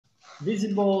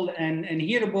visible and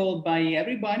hearable by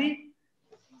everybody.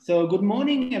 So good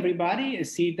morning, everybody. I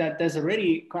see that there's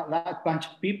already quite a large bunch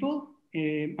of people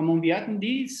among the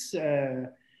attendees.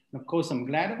 Of course, I'm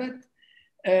glad of it.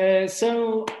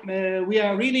 We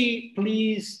are really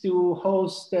pleased to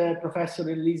host Professor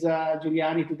Elisa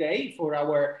Giuliani today for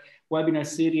our webinar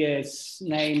series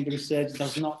named Research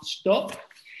Does Not Stop.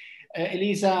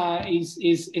 Elisa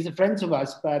is a friend of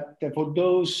us, but for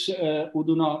those who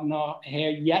do not know her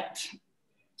yet,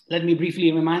 let me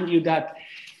briefly remind you that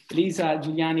Elisa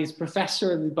Giuliani is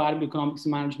professor of the Department of Economics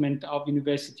Management of the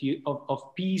University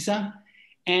of Pisa,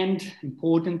 and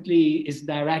importantly is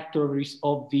director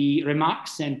of the REMARC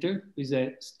Center, which is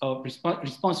a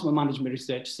Responsible Management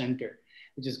Research Center,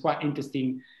 which is quite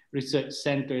interesting research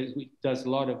center, which does a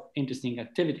lot of interesting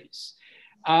activities.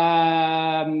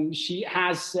 She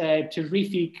has a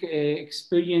terrific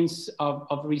experience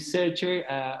of researcher,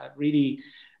 really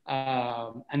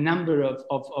a number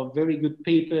of very good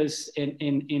papers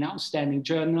in outstanding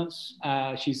journals.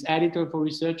 She's editor for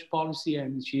research policy,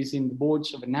 and she's in the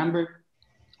boards of a number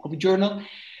of journals.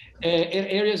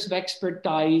 Areas of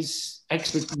expertise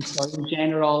in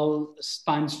general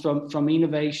spans from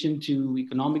innovation to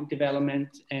economic development,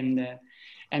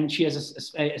 and she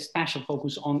has a special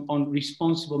focus on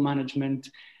responsible management,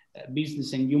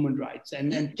 business and human rights.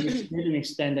 And to a certain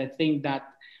extent, I think that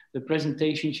the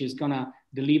presentation she's gonna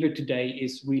deliver today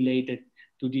is related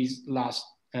to these last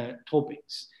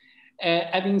topics.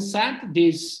 Having said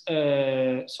this,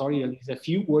 sorry, Elisa, a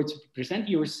few words to present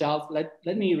yourself.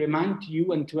 Let me remind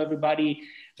you and to everybody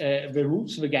the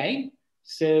rules of the game.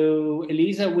 So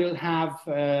Elisa will have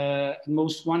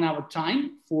almost 1 hour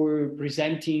time for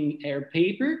presenting her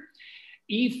paper.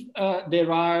 If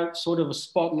there are sort of a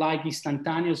spotlight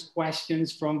instantaneous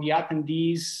questions from the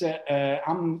attendees,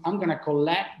 I'm gonna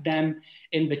collect them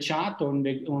in the chat on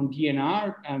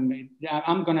DNR.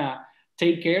 I'm gonna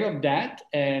take care of that,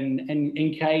 and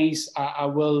in case I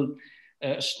will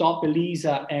stop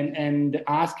Elisa and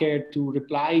ask her to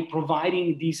reply,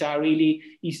 providing these are really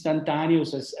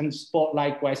instantaneous and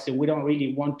spotlight questions. We don't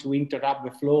really want to interrupt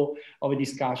the flow of a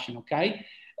discussion, okay?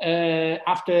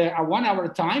 After a 1 hour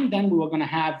time, then we were gonna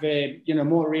have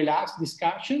more relaxed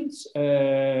discussions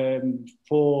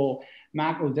for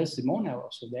Marco. There's Simona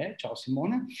also there, ciao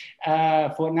Simona,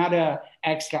 for another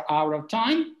extra hour of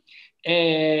time.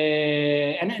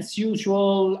 And as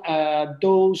usual,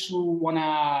 those who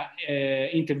wanna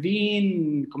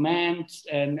intervene, comment,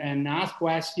 and ask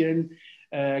questions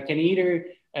can either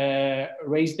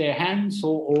raise their hands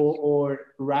or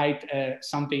write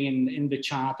something in the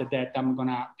chat that I'm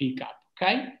gonna pick up,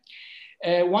 okay?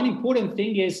 One important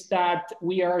thing is that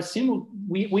we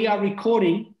are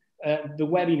recording the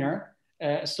webinar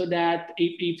so that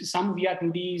if some of the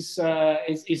attendees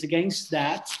is against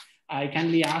that, I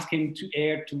kindly ask him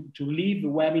to leave the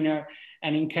webinar,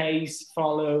 and in case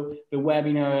follow the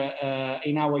webinar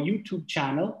in our YouTube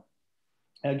channel,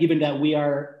 given that we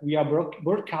are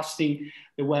broadcasting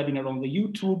the webinar on the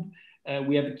YouTube.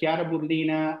 We have Chiara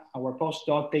Burlina, our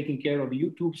postdoc, taking care of the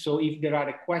YouTube. So if there are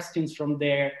questions from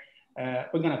there,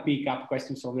 we're gonna pick up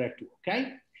questions from there too,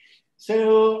 okay?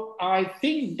 So I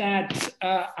think that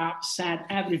I've said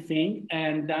everything,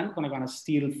 and I'm gonna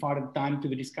steal further time to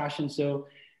the discussion. So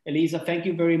Elisa, thank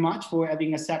you very much for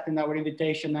having accepted our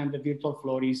invitation, and the virtual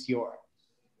floor is yours.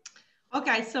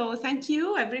 Okay, so thank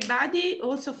you everybody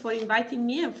also for inviting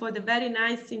me and for the very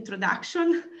nice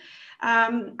introduction.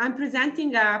 I'm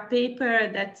presenting a paper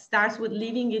that starts with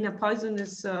living in a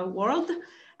poisonous world.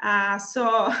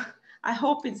 So I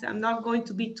hope I'm not going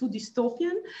to be too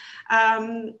dystopian,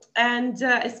 and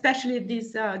especially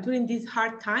during these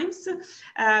hard times.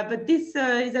 But this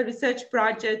is a research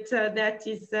project that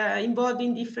is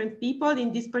involving different people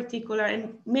in this particular,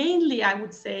 and mainly I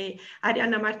would say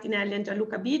Arianna Martinelli and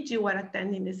Gianluca Biggi, who are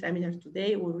attending the seminar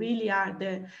today, who really are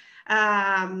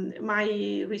my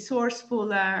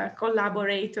resourceful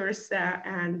collaborators,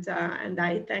 and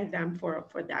I thank them for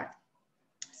that.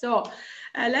 So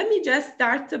let me just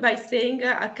start by saying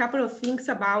a couple of things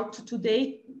about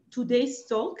today's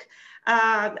talk.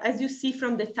 As you see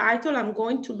from the title, I'm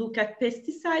going to look at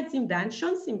pesticides,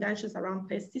 inventions around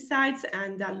pesticides,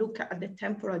 and look at the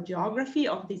temporal geography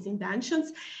of these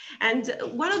inventions. And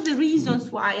one of the reasons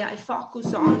why I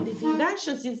focus on these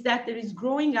inventions is that there is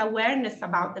growing awareness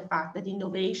about the fact that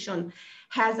innovation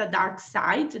has a dark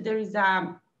side. There is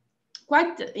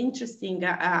quite interesting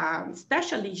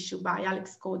special issue by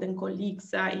Alex Code and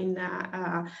colleagues in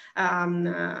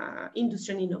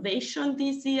Industry and Innovation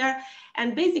this year,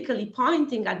 and basically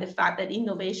pointing at the fact that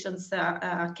innovations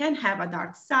can have a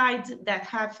dark side that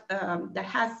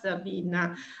has been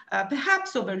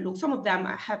perhaps overlooked. Some of them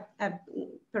have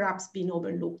perhaps been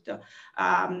overlooked.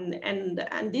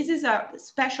 And this is a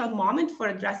special moment for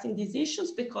addressing these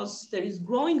issues, because there is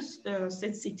growing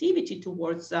sensitivity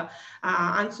towards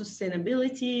unsustainability,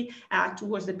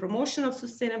 towards the promotion of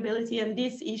sustainability, and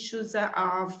these issues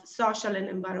of social and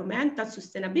environmental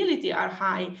sustainability are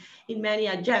high in many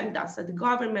agendas at the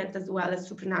government as well as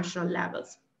supranational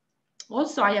levels.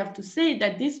 Also, I have to say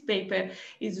that this paper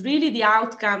is really the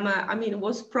outcome, it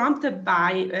was prompted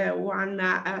by one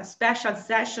special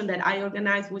session that I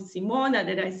organized with Simona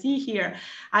that I see here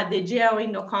at the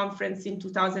GeoInno conference in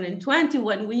 2020,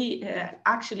 when we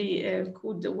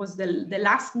was the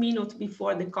last minute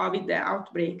before the COVID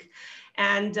outbreak,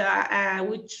 and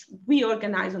which we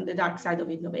organized on the dark side of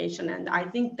innovation. And I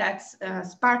think that's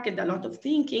sparked a lot of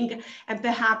thinking and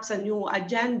perhaps a new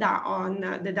agenda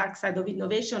on the dark side of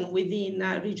innovation within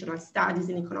regional studies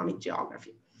in economic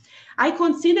geography. I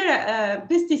consider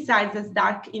pesticides as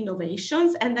dark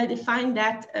innovations, and I define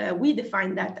that, we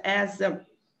define that as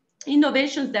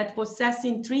innovations that possess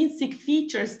intrinsic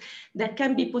features that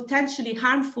can be potentially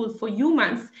harmful for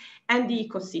humans and the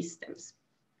ecosystems.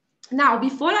 Now,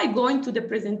 before I go into the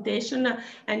presentation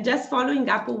and just following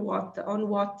up on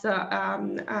what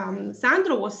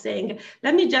Sandro was saying,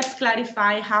 let me just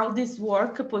clarify how this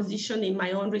work positioned in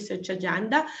my own research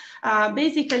agenda.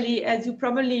 Basically, as you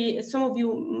probably, some of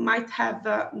you might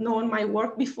have known my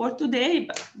work before today,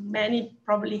 but many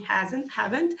probably haven't.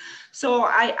 So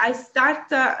I start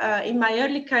in my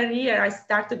early career, I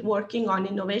started working on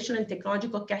innovation and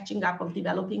technological catching up of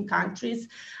developing countries.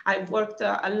 I've worked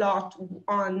a lot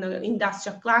on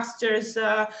industrial clusters,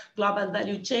 global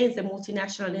value chains, and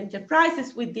multinational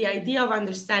enterprises, with the idea of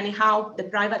understanding how the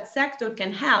private sector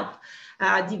can help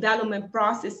development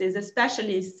processes,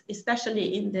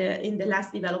 especially in the less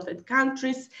developed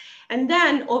countries. And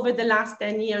then over the last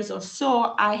 10 years or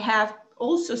so, I have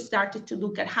also started to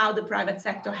look at how the private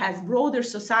sector has broader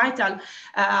societal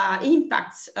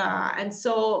impacts. And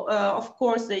so, of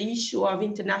course, the issue of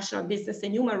international business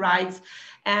and human rights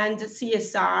and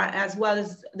CSR, as well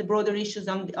as the broader issues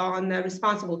on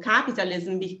responsible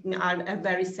capitalism, are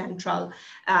very central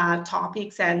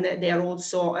topics, and they are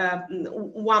also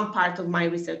one part of my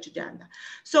research agenda.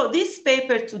 So this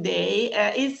paper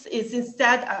today is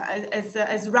instead,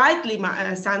 as rightly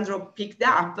Sandro picked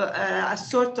up, a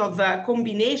sort of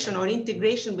combination or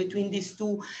integration between these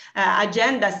two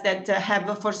agendas that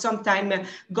have for some time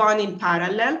gone in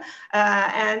parallel.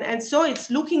 And so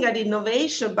it's looking at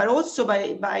innovation, but also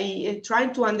by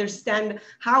trying to understand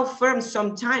how firms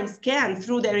sometimes can,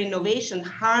 through their innovation,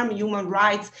 harm human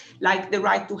rights, like the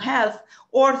right to health,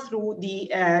 or through the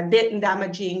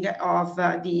damaging of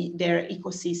their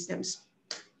ecosystems.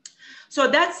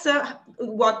 So that's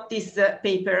what this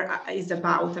paper is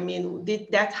about. I mean,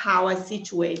 that's how I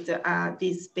situate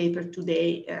this paper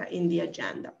today in the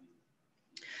agenda.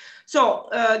 So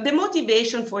the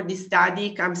motivation for this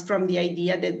study comes from the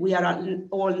idea that we are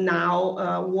all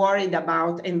now worried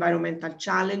about environmental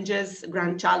challenges,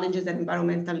 grand challenges, and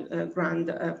environmental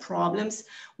grand problems.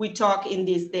 We talk in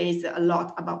these days a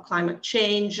lot about climate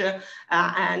change,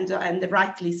 and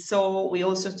rightly so. We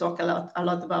also talk a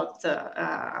lot about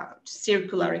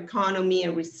circular economy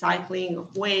and recycling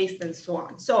of waste and so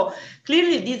on. So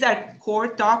clearly these are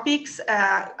core topics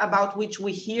about which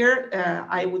we hear,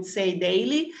 I would say,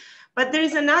 daily. But there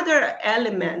is another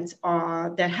element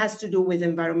that has to do with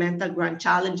environmental grand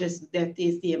challenges, that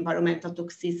is the environmental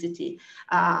toxicity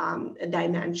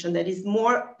dimension, that is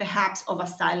more perhaps of a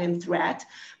silent threat,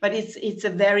 but it's a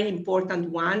very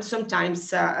important one,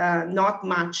 sometimes not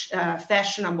much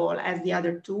fashionable as the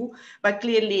other two, but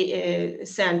clearly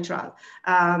central,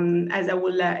 as I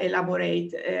will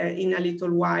elaborate in a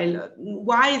little while.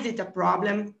 Why is it a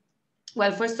problem?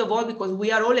 Well, first of all, because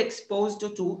we are all exposed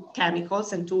to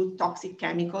chemicals and to toxic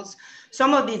chemicals.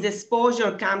 Some of this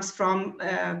exposure comes from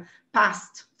the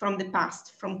past,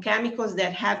 from chemicals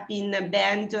that have been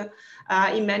banned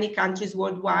in many countries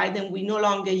worldwide, and we no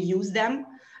longer use them,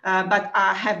 but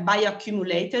have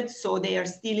bioaccumulated, so they are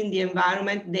still in the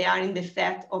environment, they are in the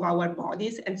fat of our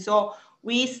bodies. And so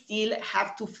we still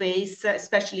have to face,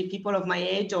 especially people of my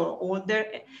age or older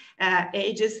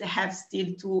ages, have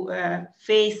still to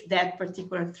face that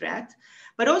particular threat.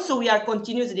 But also we are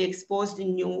continuously exposed to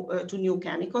new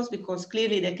chemicals, because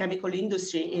clearly the chemical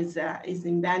industry is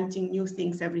inventing new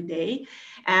things every day.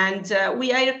 And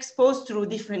we are exposed through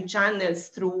different channels,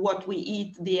 through what we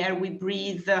eat, the air we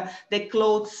breathe, the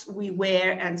clothes we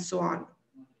wear, and so on.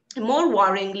 More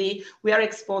worryingly, we are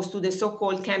exposed to the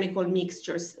so-called chemical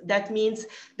mixtures. That means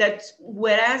that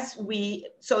we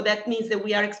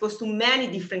are exposed to many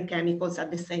different chemicals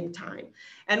at the same time.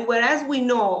 And whereas we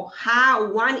know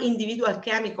how one individual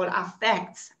chemical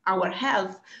affects our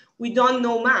health, we don't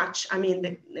know much. I mean,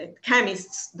 the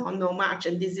chemists don't know much.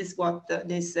 And this is what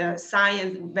this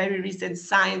very recent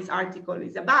Science article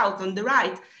is about on the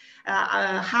right.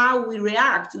 How we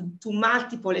react to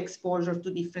multiple exposure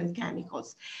to different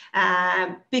chemicals,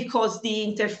 because the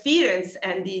interference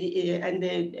and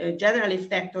the general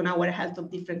effect on our health of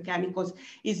different chemicals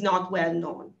is not well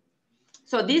known.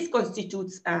 So this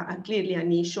constitutes clearly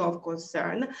an issue of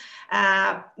concern.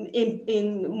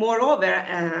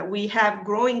 Moreover, we have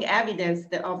growing evidence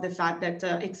of the fact that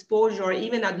exposure,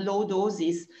 even at low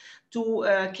doses, to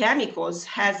chemicals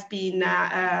has been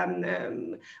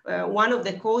one of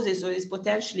the causes, or is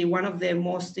potentially one of the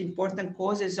most important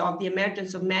causes of the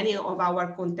emergence of many of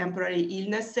our contemporary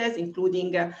illnesses,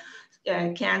 including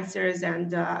cancers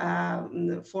and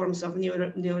forms of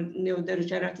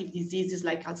neurodegenerative diseases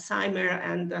like Alzheimer,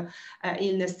 and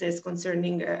illnesses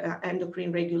concerning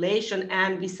endocrine regulation.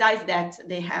 And besides that,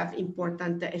 they have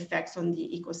important effects on the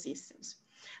ecosystems.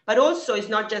 But also, it's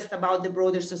not just about the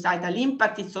broader societal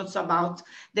impact, it's also about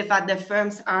the fact that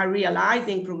firms are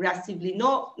realizing progressively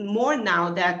more now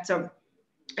that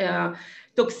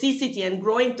toxicity and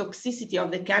growing toxicity of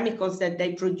the chemicals that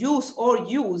they produce or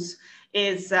use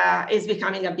is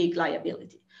becoming a big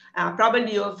liability.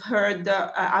 Probably you've heard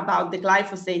about the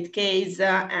glyphosate case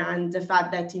and the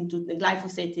fact that the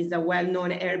glyphosate is a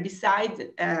well-known herbicide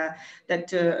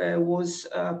that was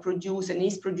produced and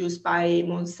is produced by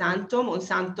Monsanto.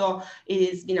 Monsanto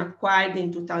is been acquired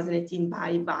in 2018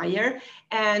 by Bayer,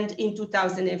 and in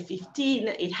 2015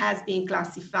 it has been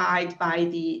classified by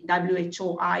the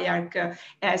WHO IARC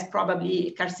as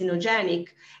probably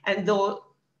carcinogenic, and though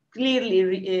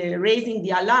clearly raising the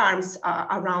alarms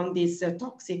around this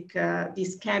toxic,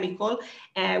 this chemical,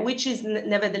 which is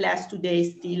nevertheless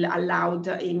today still allowed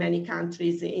in many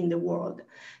countries in the world.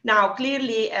 Now,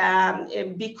 clearly,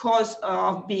 because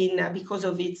of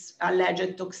its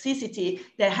alleged toxicity,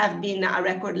 there have been a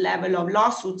record level of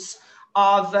lawsuits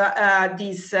of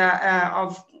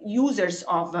users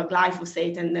of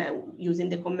glyphosate, and using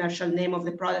the commercial name of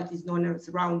the product is known as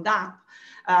Roundup,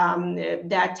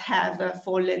 that have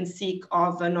fallen sick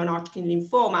of non-Hodgkin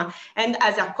lymphoma. And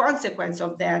as a consequence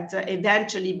of that,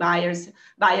 eventually Bayer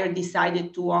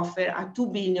decided to offer a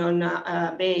 $2 billion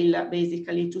bail,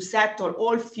 basically to settle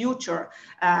all future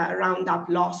Roundup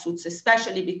lawsuits,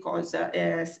 especially because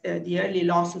the early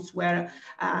lawsuits were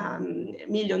 $1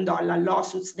 million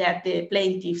lawsuits that the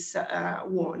plaintiffs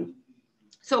won.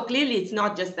 So clearly, it's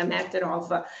not just a matter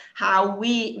of how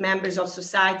we, members of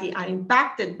society, are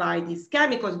impacted by these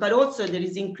chemicals, but also there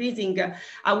is increasing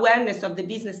awareness of the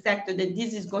business sector that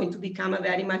this is going to become a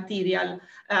very material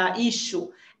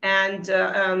issue. And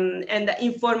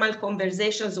informal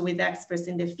conversations with experts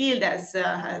in the field has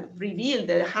revealed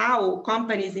how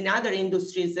companies in other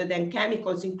industries than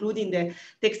chemicals, including the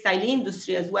textile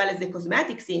industry as well as the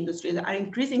cosmetics industry, are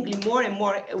increasingly more and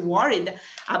more worried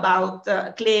about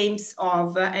claims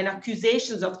of and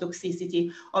accusations of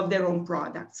toxicity of their own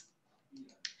products.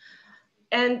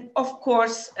 And of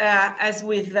course, as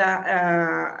with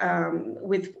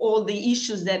all the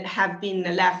issues that have been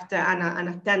left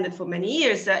unattended for many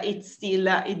years,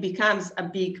 it becomes a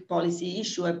big policy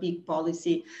issue, a big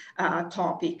policy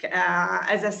topic.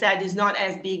 As I said, it's not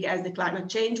as big as the climate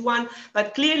change one,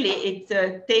 but clearly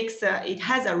it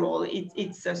has a role.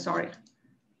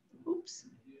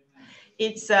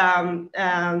 It's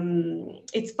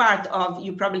part of,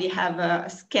 you probably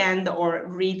have scanned or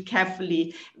read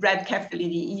carefully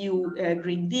the EU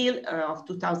Green Deal of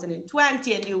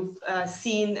 2020, and you've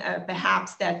seen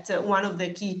perhaps that one of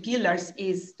the key pillars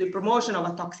is the promotion of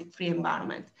a toxic-free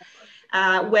environment.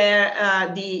 Where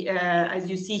as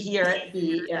you see here,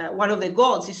 one of the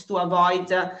goals is to avoid,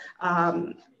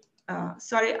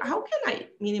 sorry, how can I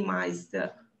minimize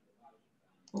the,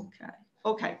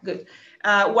 okay, good.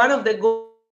 One of the goals.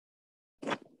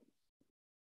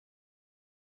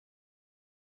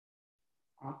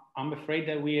 I'm afraid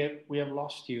that we have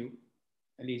lost you,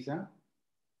 Elisa.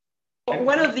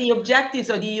 One of the objectives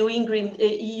of the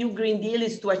EU Green Deal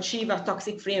is to achieve a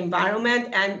toxic-free environment,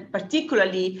 and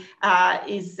particularly that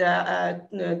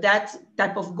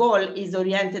type of goal is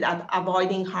oriented at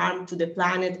avoiding harm to the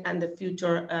planet and the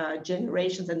future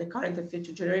generations and the current and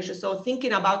future generations. So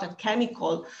thinking about a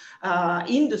chemical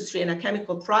industry and a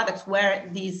chemical products where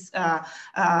these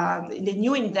the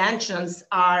new inventions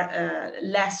are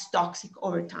less toxic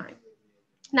over time.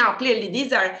 Now, clearly,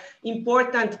 these are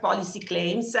important policy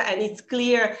claims, and it's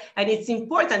clear and it's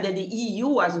important that the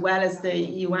EU, as well as the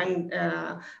UN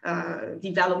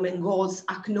development goals,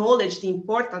 acknowledge the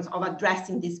importance of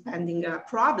addressing this pending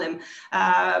problem.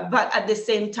 But at the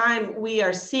same time, we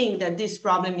are seeing that this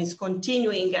problem is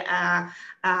continuing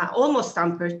almost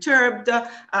unperturbed.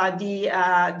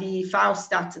 The FAO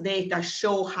data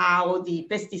show how the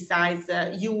pesticides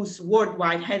use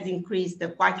worldwide has increased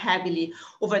quite heavily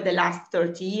over the last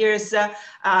 30 years.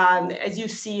 As you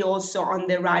see also on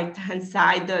the right-hand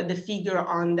side, the figure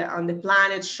on the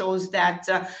planet shows that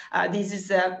this is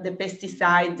the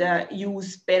pesticide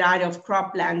use per area of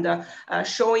cropland,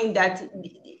 showing that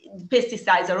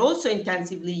pesticides are also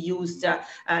intensively used,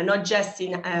 not just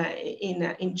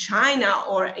in China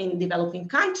or in developing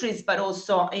countries, but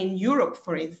also in Europe,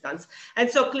 for instance. And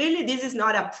so clearly this is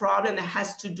not a problem that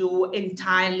has to do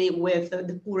entirely with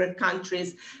the poorer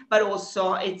countries, but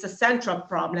also it's a central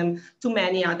problem to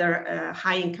many other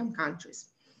high-income countries.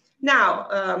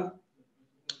 Now,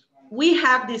 we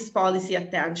have this policy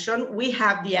attention. We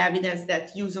have the evidence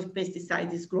that use of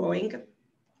pesticides is growing.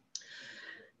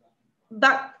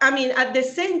 But I mean, at the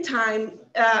same time,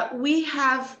 it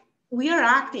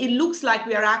looks like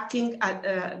we are acting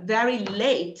very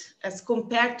late as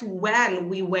compared to when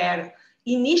we were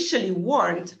initially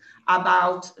warned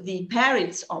about the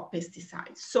perils of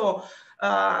pesticides. So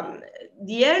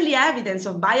the early evidence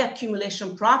of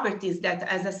bioaccumulation properties that,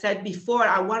 as I said before,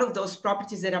 are one of those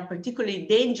properties that are particularly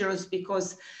dangerous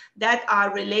because that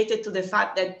are related to the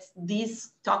fact that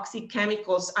these toxic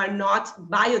chemicals are not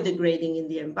biodegrading in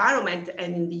the environment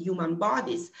and in the human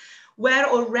bodies, were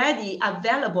already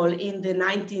available in the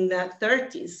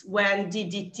 1930s when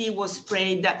DDT was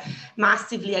sprayed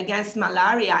massively against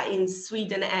malaria in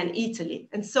Sweden and Italy.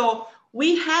 And so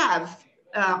we have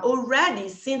already,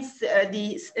 since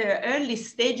the early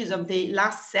stages of the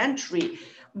last century,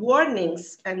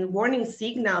 warnings and warning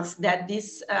signals that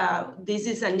this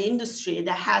is an industry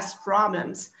that has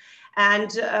problems.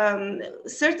 And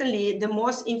certainly the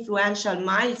most influential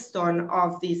milestone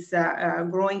of this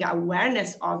growing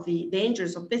awareness of the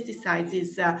dangers of pesticides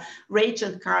is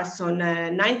Rachel Carson's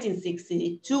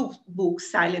 1962 book,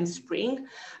 Silent Spring.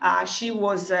 She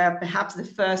was perhaps the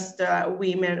first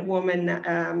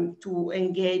woman to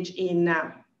engage in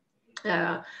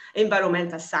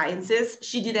environmental sciences.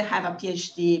 She didn't have a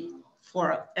PhD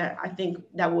for, I think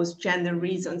that was gender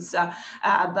reasons,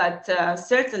 but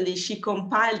certainly she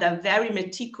compiled a very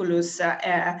meticulous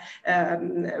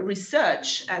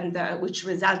research and which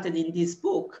resulted in this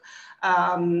book,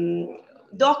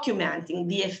 documenting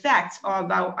the effects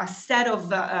of a set of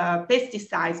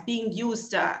pesticides being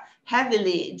used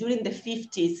heavily during the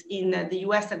 50s in the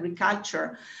US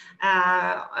agriculture,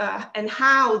 and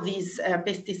how these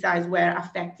pesticides were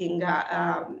affecting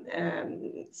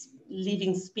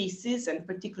living species, and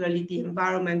particularly the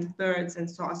environment, birds, and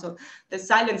so on. So the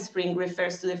Silent Spring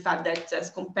refers to the fact that as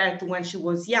compared to when she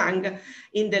was young,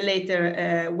 in the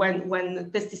later,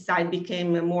 when pesticide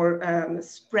became more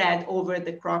spread over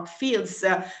the crop fields,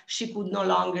 she could no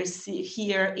longer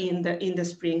hear in the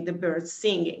spring the birds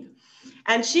singing.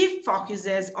 And she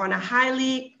focuses on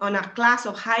a class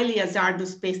of highly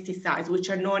hazardous pesticides, which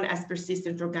are known as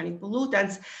persistent organic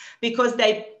pollutants, because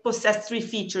they possess three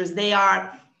features. They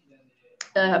are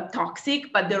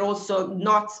toxic, but they're also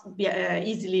not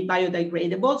easily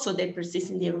biodegradable, so they persist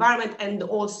in the environment, and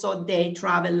also they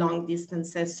travel long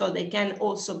distances, so they can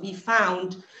also be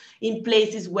found in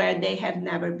places where they have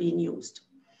never been used.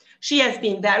 She has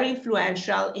been very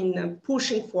influential in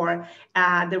pushing for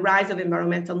the rise of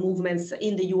environmental movements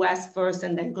in the US first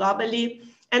and then globally.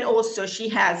 And also she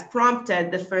has prompted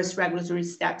the first regulatory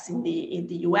steps in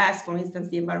the US. For instance,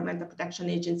 the Environmental Protection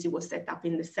Agency was set up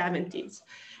in the 70s,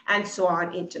 and so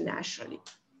on internationally.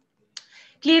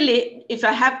 Clearly, if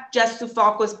I have just to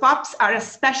focus, POPs are a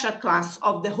special class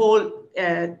of the whole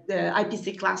the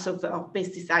IPC class of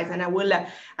pesticides, and I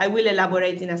will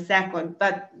elaborate in a second.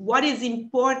 But what is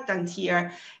important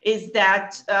here is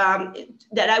that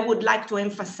that I would like to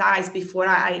emphasize before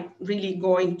I really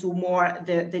go into more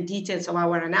the details of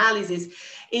our analysis,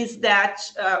 is that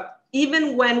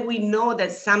even when we know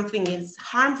that something is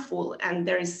harmful and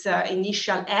there is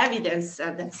initial evidence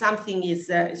that something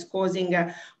is causing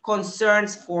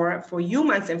concerns for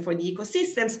humans and for the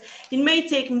ecosystems, it may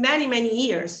take many, many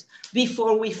years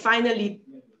before we finally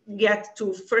get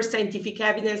to first scientific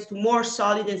evidence, to more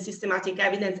solid and systematic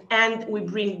evidence, and we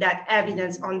bring that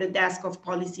evidence on the desk of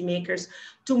policymakers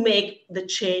to make the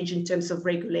change in terms of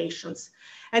regulations.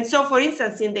 And so, for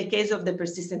instance, in the case of the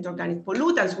persistent organic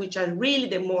pollutants, which are really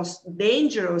the most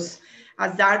dangerous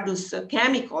hazardous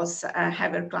chemicals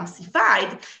ever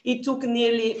classified, it took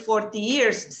nearly 40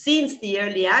 years since the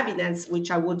early evidence,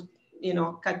 which I would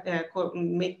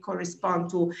make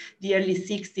correspond to the early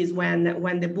 60s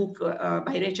when the book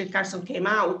by Rachel Carson came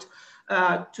out,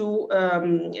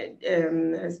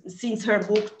 since her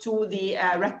book to the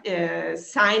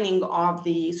signing of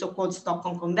the so-called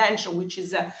Stockholm Convention, which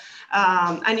is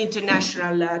an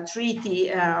international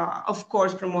treaty, of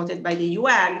course, promoted by the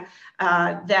UN,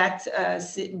 that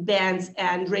bans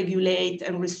and regulate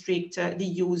and restrict the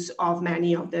use of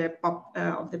many of the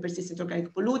persistent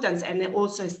organic pollutants, and it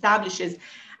also establishes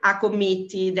a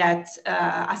committee that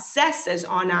assesses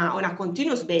on a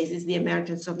continuous basis the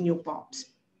emergence of new POPs,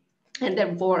 and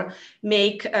therefore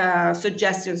make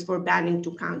suggestions for banning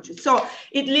to countries. So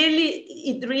it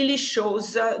really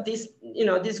shows this,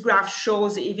 this graph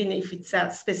shows, even if it's a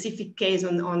specific case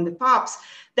on the POPs,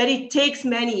 that it takes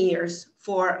many years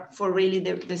for really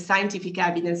the scientific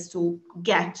evidence to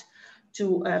get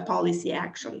to policy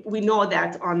action. We know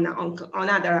that on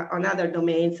other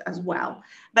domains as well.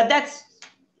 But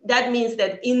that means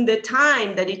that in the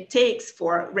time that it takes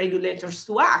for regulators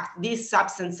to act, these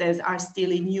substances are still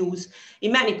in use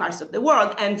in many parts of the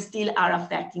world and still are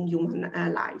affecting human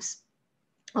lives.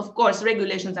 Of course,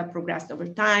 regulations have progressed over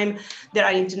time. There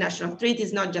are international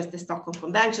treaties, not just the Stockholm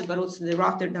Convention, but also the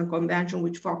Rotterdam Convention,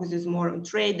 which focuses more on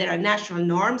trade. There are national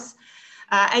norms.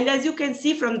 And as you can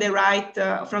see from the right,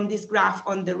 from this graph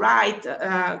on the right,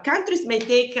 countries may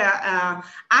take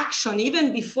action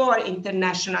even before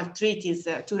international treaties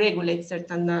to regulate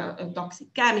certain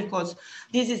toxic chemicals.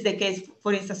 This is the case,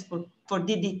 for instance, for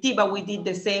DDT, but we did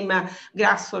the same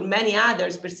graphs for many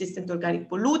others, persistent organic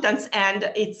pollutants. And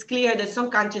it's clear that some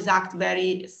countries act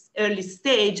very early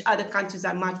stage, other countries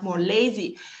are much more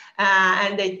lazy.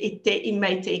 And it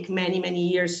may take many, many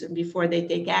years before they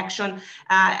take action.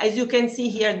 As you can see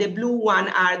here, the blue one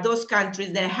are those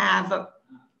countries that have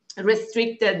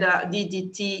restricted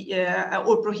DDT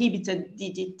or prohibited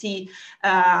DDT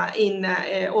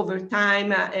over time.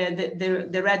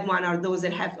 The red one are those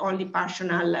that have only partial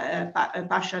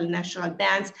national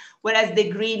bans, whereas the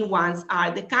green ones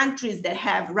are the countries that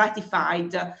have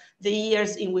ratified the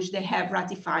years in which they have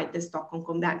ratified the Stockholm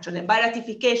Convention. And by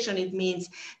ratification, it means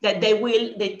that they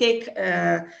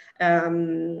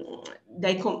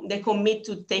commit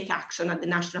to take action at the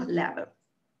national level.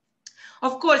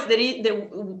 Of course, the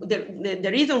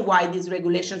reason why these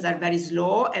regulations are very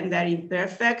slow and very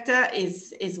imperfect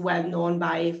is well known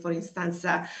by, for instance,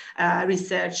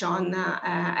 research on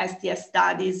STS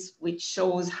studies, which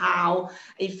shows how,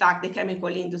 in fact, the chemical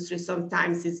industry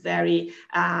sometimes is very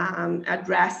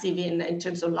aggressive in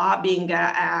terms of lobbying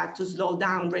to slow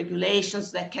down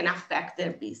regulations that can affect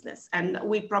their business. And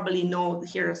we probably know,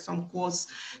 here are some quotes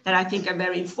that I think are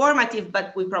very informative,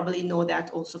 but we probably know that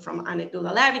also from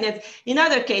anecdotal evidence. In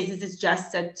other cases, it's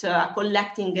just that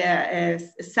collecting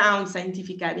sound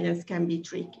scientific evidence can be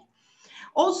tricky.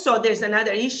 Also, there's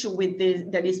another issue with this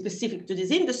that is specific to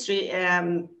this industry,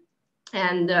 and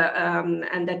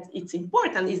that it's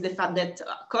important, is the fact that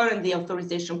currently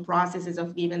authorization processes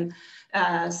of given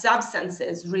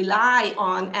substances rely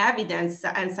on evidence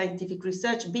and scientific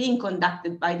research being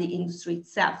conducted by the industry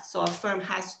itself. So a firm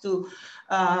has to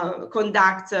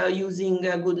conduct using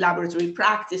good laboratory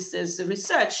practices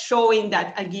research showing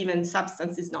that a given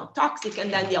substance is not toxic,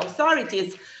 and then the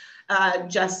authorities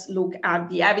just look at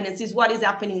the evidence. Is what is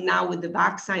happening now with the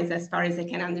vaccines, as far as I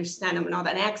can understand. I'm not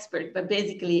an expert, but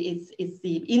basically it's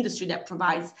the industry that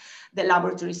provides the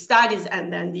laboratory studies,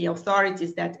 and then the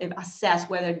authorities that assess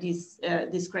whether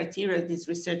this criteria, this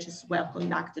research is well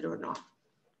conducted or not.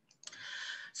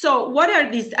 So what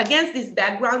are these, against this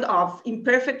background of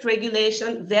imperfect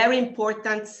regulation, very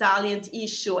important salient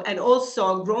issue, and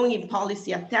also growing in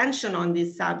policy attention on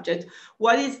this subject,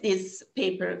 what is this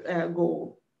paper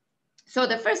goal? So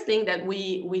the first thing that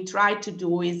we try to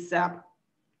do is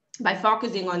by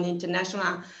focusing on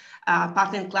international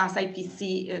patent class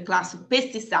IPC class of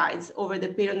pesticides over the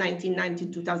period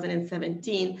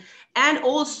 1990-2017, and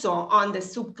also on the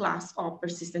subclass of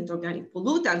persistent organic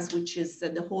pollutants, which is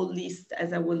the whole list,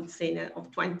 as I will say,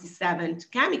 of 28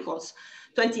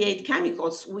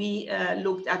 chemicals. We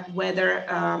looked at whether,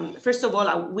 first of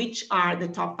all, which are the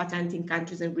top patenting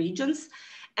countries and regions,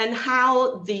 and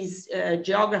how these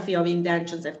geography of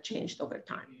inventions have changed over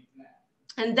time.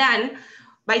 And then,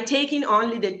 by taking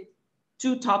only the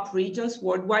 2 top regions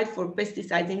worldwide for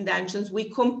pesticide inventions, we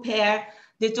compare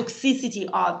the toxicity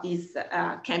of these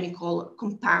chemical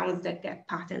compounds that get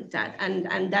patented.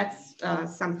 And that's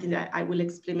something that I will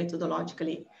explain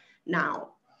methodologically now.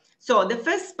 So the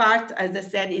first part, as I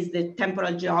said, is the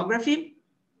temporal geography.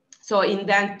 So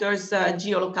inventors'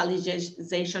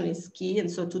 geolocalization is key.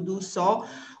 And so to do so,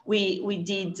 we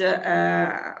did,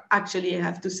 actually, I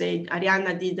have to say,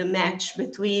 Arianna did a match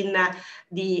between an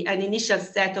initial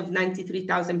set of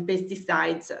 93,000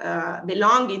 pesticides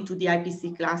belonging to the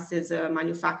IPC classes,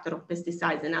 manufacturer of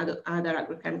pesticides and other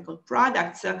agrochemical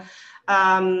products,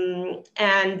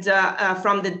 and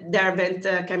from the Derwent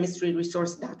chemistry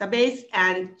resource database,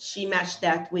 and she matched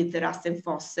that with the Rust and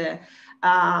Fosse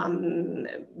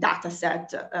data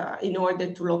set in order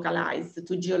to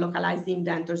geolocalize the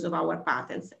inventors of our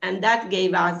patents. And that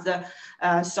gave us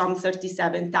some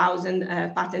 37,000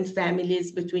 patent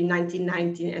families between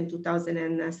 1990 and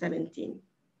 2017.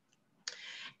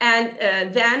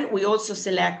 And then we also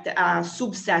select a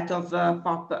subset of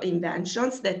POP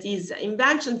inventions, that is,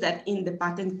 inventions that in the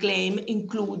patent claim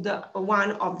include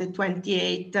one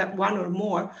or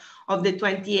more of the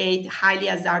 28 highly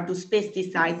hazardous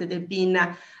pesticides that have been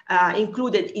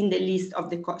included in the list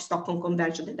of the Stockholm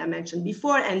Convention that I mentioned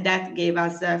before, and that gave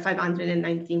us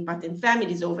 519 patent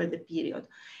families over the period.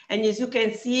 And as you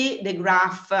can see, the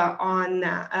graph on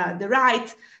the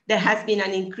right, there has been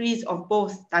an increase of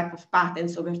both types of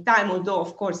patents over time, although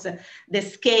of course the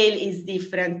scale is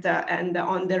different. And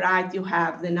on the right, you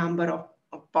have the number of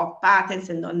POP patents,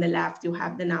 and on the left, you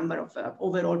have the number of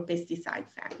overall pesticide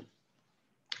family.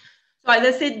 So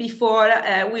as I said before,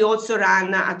 we also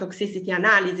ran a toxicity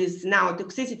analysis. Now,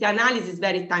 toxicity analysis is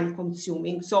very time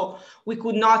consuming, so we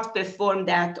could not perform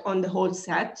that on the whole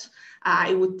set.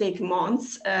 It would take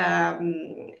months.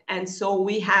 And so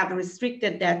we have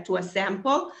restricted that to a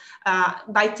sample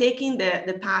by taking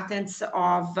the patents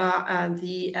of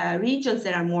the regions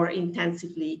that are more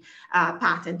intensively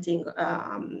patenting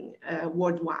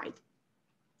worldwide.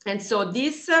 And so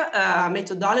this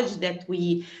methodology that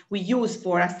we use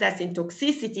for assessing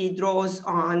toxicity draws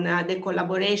on the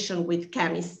collaboration with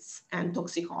chemists and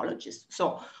toxicologists.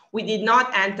 So we did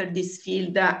not enter this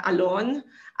field alone.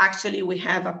 Actually, we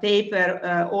have a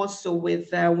paper also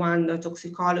with one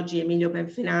toxicology, Emilio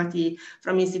Benfenati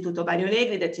from Istituto Mario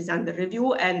Negri, that is under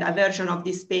review, and a version of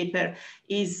this paper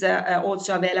is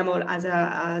also available as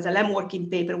a lab working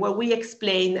paper where we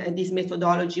explain this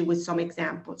methodology with some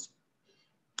examples.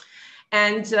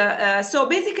 And so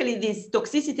basically this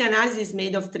toxicity analysis is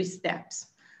made of 3 steps.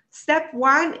 Step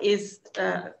 1 is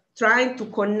trying to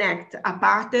connect a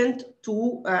patent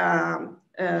to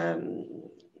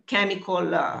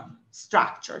chemical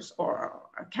structures or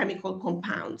chemical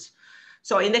compounds.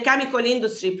 So in the chemical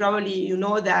industry, probably you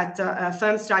know that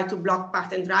firms try to block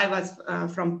patent rivals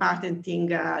from patenting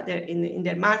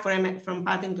from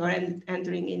patent or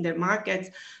entering in their markets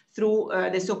through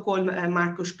the so-called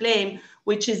Marcus claim,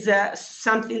 which is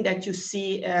something that you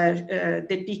see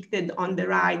depicted on the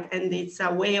right, and it's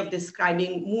a way of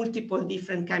describing multiple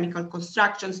different chemical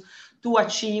constructions to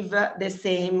achieve the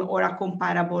same or a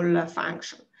comparable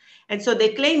function. And so the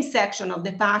claim section of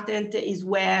the patent is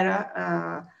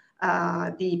where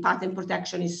the patent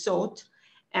protection is sought,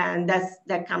 and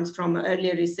that comes from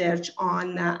earlier research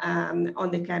on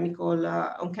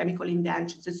chemical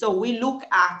inventions. And so we look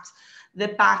at the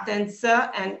patents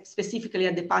and specifically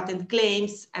at the patent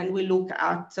claims, and we look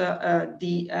at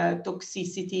the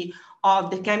toxicity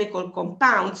of the chemical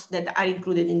compounds that are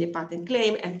included in the patent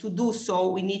claim. And to do so,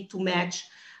 we need to match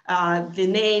the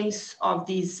names of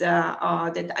these that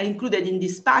are included in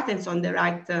these patents on the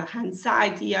right hand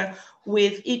side here,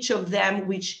 with each of them,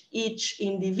 which each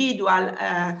individual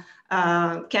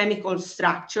chemical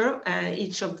structure.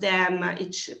 Each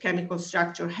chemical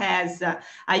structure has a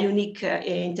unique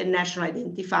international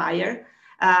identifier.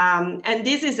 And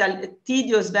this is a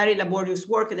tedious, very laborious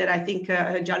work that I think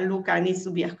Gianluca needs to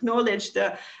be acknowledged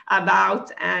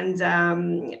about.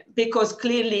 And because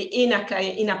clearly in a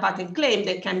patent claim,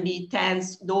 there can be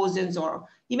tens, dozens, or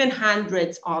even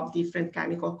hundreds of different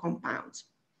chemical compounds.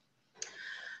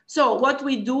 So what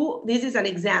we do, this is an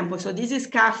example. So this is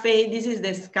caffeine, this is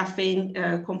this caffeine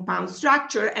compound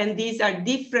structure, and these are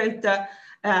different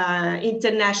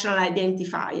international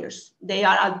identifiers. They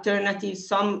are alternatives.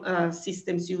 Some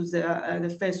systems use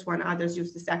the first one, others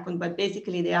use the second, but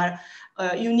basically they are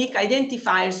unique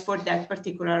identifiers for that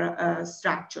particular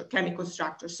structure, chemical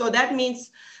structure. So that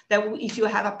means that if you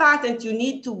have a patent, you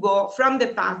need to go from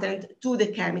the patent to the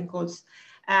chemicals.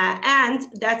 And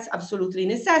that's absolutely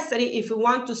necessary if we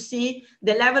want to see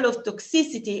the level of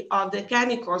toxicity of the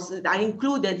chemicals that are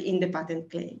included in the patent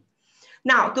claim.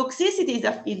 Now, toxicity is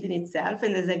a field in itself.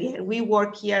 And as again, we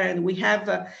work here and we have,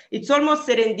 it's almost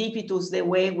serendipitous the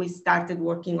way we started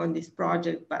working on this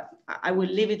project, but I will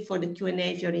leave it for the Q&A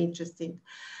if you're interested.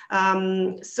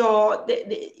 Of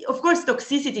course,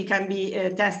 toxicity can be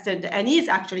tested and is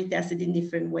actually tested in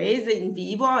different ways, in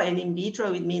vivo and in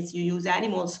vitro. It means you use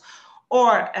animals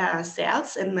or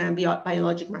cells and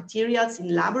biologic materials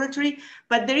in laboratory,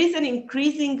 but there is an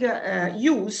increasing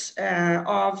use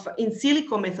of in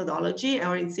silico methodology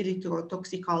or in silico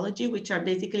toxicology, which are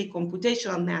basically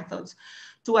computational methods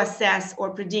to assess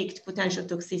or predict potential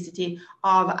toxicity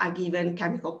of a given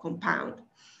chemical compound.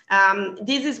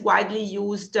 This is widely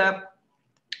used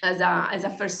as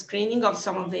a first screening of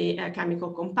some of the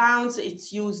chemical compounds.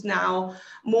 It's used now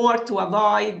more to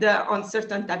avoid on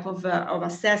certain type of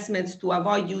assessments to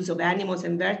avoid use of animals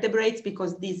and vertebrates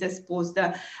because these has posed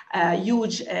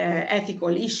huge ethical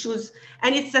issues.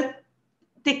 And it's a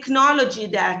technology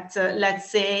that, let's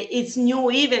say, it's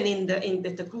new even in the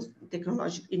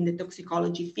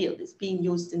toxicology field. It's being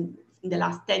used in the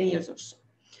last 10 years or so.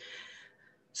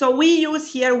 So we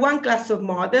use here one class of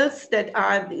models that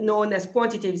are known as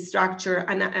quantitative structure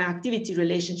and activity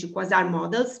relationship quasar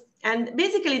models. And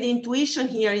basically the intuition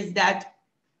here is that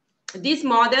these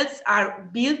models are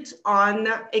built on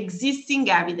existing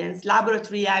evidence,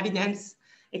 laboratory evidence,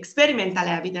 experimental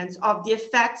evidence of the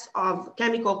effects of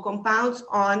chemical compounds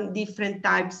on different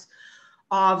types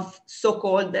of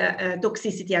so-called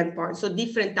toxicity endpoints. So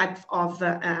different types of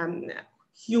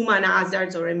human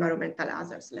hazards or environmental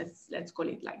hazards, let's call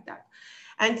it like that.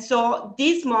 And so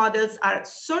these models are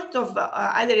sort of,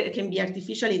 either it can be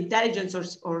artificial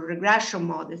intelligence or regression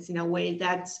models in a way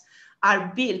that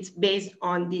are built based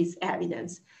on this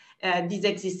evidence, this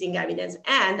existing evidence.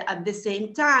 And at the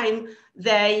same time,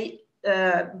 they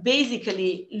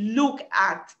basically look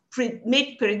at,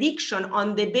 make prediction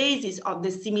on the basis of the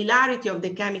similarity of the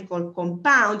chemical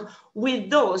compound with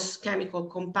those chemical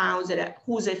compounds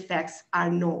whose effects are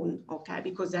known, okay,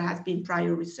 because there has been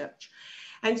prior research.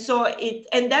 And so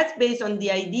and that's based on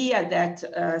the idea that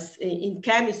in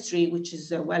chemistry, which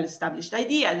is a well-established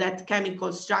idea, that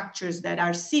chemical structures that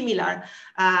are similar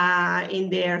in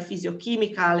their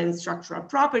physiochemical and structural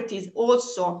properties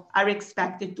also are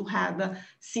expected to have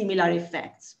similar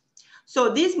effects. So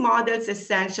these models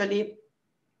essentially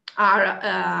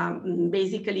are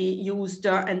basically used,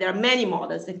 and there are many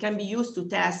models that can be used to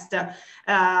test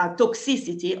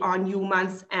toxicity on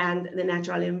humans and the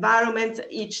natural environment.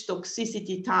 Each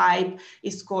toxicity type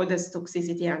is called as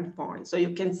toxicity endpoint. So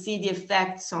you can see the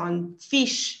effects on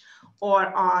fish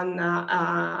or on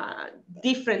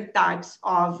different types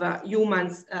of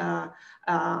humans'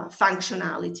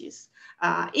 functionalities.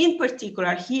 In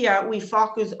particular, here we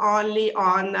focus only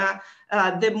on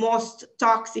the most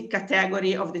toxic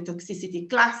category of the toxicity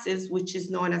classes, which is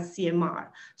known as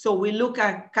CMR. So we look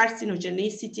at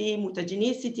carcinogenicity,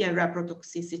 mutagenicity, and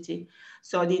reprotoxicity.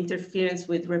 So the interference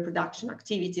with reproduction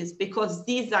activities, because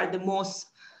these are the most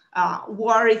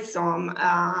worrisome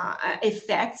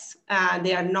effects.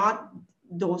 They are not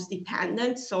dose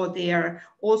dependent, so they are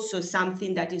also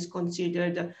something that is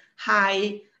considered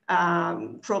high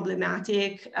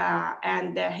problematic,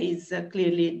 and is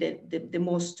clearly the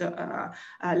most,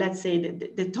 let's say,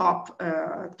 the top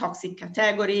toxic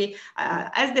category,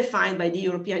 as defined by the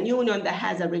European Union, that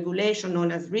has a regulation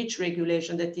known as REACH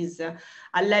regulation that is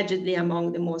allegedly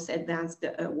among the most advanced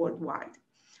worldwide.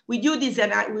 We do this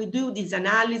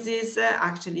analysis.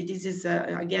 Actually, this is,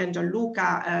 again,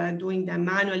 Gianluca doing them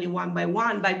manually one by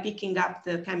one by picking up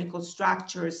the chemical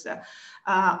structures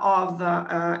of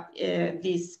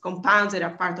these compounds that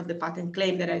are part of the patent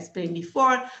claim that I explained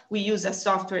before. We use a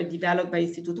software developed by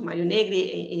Istituto Mario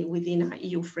Negri within an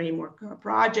EU framework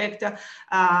project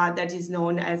that is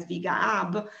known as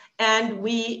VIGA-AB. And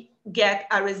we get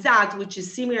a result which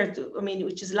is similar to,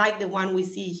 which is like the one we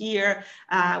see here,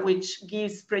 which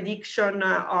gives prediction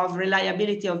of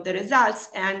reliability of the results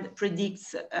and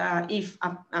predicts if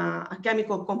a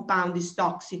chemical compound is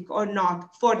toxic or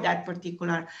not for that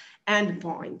particular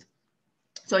endpoint.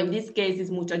 So in this case,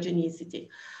 it's mutagenicity.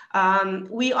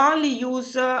 We only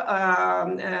use,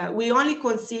 we only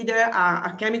consider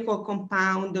a chemical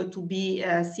compound to be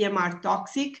CMR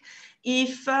toxic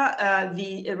if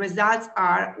the results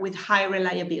are with high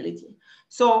reliability.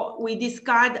 So we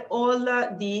discard all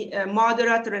the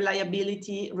moderate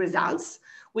reliability results,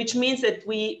 which means that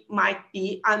we might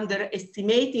be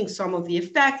underestimating some of the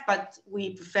effects, but we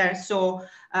prefer so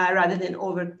rather than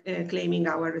over claiming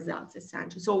our results,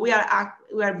 essentially. So we are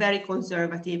very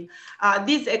conservative.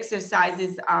 These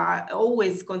exercises are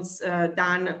always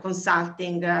done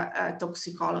consulting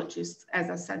toxicologists, as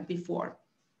I said before.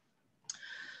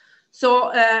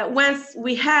 So once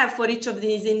we have for each of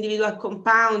these individual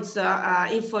compounds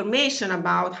information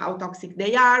about how toxic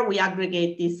they are, we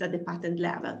aggregate this at the patent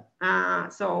level.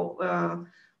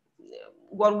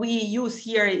 What we use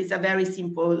here is a very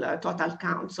simple total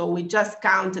count. So we just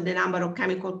count the number of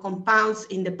chemical compounds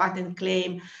in the patent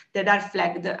claim that are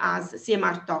flagged as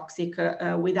CMR toxic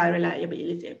with high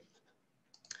reliability.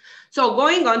 So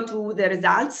going on to the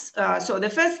results, so the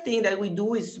first thing that we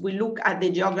do is we look at the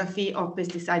geography of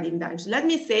pesticide invention. Let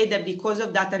me say that because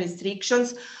of data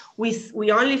restrictions,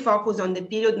 we only focus on the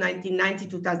period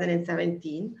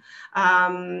 1990-2017.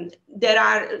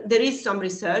 There is some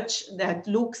research that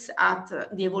looks at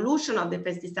the evolution of the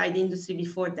pesticide industry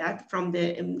before that, from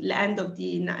the end of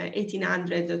the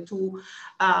 1800s to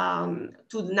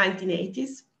the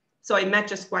 1980s. So it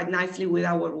matches quite nicely with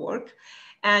our work.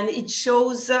 And it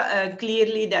shows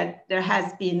clearly that there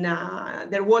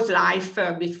was life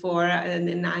before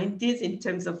the 90s in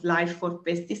terms of life for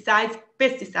pesticides.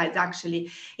 Pesticides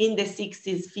actually in the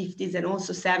 60s, 50s, and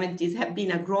also 70s have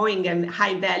been a growing and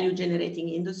high value generating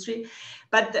industry.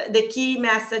 But the key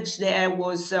message there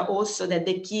was also that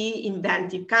the key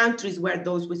inventive countries were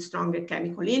those with stronger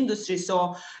chemical industry.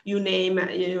 So you name,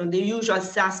 the usual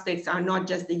suspects are not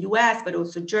just the US, but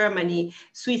also Germany,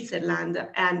 Switzerland,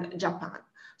 and Japan.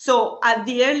 So in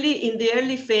the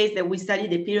early phase that we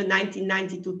studied, the period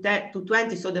 1990 to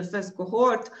 20, so the first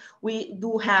cohort, we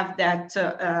do have that,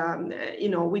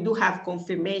 we do have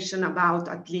confirmation about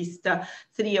at least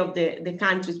 3 of the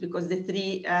countries, because the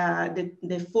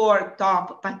 4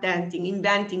 top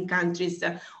inventing countries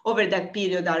over that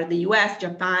period are the US,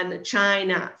 Japan,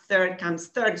 China, comes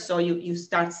third. So you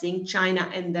start seeing China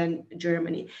and then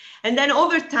Germany. And then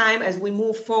over time, as we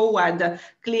move forward,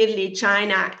 clearly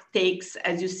China takes,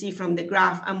 as you see from the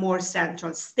graph, a more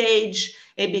central stage.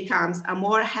 It becomes a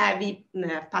more heavy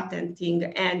patenting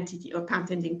entity or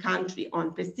patenting country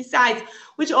on pesticides,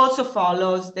 which also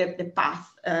follows the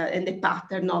path and the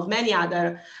pattern of many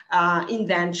other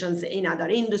inventions in other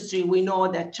industry. We know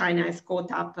that China has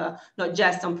caught up not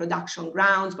just on production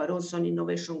grounds, but also on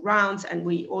innovation grounds. And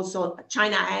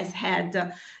China has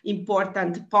had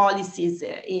important policies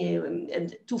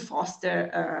to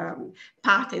foster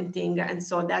patenting. And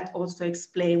so that also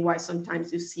explains why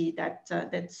sometimes you see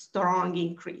that strong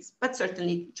increase. But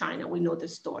certainly China, we know the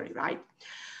story, right?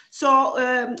 So,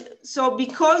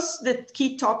 because the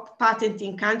key top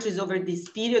patenting countries over this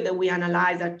period that we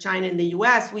analyze are China and the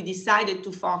US, we decided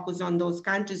to focus on those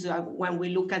countries when we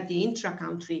look at the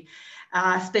intra-country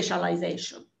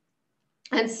specialization.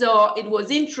 And so it was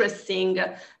interesting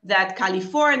that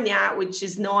California, which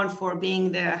is known for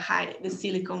being the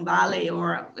Silicon Valley,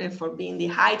 or for being the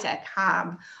high-tech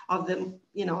hub of the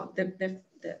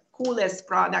coolest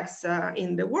products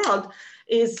in the world,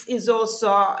 is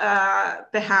also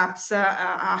perhaps a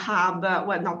hub,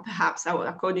 well, not perhaps,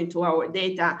 according to our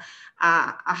data,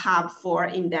 a hub for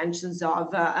inventions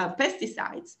of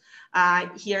pesticides.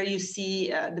 Here you see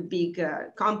the big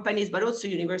companies, but also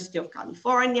University of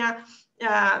California.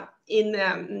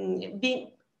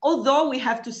 Although we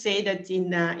have to say that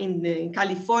in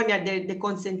California, the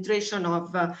concentration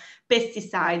of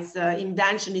pesticides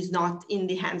invention is not in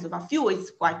the hands of a few.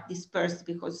 It's quite dispersed,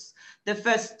 because the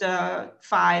first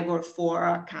 5 or 4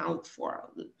 account for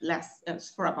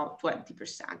about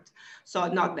 20%. So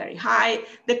not very high.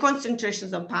 The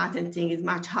concentrations of patenting is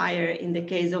much higher in the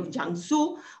case of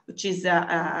Jiangsu, which is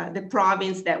the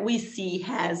province that we see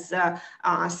has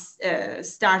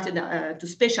started to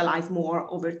specialize more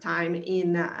over time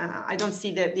in, I don't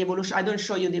see the evolution, I don't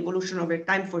show you the evolution over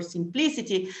time for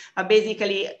simplicity, but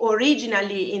basically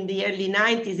originally in the early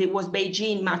 90s, it was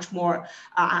Beijing much more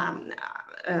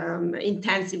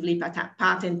intensively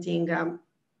patenting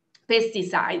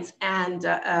pesticides, and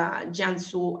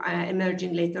Jiangsu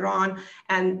emerging later on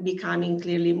and becoming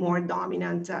clearly more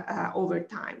dominant over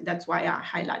time. That's why I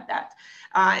highlight that.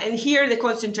 And here the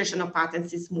concentration of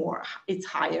patents is it's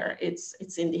higher.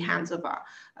 It's in the hands of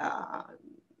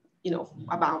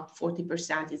about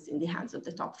 40% is in the hands of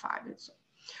the top 5 and so.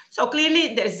 So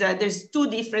clearly there's two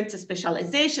different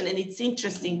specialization, and it's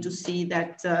interesting to see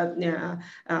that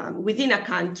within a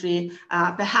country,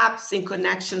 perhaps in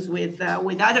connections with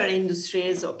other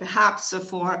industries, or perhaps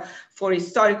for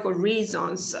historical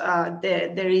reasons,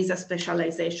 there is a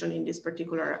specialization in this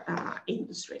particular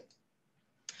industry.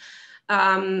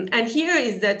 And here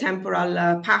is the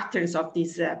temporal patterns of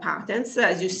these patents.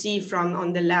 As you see from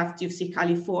on the left, you see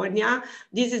California.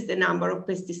 This is the number of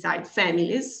pesticide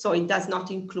families. So it does not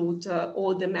include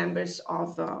all the members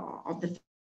of the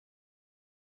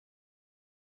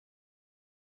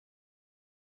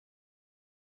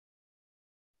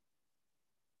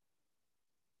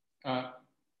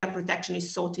protection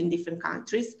is sought in different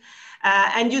countries.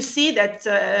 And you see that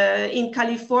in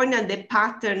California, the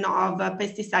pattern of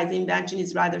pesticide invention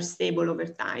is rather stable over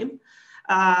time.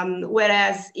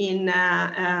 Whereas in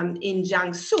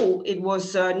Jiangsu, it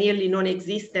was nearly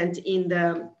non-existent in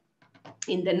the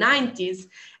 90s,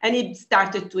 and it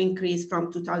started to increase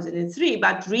from 2003,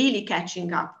 but really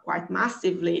catching up quite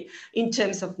massively in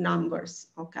terms of numbers,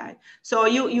 okay? So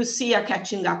you see a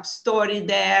catching up story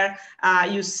there.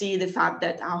 You see the fact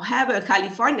that, however,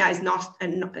 California is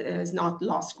not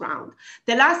lost ground.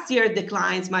 The last year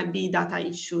declines might be data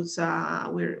issues.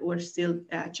 We're still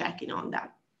checking on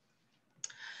that.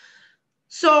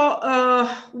 So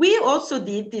we also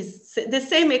did the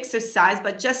same exercise,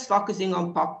 but just focusing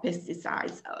on pop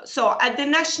pesticides. So at the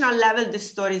national level, the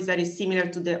story is very similar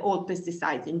to the old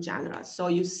pesticides in general. So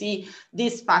you see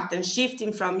this pattern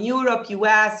shifting from Europe,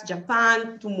 US,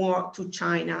 Japan to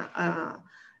China.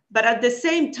 But at the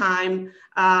same time,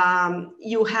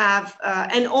 you have,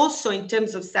 and also in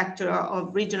terms of sector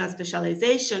of regional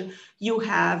specialization, you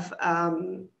have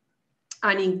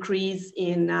an increase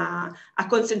in a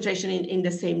concentration in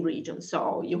the same region.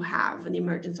 So you have an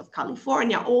emergence of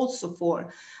California also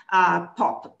for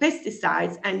pop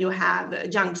pesticides, and you have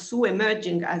Jiangsu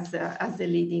emerging as the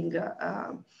leading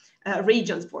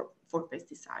regions for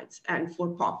pesticides and for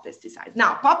pop pesticides.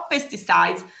 Now, pop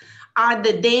pesticides are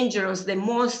the dangerous,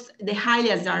 the highly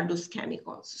hazardous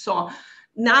chemicals. So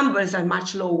numbers are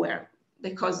much lower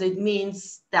because it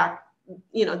means that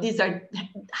these are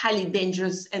highly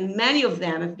dangerous, and many of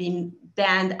them have been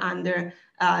banned under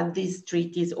these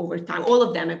treaties over time. All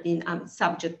of them have been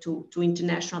subject to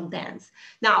international bans.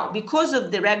 Now, because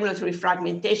of the regulatory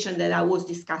fragmentation that I was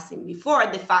discussing before,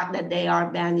 the fact that they are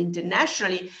banned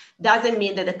internationally doesn't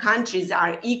mean that the countries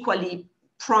are equally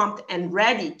prompt and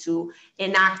ready to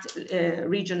enact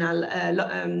regional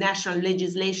national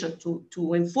legislation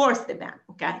to enforce the ban,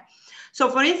 okay? So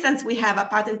for instance, we have a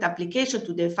patent application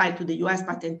filed to the US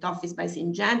Patent Office by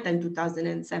Syngenta in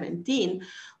 2017,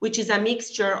 which is a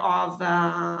mixture of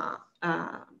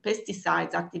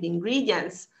pesticides, active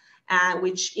ingredients,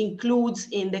 which includes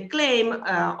in the claim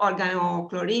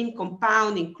organochlorine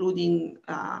compound, including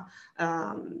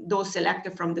those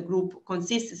selected from the group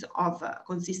consisting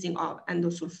of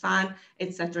endosulfan,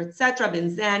 et cetera,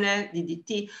 benzene,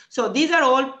 DDT. So these are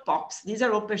all POPs. These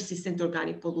are all persistent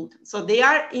organic pollutants. So they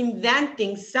are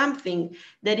inventing something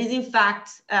that is in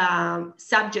fact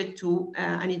subject to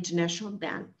an international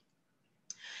ban.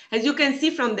 As you can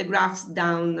see from the graphs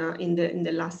down in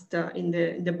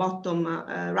the bottom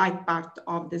right part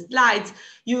of the slides,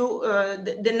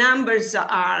 the numbers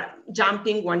are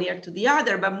jumping one year to the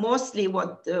other, but mostly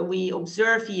what we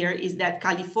observe here is that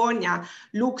California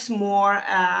looks more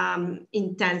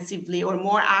intensively or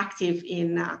more active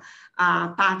in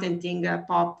patenting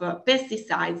pop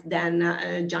pesticides than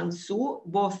Jiangsu,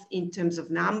 both in terms of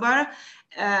number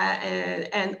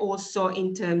and also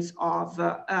in terms of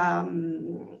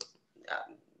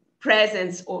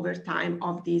presence over time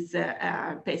of these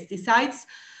pesticides.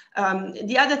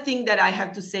 The other thing that I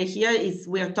have to say here is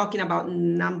we are talking about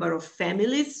number of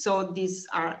families. So these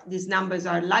numbers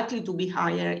are likely to be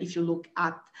higher if you look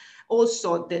at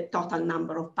also the total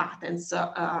number of patents,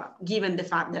 given the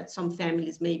fact that some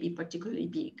families may be particularly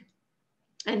big.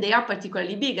 And they are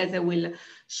particularly big, as I will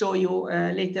show you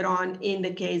later on in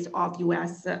the case of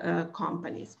US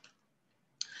companies.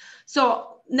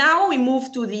 So now we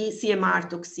move to the CMR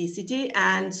toxicity.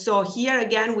 And so here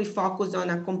again, we focus on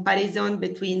a comparison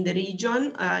between the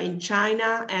region in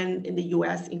China and in the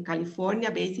US, in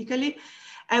California, basically.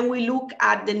 And we look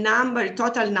at the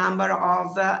total number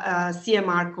of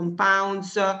CMR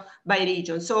compounds by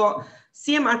region. So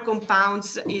CMR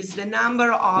compounds is the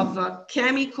number of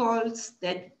chemicals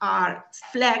that are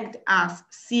flagged as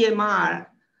CMR.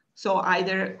 So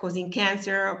either causing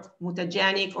cancer,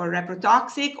 mutagenic, or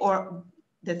reprotoxic, or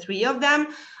the three of them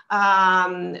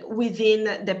in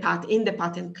the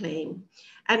patent claim.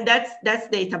 And that's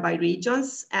data by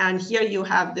regions. And here you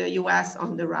have the US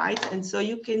on the right. And so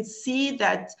you can see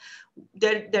that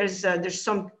there's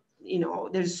some,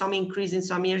 there's some increase in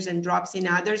some years and drops in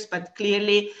others, but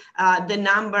clearly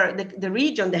the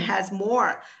region that has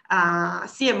more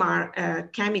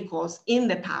CMR chemicals in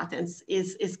the patents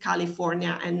is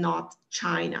California and not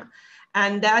China.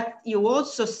 And that you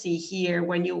also see here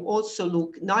when you also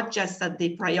look not just at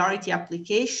the priority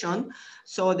application,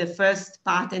 so the first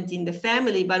patent in the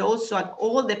family, but also at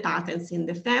all the patents in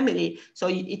the family. So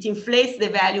it inflates the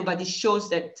value, but it shows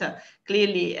that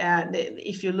clearly,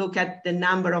 if you look at the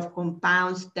number of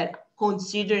compounds that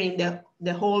considering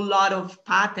the whole lot of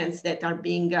patents that are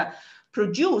being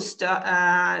produced, we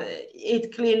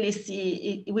clearly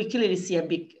see a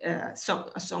big,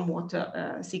 somewhat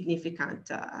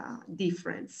significant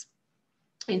difference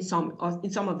in some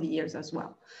of the years as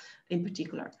well, in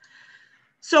particular.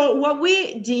 So what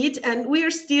we did, and we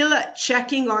are still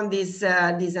checking on this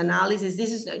analysis.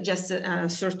 This is just a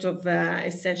sort of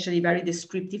essentially very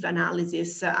descriptive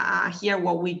analysis. Here,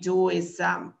 what we do is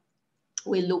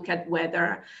we look at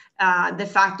whether the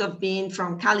fact of being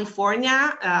from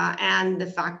California and the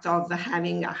fact of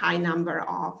having a high number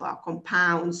of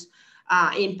compounds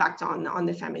impact on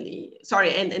the family,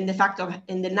 sorry, and the fact of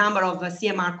the number of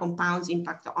CMR compounds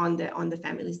impact on the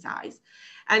family size.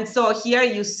 And so here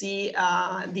you see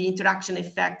the interaction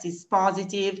effect is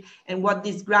positive. And what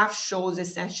this graph shows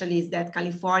essentially is that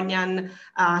Californian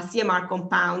CMR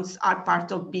compounds are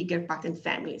part of bigger patent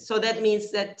families. So that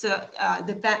means that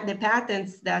the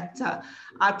patents that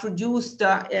are produced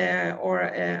or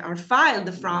are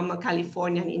filed from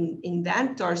Californian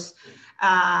inventors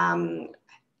and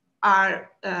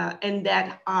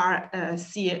that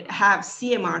have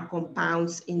CMR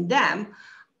compounds in them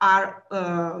are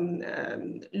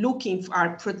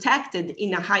protected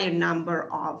in a higher number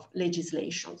of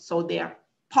legislations. So they are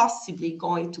possibly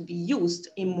going to be used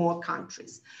in more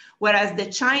countries. Whereas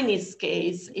the Chinese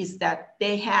case is that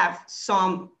they have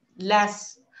some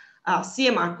less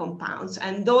CMR compounds,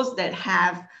 and those that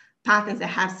have patents that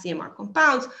have CMR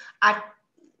compounds are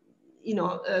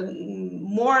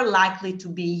more likely to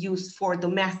be used for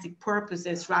domestic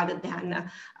purposes rather than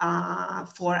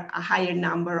for a higher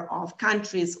number of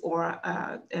countries, or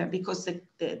because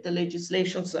the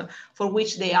legislations for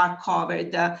which they are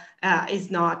covered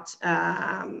is not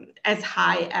as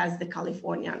high as the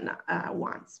Californian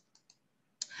ones.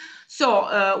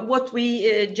 So what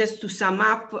we, just to sum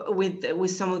up with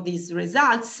some of these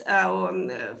results,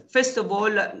 first of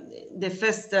all, the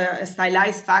first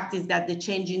stylized fact is that the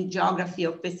changing geography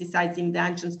of pesticides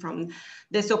inventions from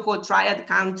the so-called triad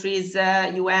countries,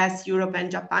 US, Europe, and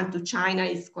Japan to China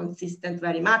is consistent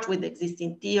very much with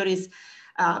existing theories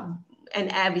and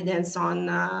evidence on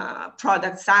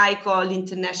product cycle,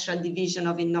 international division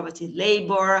of innovative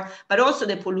labor, but also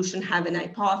the pollution heaven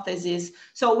hypothesis.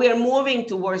 So we are moving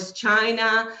towards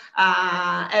China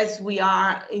as we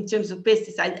are in terms of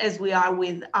pesticides, as we are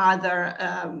with other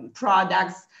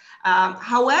products.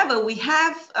 However, we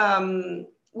have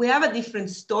a different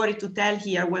story to tell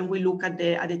here when we look at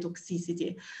the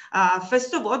toxicity.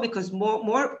 First of all, because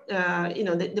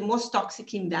the most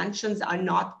toxic inventions are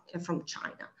not from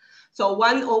China. So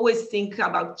one always think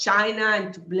about China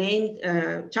and to blame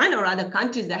China or other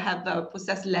countries that have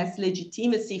possessed less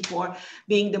legitimacy for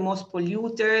being the most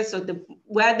polluters. So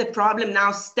where the problem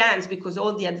now stands, because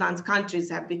all the advanced countries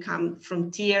have become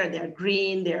frontier, they're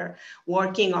green, they're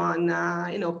working on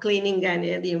cleaning and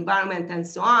the environment and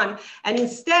so on. And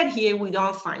instead here we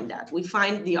don't find that. We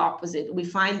find the opposite. We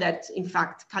find that in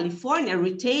fact California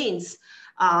retains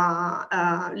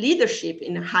leadership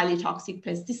in highly toxic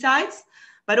pesticides,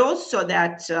 but also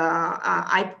that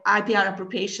IPR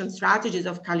appropriation strategies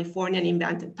of Californian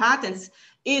invented patents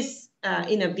is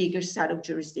in a bigger set of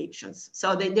jurisdictions.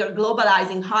 So they're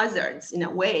globalizing hazards in a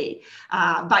way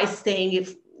by staying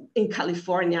in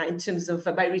California in terms of,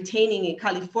 by retaining in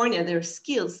California their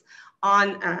skills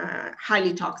on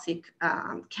highly toxic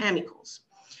chemicals.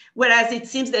 Whereas it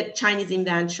seems that Chinese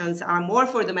inventions are more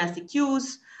for domestic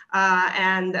use,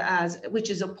 which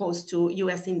is opposed to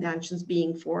US inventions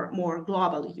being for more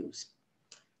global use.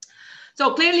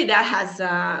 So clearly that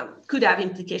could have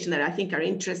implications that I think are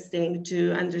interesting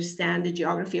to understand the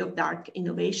geography of dark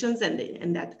innovations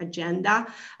and that agenda.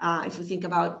 If we think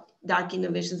about dark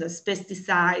innovations as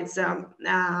pesticides,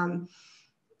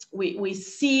 we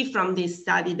see from this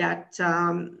study that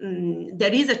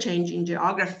there is a change in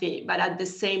geography, but at the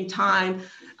same time,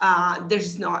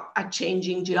 there's not a change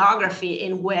in geography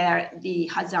in where the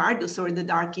hazardous or the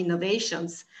dark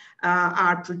innovations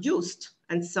are produced.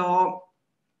 And so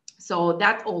So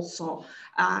that also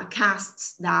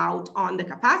casts doubt on the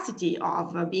capacity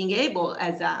of being able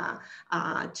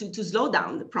to slow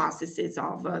down the processes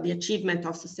of the achievement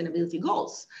of sustainability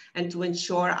goals and to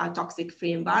ensure a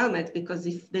toxic-free environment. Because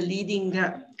if the leading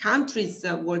countries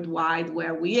worldwide,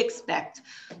 where we expect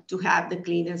to have the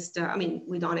cleanest, I mean,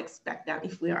 we don't expect that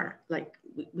if we are like,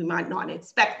 we might not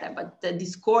expect that, but the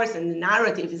discourse and the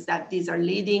narrative is that these are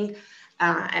leading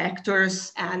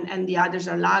actors and the others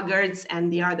are laggards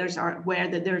and the others are where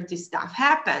the dirty stuff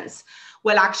happens.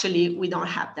 Well, actually, we don't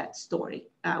have that story.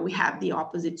 We have the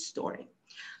opposite story.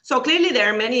 So clearly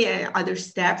there are many other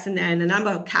steps and then a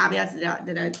number of caveats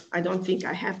that I don't think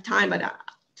I have time but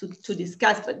to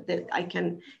discuss, but that I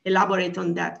can elaborate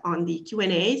on that on the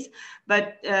Q&As.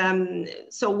 But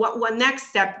so one next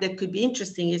step that could be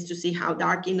interesting is to see how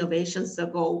dark innovations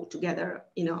go together,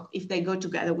 you know, if they go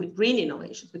together with green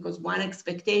innovations, because one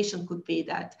expectation could be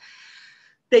that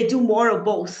they do more of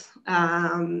both.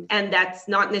 And that's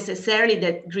not necessarily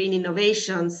that green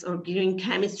innovations or green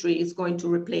chemistry is going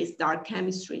to replace dark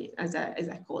chemistry, as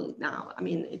I call it now. I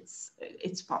mean,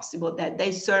 it's possible that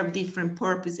they serve different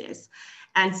purposes.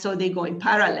 And so they go in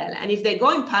parallel. And if they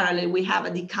go in parallel, we have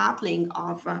a decoupling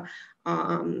of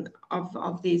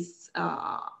this,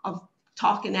 of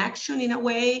talk and action in a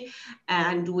way.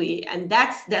 And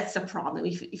that's a problem.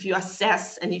 If you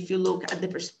assess and if you look at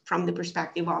from the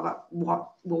perspective of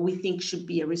what we think should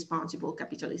be a responsible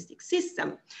capitalistic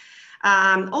system.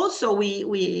 Also,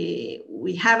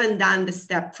 we haven't done the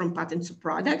step from patents to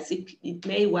products. It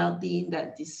may well be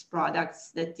that these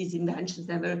products, that these inventions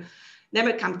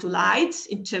never come to light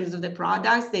in terms of the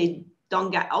products. They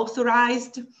don't get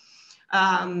authorized.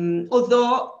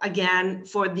 Although, again,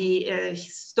 for the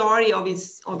story of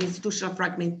institutional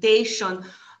fragmentation,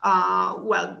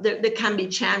 well, there can be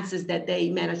chances that they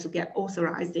manage to get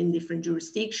authorized in different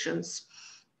jurisdictions.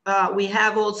 We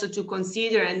have also to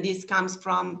consider, and this comes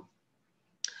from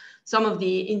some of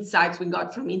the insights we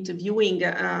got from interviewing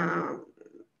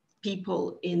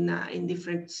people in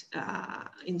different,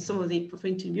 in some of the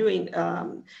interviewing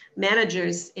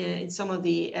managers in some of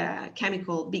the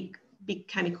big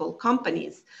chemical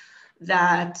companies,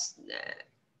 that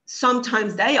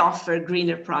sometimes they offer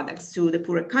greener products to the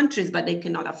poorer countries, but they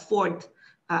cannot afford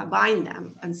buying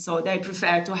them. And so they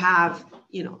prefer to have,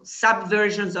 you know,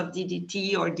 sub-versions of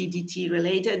DDT or DDT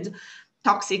related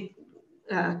toxic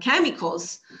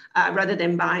chemicals rather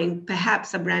than buying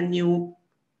perhaps a brand new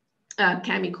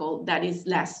chemical that is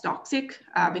less toxic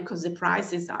because the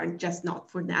prices are just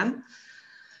not for them.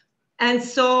 And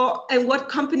so, and what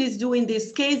companies do in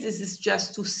these cases is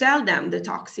just to sell them the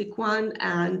toxic one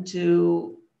and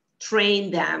to train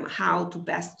them how to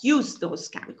best use those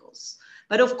chemicals.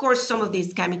 But of course, some of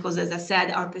these chemicals, as I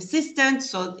said, are persistent.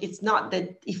 So it's not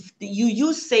that if you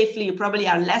use safely, you probably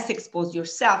are less exposed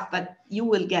yourself, but you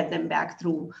will get them back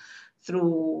through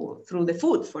the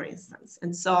food, for instance.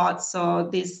 And so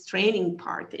this training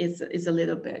part is a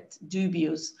little bit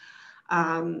dubious,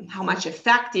 how much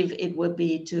effective it would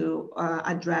be to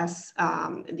address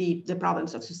the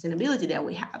problems of sustainability that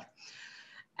we have.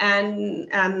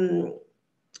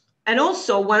 And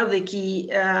also one of the key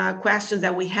questions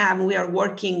that we have, we are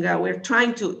working, we're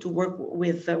trying to work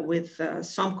with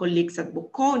some colleagues at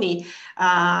Bocconi,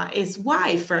 is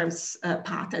why firms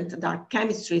patent dark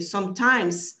chemistry.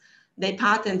 Sometimes they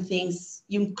patent things,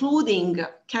 including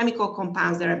chemical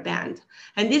compounds that are banned.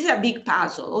 And this is a big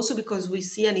puzzle, also because we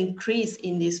see an increase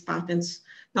in these patents,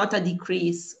 not a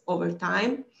decrease over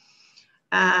time.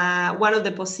 One of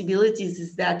the possibilities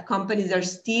is that companies are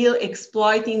still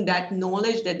exploiting that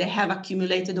knowledge that they have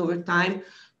accumulated over time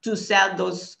to sell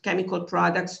those chemical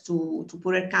products to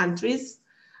poorer countries,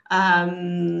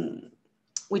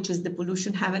 which is the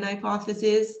pollution heaven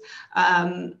hypothesis.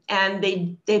 And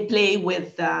they play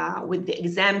with the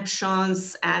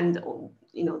exemptions and,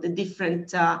 you know, the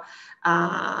different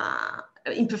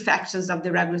imperfections of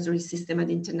the regulatory system at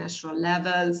international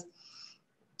levels.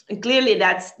 And clearly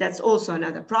that's also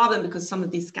another problem, because some of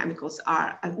these chemicals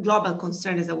are a global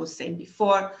concern, as I was saying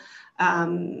before.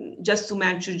 Just to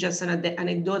mention just an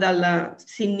anecdotal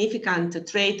significant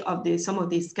trait of some of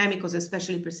these chemicals,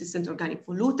 especially persistent organic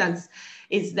pollutants,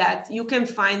 is that you can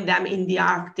find them in the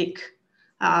Arctic,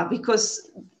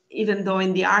 because even though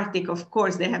in the Arctic, of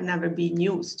course, they have never been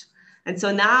used. And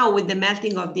so now with the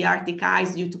melting of the Arctic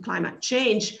ice due to climate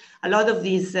change, a lot of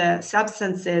these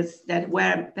substances that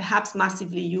were perhaps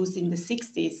massively used in the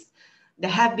 60s, that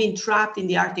have been trapped in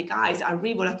the Arctic ice are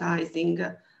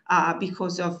revolatilizing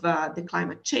because of the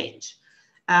climate change.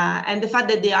 And the fact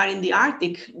that they are in the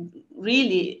Arctic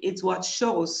really is what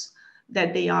shows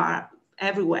that they are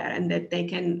everywhere, and that they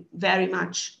can very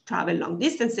much travel long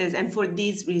distances. And for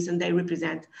this reason, they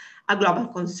represent a global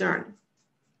concern.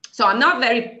 So I'm not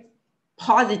very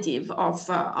positive of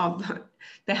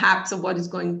perhaps of what is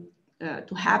going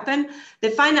to happen. The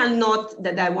final note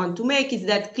that I want to make is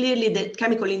that clearly the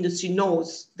chemical industry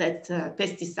knows that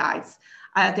pesticides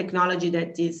are a technology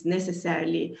that is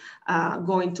necessarily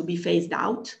going to be phased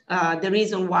out. The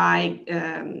reason why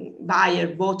Bayer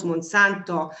bought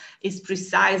Monsanto is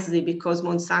precisely because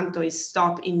Monsanto is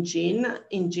stopped in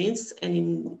genes and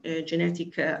in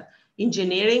genetic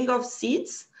engineering of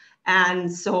seeds.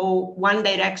 And so one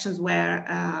direction where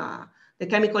the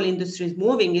chemical industry is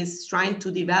moving is trying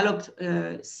to develop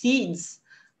seeds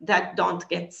that don't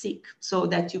get sick, so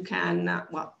that you can,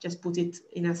 well, just put it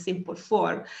in a simple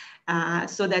form,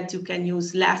 so that you can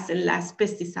use less and less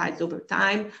pesticides over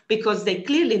time, because they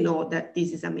clearly know that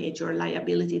this is a major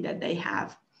liability that they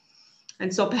have.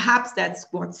 And so perhaps that's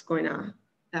what's going to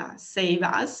save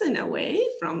us in a way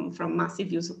from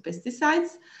massive use of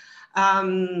pesticides.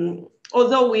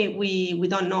 Although we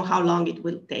don't know how long it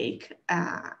will take.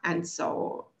 And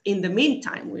so in the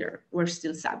meantime, we're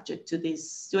still subject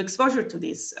to exposure to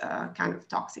these kind of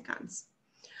toxicants.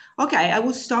 Okay, I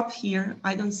will stop here.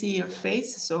 I don't see your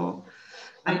face, so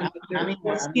I'm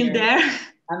still there.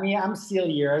 I'm still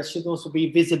here. I should also be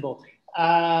visible.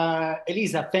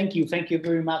 Elisa, thank you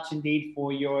very much indeed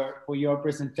for your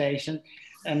presentation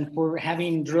and for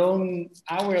having drawn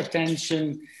our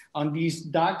attention on this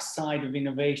dark side of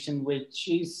innovation, which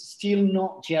is still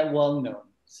not yet well known.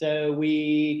 So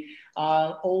we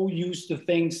are all used to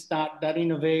things that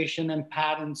innovation and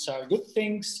patents are good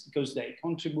things because they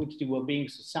contribute to well-being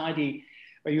society.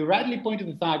 But you rightly pointed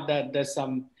to the fact that there's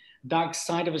some dark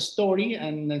side of a story,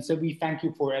 and so we thank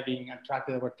you for having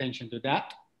attracted our attention to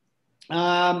that.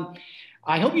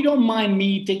 I hope you don't mind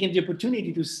me taking the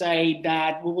opportunity to say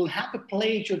that we will have the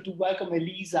pleasure to welcome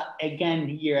Elisa again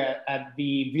here at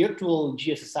the virtual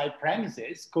GSSI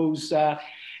premises, because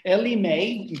early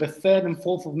May, the 3rd and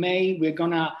 4th of May, we're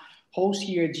gonna host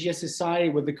here at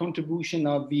GSSI with the contribution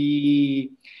of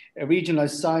the Regional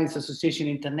Science Association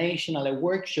International, a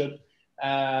workshop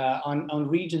on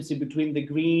regency between the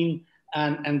green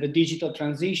and the digital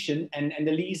transition, and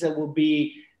Elisa will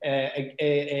be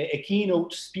a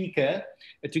keynote speaker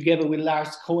together with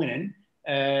Lars Koenen.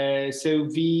 So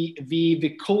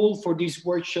the call for this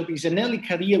workshop is an early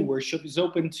career workshop. It's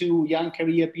open to young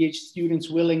career PhD students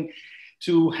willing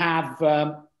to have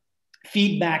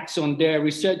feedbacks on their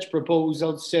research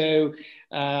proposals. So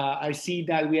I see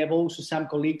that we have also some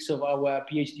colleagues of our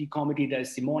PhD committee that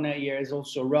Simona here is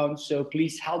also around. So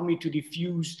please help me to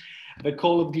diffuse the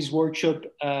call of this workshop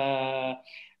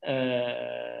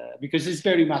because it's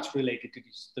very much related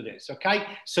to this, okay?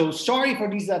 So sorry for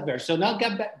this adverse. So now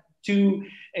get back to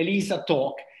Elisa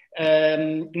talk.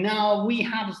 Now we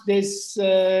have this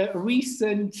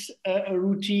recent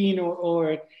routine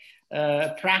or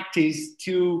practice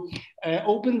to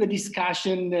open the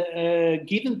discussion,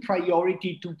 giving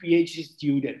priority to PhD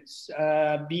students.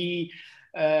 The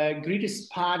greatest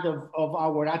part of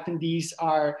our attendees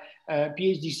are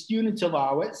PhD students of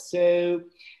ours. So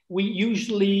we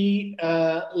usually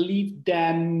leave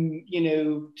them,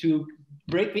 to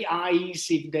break the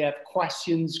ice if they have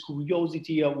questions,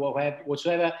 curiosity, or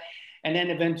whatsoever. And then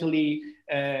eventually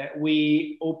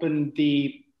we open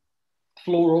the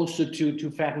floor also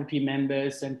to faculty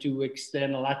members and to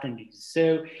external attendees.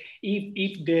 So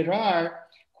if there are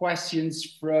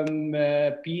questions from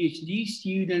PhD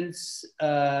students,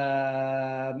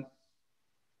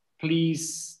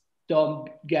 please don't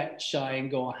get shy and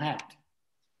go ahead.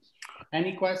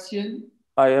 Any question?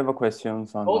 I have a question.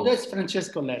 Oh, that's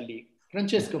Francesco Lelli.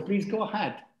 Francesco, please go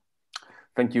ahead.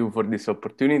 Thank you for this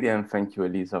opportunity, and thank you,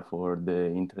 Elisa, for the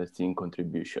interesting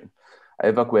contribution. I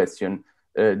have a question.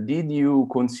 Did you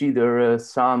consider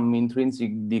some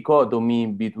intrinsic dichotomy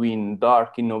between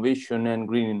dark innovation and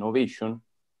green innovation?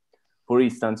 For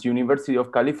instance, University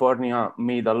of California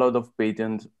made a lot of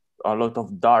patents, a lot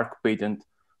of dark patents,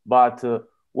 but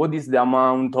what is the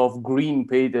amount of green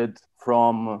patent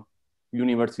from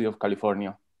University of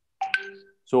California?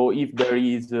 So if there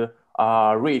is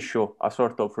a ratio, a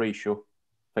sort of ratio.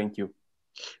 Thank you.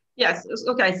 Yes,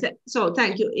 okay, so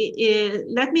thank you.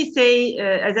 Let me say,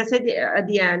 as I said at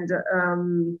the end,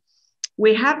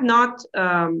 we have not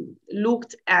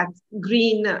looked at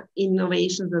green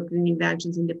innovations or green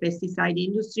inventions in the pesticide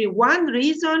industry. One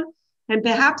reason, and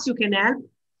perhaps you can help,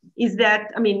 is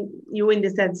that, you in the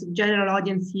sense of general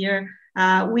audience here,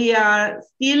 we are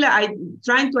still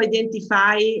trying to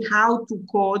identify how to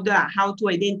code, how to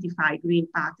identify green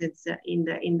patents in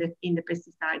the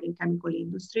pesticide and chemical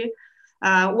industry.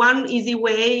 One easy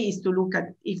way is to look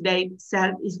at if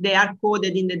they are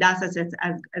coded in the data set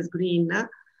as green.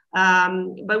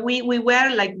 But we were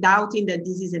like doubting that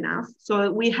this is enough.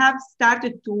 So we have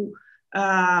started to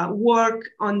work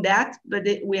on that, but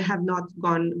we have not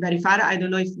gone very far. I don't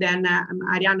know if then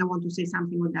Arianna want to say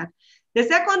something on that. The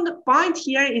second point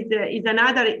here is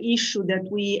another issue that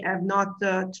we have not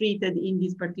treated in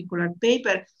this particular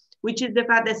paper, which is the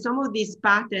fact that some of these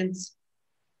patents,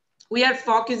 we are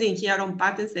focusing here on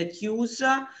patents that use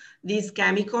these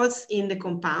chemicals in the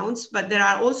compounds, but there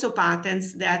are also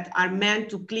patents that are meant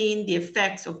to clean the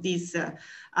effects of these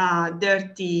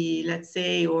dirty, let's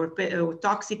say, or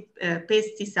toxic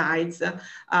pesticides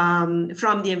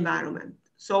from the environment.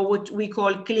 So what we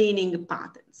call cleaning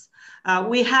patents.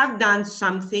 We have done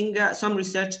something, some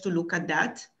research to look at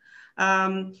that.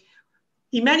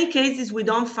 In many cases, we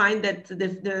don't find that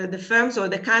the firms or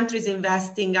the countries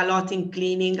investing a lot in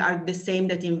cleaning are the same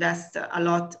that invest a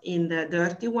lot in the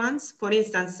dirty ones. For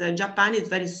instance, Japan is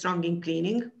very strong in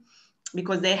cleaning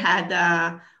because they had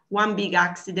one big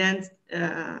accident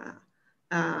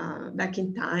back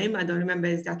in time. I don't remember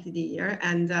exactly the year.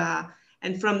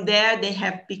 And from there, they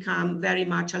have become very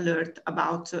much alert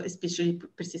about especially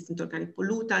persistent organic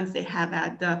pollutants. They have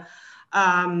had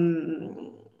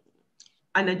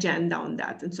an agenda on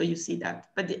that. And so you see that.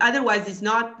 But otherwise, it's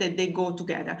not that they go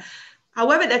together.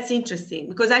 However, that's interesting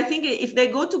because I think if they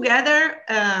go together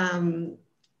and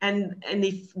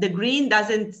if the green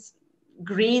doesn't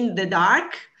green the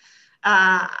dark,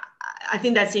 I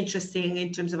think that's interesting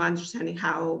in terms of understanding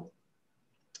how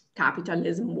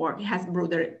capitalism works. It has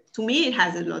broader, to me, it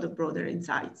has a lot of broader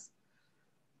insights.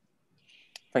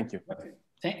 Thank you.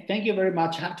 Thank you very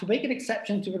much. I have to make an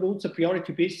exception to the rules of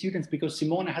priority to students because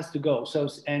Simona has to go. So,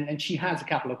 and she has a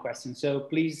couple of questions. So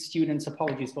please, students,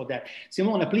 apologies for that.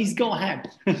 Simona, please go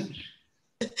ahead.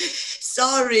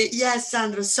 Sorry, yes,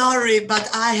 Sandro, sorry, but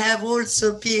I have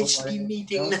also a PhD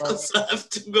meeting now, so I have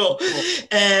to go.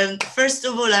 First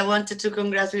of all, I wanted to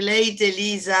congratulate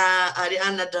Elisa,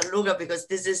 Arianna, Gianluca, because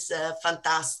this is a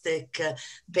fantastic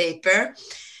paper.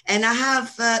 And I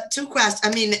have two questions. I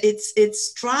mean, it's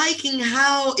striking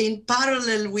how in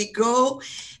parallel we go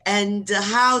and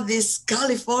how this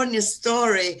California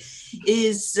story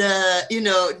is, you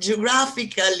know,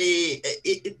 geographically,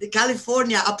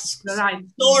 California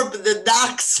absorbed the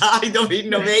dark side of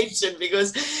innovation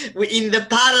because in the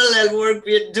parallel work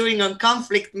we're doing on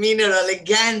conflict mineral,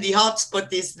 again, the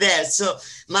hotspot is there. So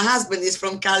my husband is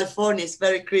from California, it's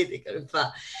very critical, in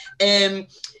fact.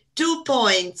 2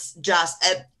 points just.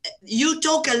 You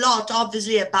talk a lot,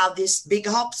 obviously, about this big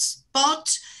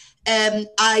hotspot.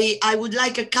 I would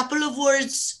like a couple of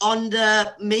words on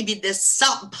maybe the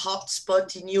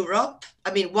sub-hotspot in Europe.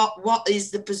 I mean, what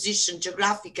is the position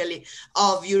geographically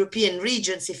of European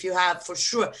regions, if you have for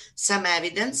sure some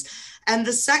evidence? And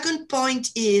the second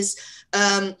point is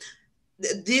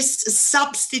this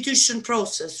substitution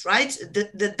process, right?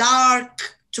 The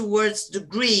dark towards the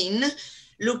green,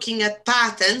 looking at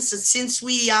patents, since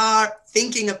we are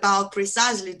thinking about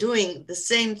precisely doing the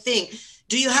same thing.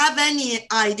 Do you have any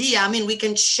idea? I mean, we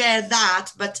can share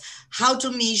that, but how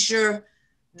to measure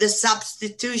the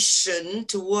substitution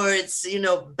towards, you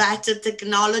know, better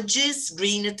technologies,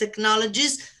 greener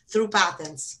technologies through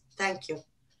patents? Thank you.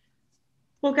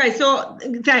 Okay, so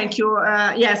thank you.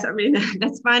 Yes, I mean,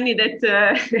 that's funny that,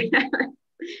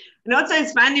 and also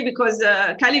it's funny because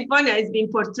California is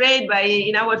being portrayed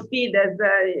in our field as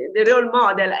the role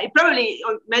model. Probably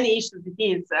on many issues it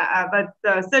is, but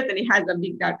certainly has a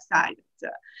big dark side.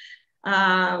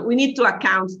 We need to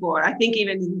account for, I think,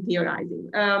 even in theorizing.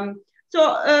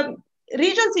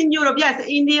 Regions in Europe, yes,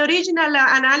 in the original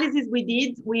analysis we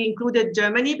did, we included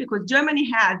Germany because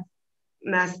Germany has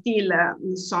still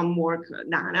some work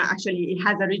done. Actually, it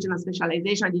has a regional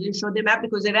specialization. I didn't show the map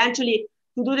because eventually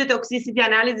to do the toxicity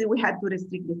analysis, we had to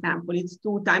restrict the sample. It's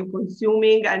too time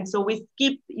consuming. And so we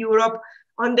skipped Europe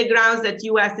on the grounds that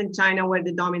US and China were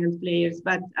the dominant players.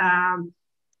 But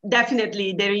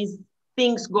definitely there are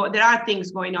things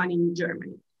going on in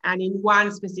Germany and in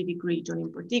one specific region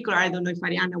in particular. I don't know if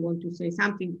Arianna wants to say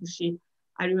something because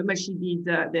I remember she did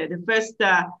the first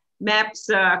maps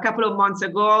a couple of months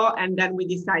ago, and then we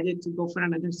decided to go for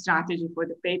another strategy for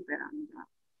the paper.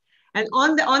 And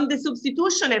on the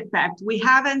substitution effect, we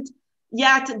haven't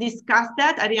yet discussed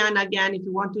that. Arianna, again, if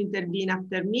you want to intervene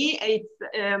after me,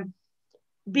 it's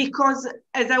because,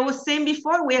 as I was saying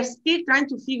before, we are still trying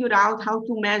to figure out how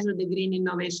to measure the green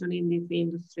innovation in this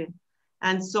industry.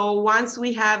 And so once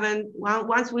we've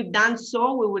done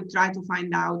so, we will try to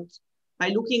find out by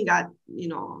looking at, you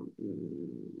know,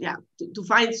 to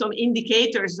find some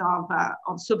indicators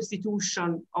of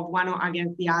substitution of one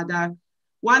against the other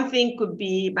One thing could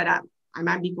be, but I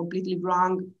might be completely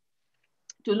wrong,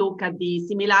 to look at the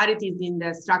similarities in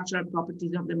the structural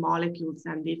properties of the molecules,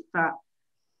 and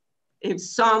if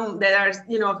some that are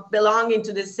belonging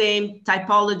to the same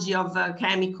typology of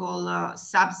chemical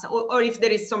substance, or if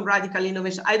there is some radical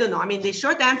innovation. I don't know. I mean, the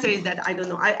short answer is that I don't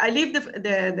know. I leave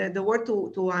the word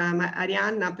to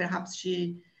Arianna. Perhaps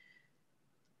she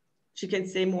can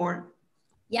say more.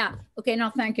 Yeah. Okay. No,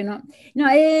 thank you. No.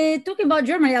 Talking about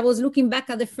Germany, I was looking back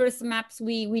at the first maps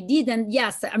we did, and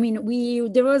yes, I mean,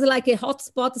 there was like a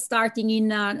hotspot starting in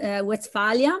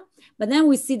Westphalia, but then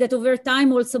we see that over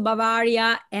time also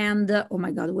Bavaria and oh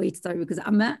my God, wait, sorry, because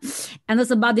and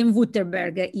also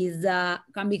Baden-Württemberg is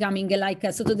becoming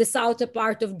like so to the south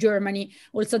part of Germany.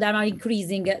 Also, they are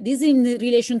increasing. This in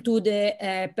relation to the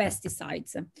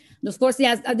pesticides. And of course,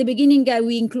 yes, at the beginning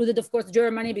we included, of course,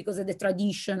 Germany because of the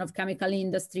tradition of chemical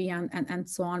industry and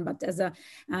so on. But as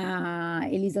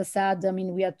Elisa said, I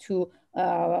mean, we had to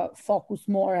focus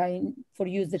more for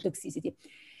use the toxicity.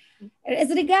 As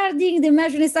regarding the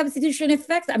measuring substitution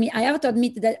effect, I mean, I have to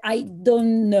admit that I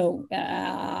don't know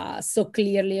so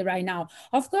clearly right now.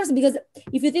 Of course, because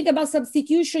if you think about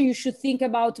substitution, you should think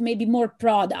about maybe more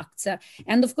products.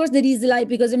 And of course, there is like,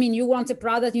 because I mean, you want a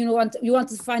product, you want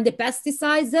to find the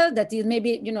pesticides that is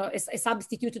maybe, a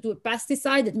substitute to a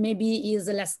pesticide that maybe is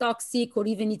less toxic, or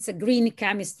even it's a green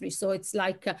chemistry. So it's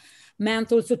like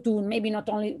meant also to maybe not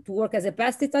only to work as a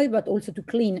pesticide, but also to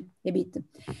clean a bit.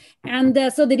 And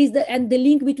so there is the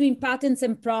link between patents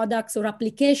and products or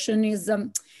application is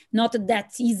not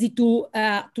that easy to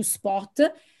spot.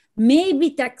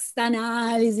 Maybe text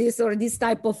analysis or this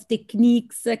type of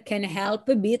techniques can help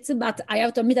a bit, but I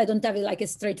have to admit I don't have like a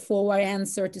straightforward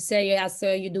answer to say yes,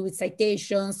 you do with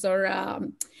citations or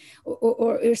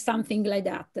something like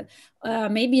that.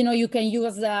 Maybe you can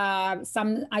use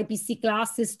some IPC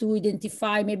classes to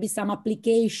identify maybe some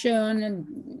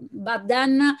application, but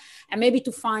then maybe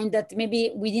to find that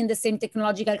maybe within the same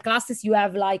technological classes you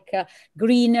have like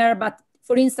greener, but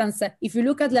for instance, if you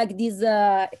look at like this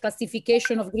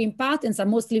classification of green patents are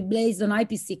mostly based on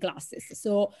IPC classes.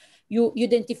 So you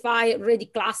identify already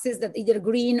classes that either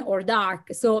green or dark.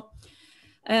 So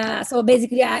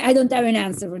basically, I don't have an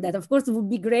answer for that. Of course, it would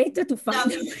be great to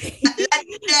find. No,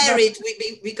 let's share it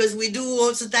because we do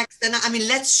also text. And I mean,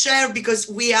 let's share because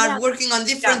we are working on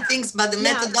different things, but the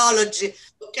methodology.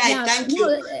 Okay, thank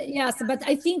you. Yes, but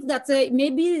I think that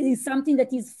maybe it's something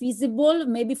that is feasible,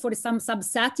 maybe for some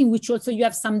subset in which also you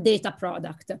have some data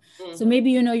product. Mm-hmm. So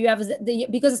maybe, you have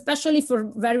because especially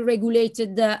for very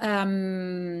regulated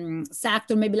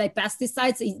sector, maybe like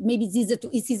pesticides, maybe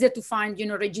it's easier to find,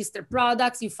 registered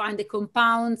products, you find the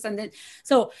compounds, and then,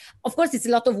 so of course it's a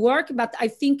lot of work, but I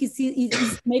think it's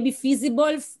maybe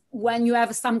feasible when you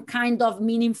have some kind of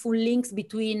meaningful links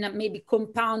between maybe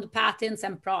compound patents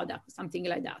and products, something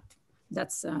like that.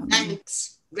 That's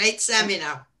thanks. Great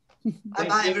seminar.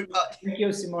 Bye-bye, everybody. Thank you,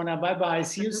 Simona. Bye-bye.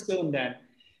 See you soon then.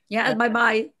 Yeah,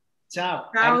 bye-bye. Ciao.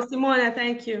 Ciao, Simona.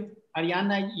 Thank you.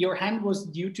 Arianna, your hand was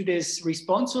due to this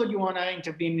response, or you want to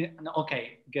intervene?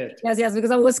 Okay, good. Yes,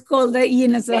 because I was called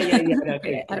in. So. Yeah.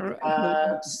 Okay.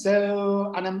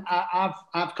 So, and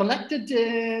I've collected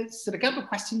a couple of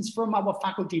questions from our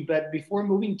faculty, but before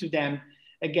moving to them,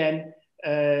 again,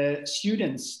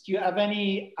 students, do you have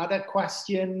any other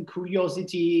question,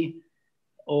 curiosity,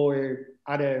 or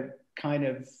other kind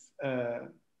of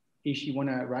issue you want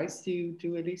to raise to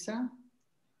Elisa?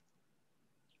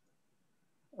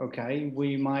 Okay,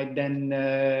 we might then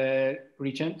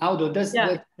return. Aldo,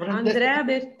 Andrea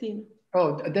Bertini.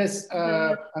 Oh, there's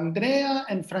Andrea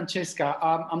and Francesca.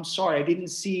 I'm sorry, I didn't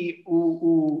see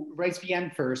who raised the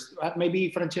hand first.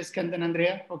 Maybe Francesca and then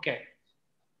Andrea? Okay.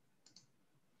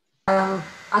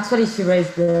 Actually, she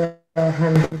raised the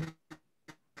hand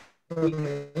for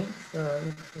me. So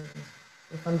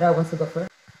if Andrea wants to go first.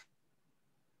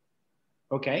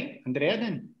 Okay, Andrea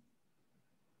then.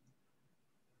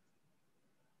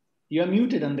 You are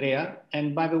muted, Andrea.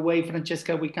 And by the way,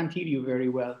 Francesca, we can't hear you very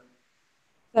well.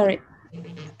 Sorry.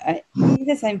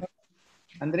 The same.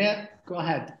 Andrea, go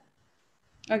ahead.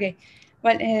 Okay.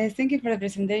 Well, thank you for the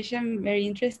presentation. Very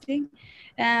interesting.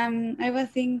 I was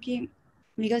thinking,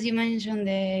 because you mentioned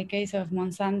the case of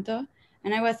Monsanto,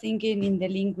 and I was thinking in the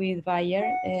link with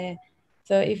Bayer.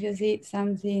 So if you see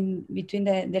something between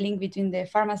the link between the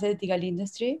pharmaceutical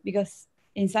industry, because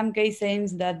in some cases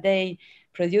seems that they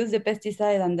produce the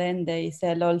pesticide and then they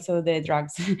sell also the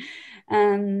drugs.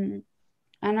 And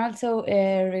also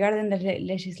regarding the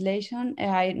legislation,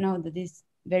 I know that it's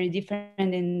very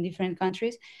different in different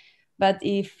countries, but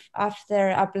if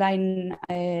after applying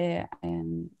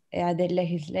the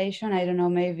legislation, I don't know,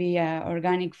 maybe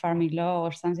organic farming law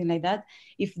or something like that,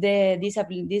 if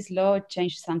this law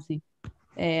changed something.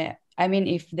 I mean,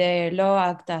 if the law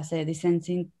acts as a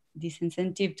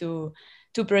disincentive to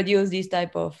produce this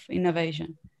type of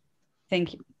innovation.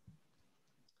 Thank you.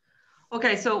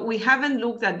 Okay, so we haven't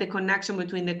looked at the connection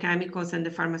between the chemicals and the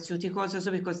pharmaceuticals, also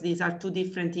because these are two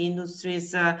different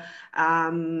industries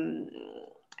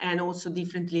and also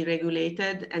differently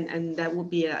regulated, and that would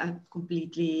be a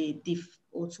completely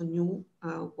also new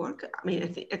work. I mean,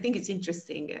 I think it's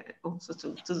interesting also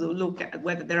to look at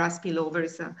whether there are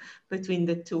spillovers between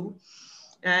the two.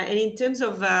 And in terms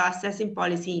of assessing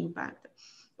policy impact,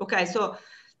 okay, so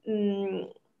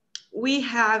we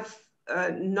have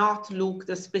not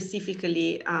looked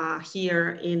specifically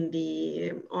here in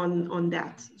the on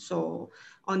that. So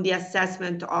on the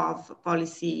assessment of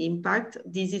policy impact,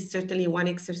 this is certainly one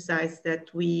exercise that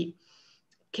we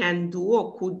can do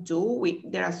or could do.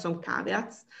 There are some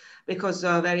caveats because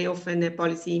very often the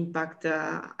policy impact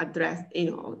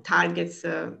targets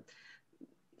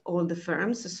all the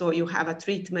firms. So you have a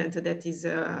treatment that is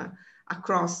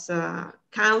across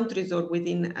countries or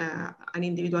within an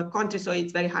individual country. So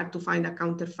it's very hard to find a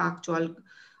counterfactual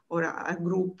or a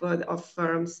group of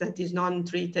firms that is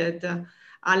non-treated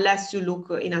unless you look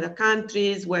in other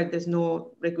countries where there's no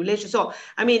regulation. So,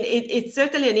 I mean, it's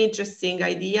certainly an interesting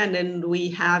idea. And then we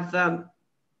have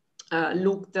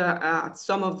looked at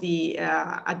some of the,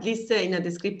 at least in a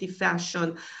descriptive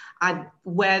fashion, at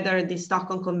whether the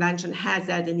Stockholm Convention has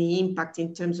had any impact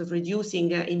in terms of reducing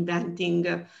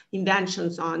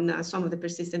inventions on some of the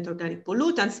persistent organic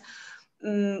pollutants.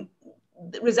 The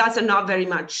results are not very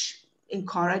much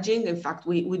encouraging. In fact,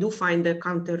 we do find the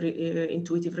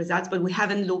counterintuitive results, but we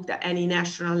haven't looked at any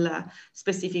national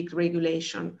specific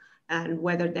regulation and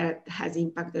whether that has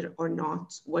impacted or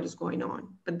not what is going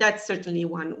on. But that's certainly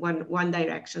one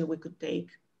direction we could take.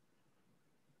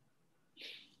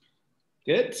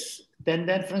 Good. Then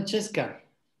Francesca.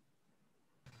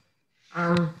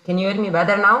 Can you hear me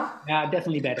better now? Yeah,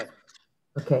 definitely better.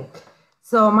 Okay.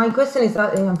 So my question is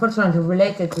unfortunately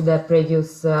related to the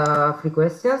previous 3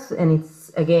 questions, and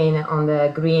it's again on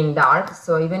the green dark.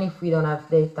 So even if we don't have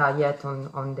data yet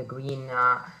on the green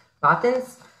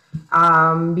patents,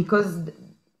 because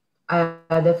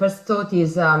the first thought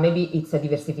is maybe it's a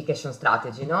diversification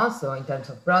strategy, no? So in terms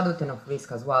of product and of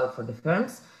risk as well for the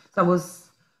firms. So I was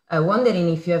wondering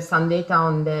if you have some data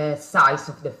on the size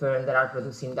of the firm that are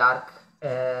producing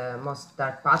most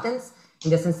dark patents, in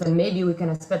the sense that maybe we can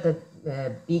expect that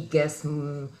the biggest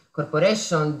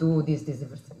corporation do this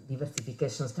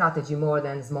diversification strategy more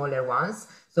than smaller ones.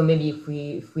 So maybe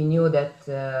if we knew that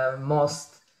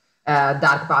most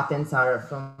dark patents are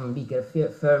from bigger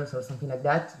firms or something like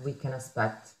that, we can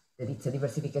expect that it's a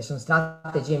diversification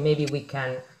strategy, and maybe we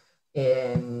can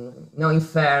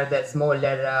infer that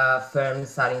smaller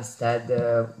firms are instead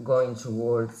going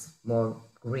towards more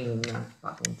green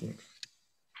patenting.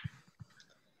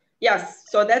 Yes,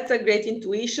 so that's a great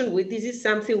intuition. This is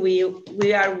something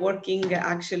we are working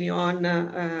actually on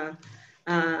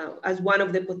as one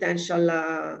of the potential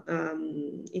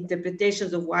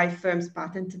interpretations of why firms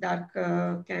patent dark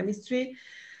chemistry.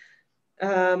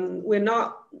 We're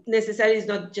not necessarily, it's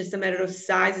not just a matter of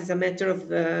size, it's a matter of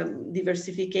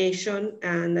diversification,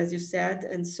 and as you said,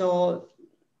 and so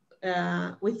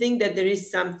we think that there is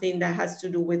something that has to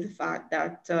do with the fact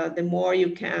that the more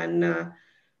you can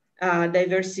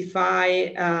diversify,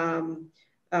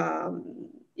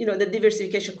 the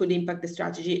diversification could impact the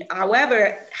strategy.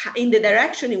 However, in the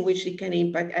direction in which it can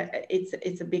impact,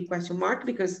 it's a big question mark,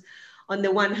 because on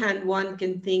the one hand, one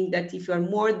can think that if you are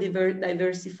more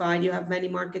diversified, you have many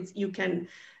markets, you can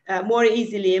more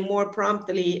easily and more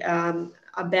promptly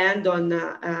abandon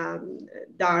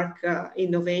dark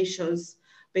innovations,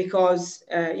 because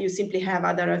you simply have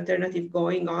other alternatives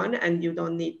going on, and you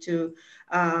don't need to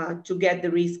get the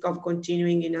risk of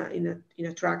continuing in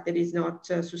a track that is not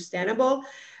sustainable.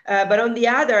 But on the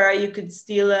other, you could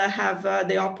still have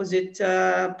the opposite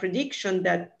prediction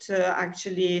that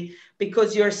actually,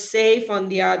 because you're safe on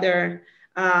the other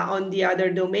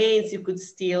domains, you could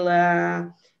still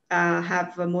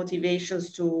have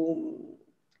motivations to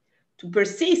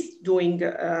persist doing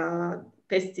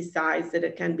pesticides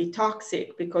that can be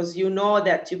toxic, because you know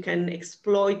that you can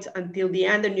exploit until the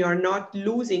end and you're not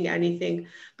losing anything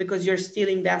because you're still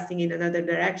investing in another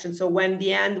direction. So when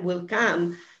the end will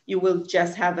come, you will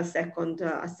just have a second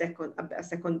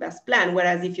best plan.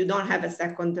 Whereas if you don't have a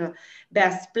second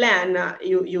best plan,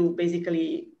 you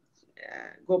basically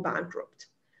go bankrupt.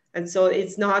 And so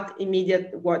it's not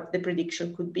immediate what the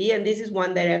prediction could be. And this is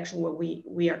one direction where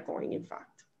we are going, in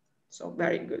fact. So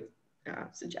very good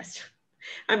suggestion.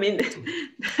 I mean,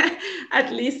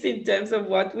 at least in terms of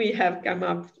what we have come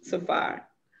up so far.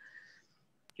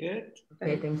 Good.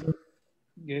 Okay, thank you.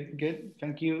 Good, good.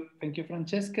 Thank you,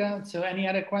 Francesca. So, any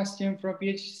other question for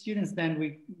PhD students? Then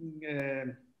we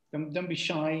don't be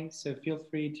shy. So, feel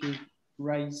free to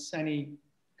raise any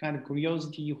kind of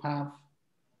curiosity you have.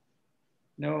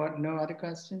 No other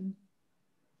question.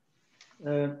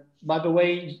 By the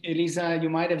way, Elisa, you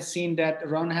might have seen that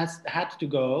Ron had to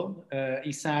go.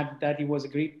 He said that he was a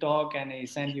great dog and he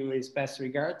sent you his best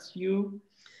regards to you.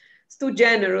 It's too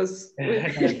generous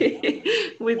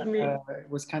with me. It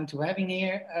was kind to having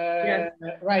here. Yes.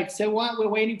 Right, so while we're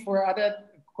waiting for other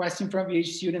questions from PhD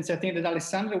students, I think that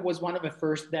Alessandra was one of the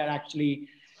first that actually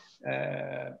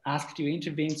asked you to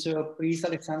intervene. So please,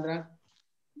 Alessandra.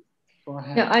 Go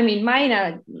ahead. No, I mean, mine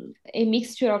are a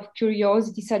mixture of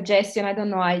curiosity, suggestion. I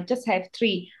don't know. I just have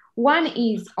three. One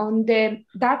is on the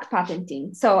dark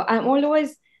patenting. So I'm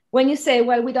always, when you say,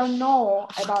 well, we don't know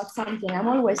about something, I'm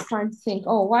always trying to think,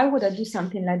 oh, why would I do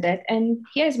something like that? And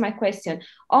here's my question.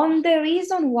 On the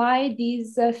reason why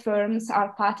these firms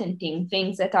are patenting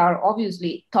things that are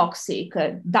obviously toxic,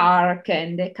 dark,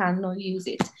 and they cannot use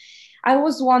it. I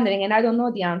was wondering, and I don't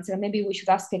know the answer, maybe we should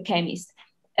ask a chemist.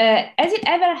 Has it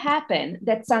ever happened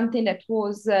that something that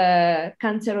was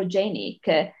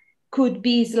cancerogenic could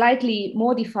be slightly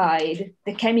modified,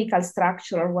 the chemical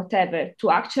structure or whatever, to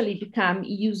actually become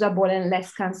usable and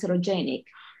less cancerogenic?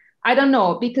 I don't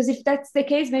know, because if that's the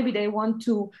case, maybe they want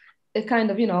to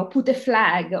kind of, you know, put a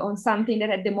flag on something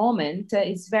that at the moment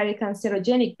is very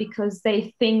cancerogenic because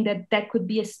they think that that could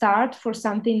be a start for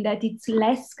something that it's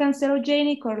less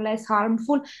cancerogenic or less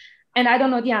harmful. And I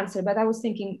don't know the answer, but I was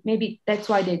thinking maybe that's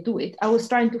why they do it. I was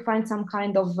trying to find some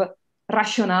kind of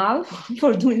rationale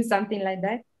for doing something like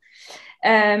that.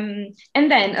 And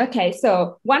then, okay,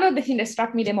 so one of the things that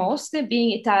struck me the most,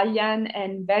 being Italian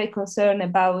and very concerned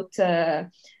about,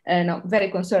 no,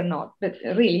 very concerned not, but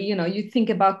really, you know, you think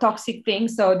about toxic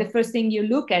things. So the first thing you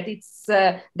look at, it's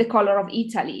the color of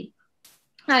Italy.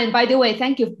 And by the way,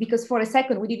 thank you, because for a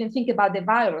second we didn't think about the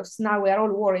virus. Now we are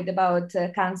all worried about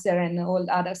cancer and all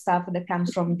other stuff that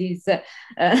comes from this. So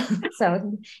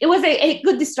it was a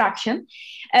good distraction.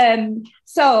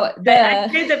 So I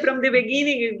said that from the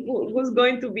beginning it was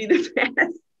going to be the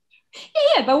best.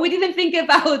 Yeah, but we didn't think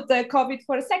about COVID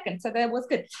for a second, so that was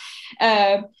good.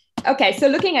 Okay, so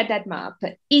looking at that map,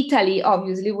 Italy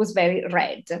obviously was very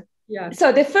red. Yeah.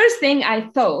 So the first thing I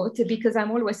thought, because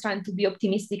I'm always trying to be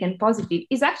optimistic and positive,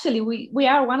 is actually we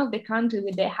are one of the countries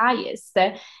with the highest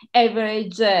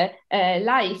average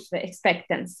life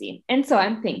expectancy. And so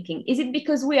I'm thinking, is it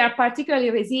because we are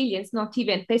particularly resilient, not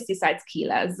even pesticides kill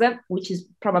us, which is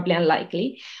probably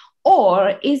unlikely?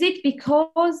 Or is it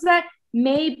because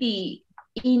maybe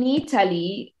in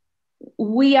Italy,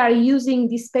 we are using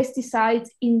these pesticides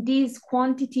in this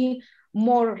quantity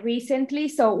more recently?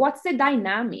 So what's the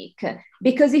dynamic?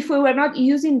 Because if we were not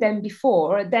using them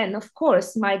before, then of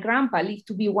course my grandpa lived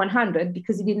to be 100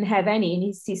 because he didn't have any in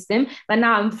his system, but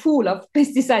now I'm full of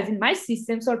pesticides in my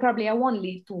system, so probably I won't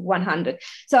live to 100.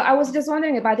 So I was just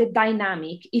wondering about the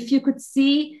dynamic. If you could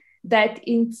see that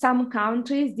in some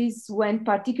countries this went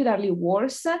particularly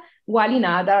worse, while in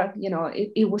other, you know,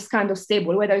 it was kind of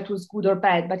stable, whether it was good or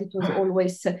bad, but it was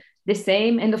always the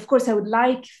same. And of course, I would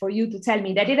like for you to tell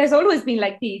me that it has always been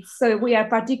like this, so we are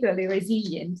particularly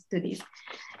resilient to this.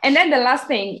 And then the last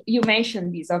thing, you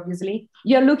mentioned this, obviously,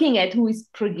 you're looking at who is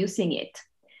producing it.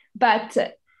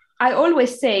 But I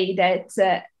always say that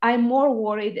I'm more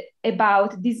worried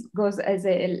about, this goes as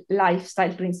a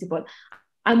lifestyle principle,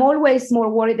 I'm always more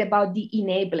worried about the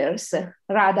enablers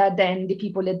rather than the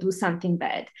people that do something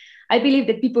bad. I believe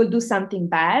that people do something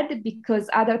bad because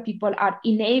other people are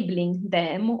enabling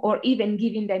them or even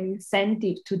giving them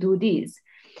incentive to do this.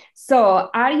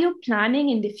 So are you planning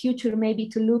in the future maybe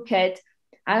to look at,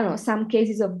 I don't know, some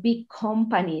cases of big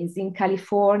companies in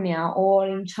California or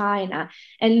in China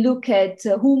and look at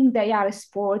whom they are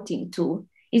exporting to?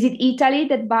 Is it Italy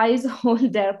that buys all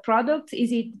their products?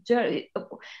 Is it,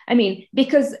 I mean,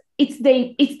 because it's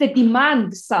the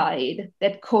demand side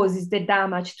that causes the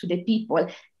damage to the people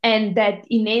and that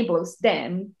enables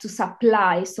them to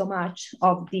supply so much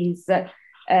of these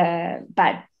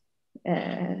bad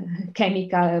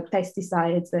chemical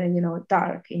pesticides, you know,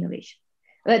 dark innovation.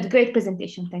 But great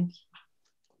presentation, thank you.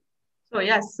 So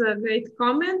yes, great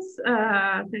comments.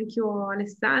 Thank you,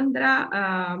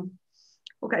 Alessandra.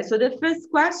 Okay, so the first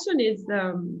question is,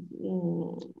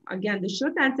 again, the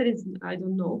short answer is I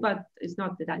don't know, but it's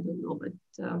not that I don't know, but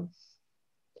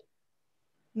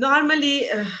normally,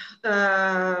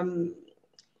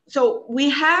 so we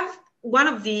have one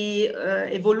of the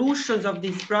evolutions of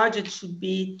this project should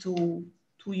be to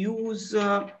use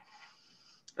one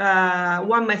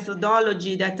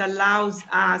methodology that allows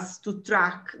us to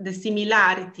track the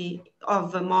similarity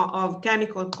of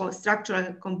chemical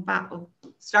structural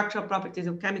properties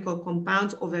of chemical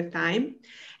compounds over time,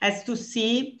 as to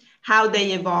see how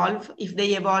they evolve, if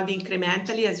they evolve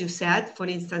incrementally, as you said. For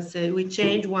instance, we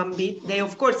change one bit.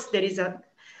 Of course, there is an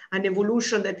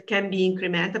evolution that can be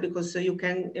incremental, because you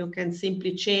can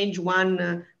simply change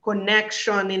one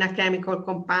connection in a chemical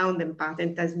compound and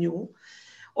patent as new.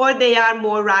 Or they are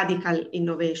more radical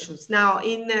innovations. Now,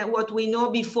 in what we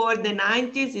know before the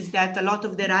 90s is that a lot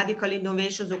of the radical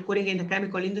innovations occurring in the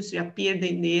chemical industry appeared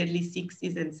in the early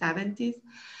 60s and 70s.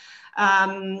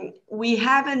 We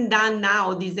haven't done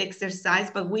now this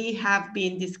exercise, but we have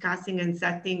been discussing and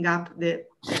setting up the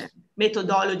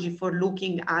methodology for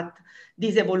looking at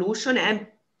this evolution. And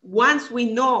once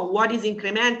we know what is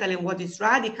incremental and what is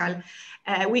radical,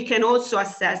 we can also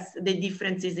assess the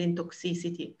differences in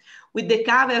toxicity. With the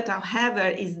caveat, however,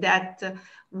 is that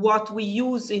what we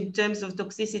use in terms of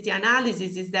toxicity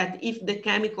analysis is that if the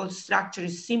chemical structure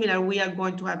is similar, we are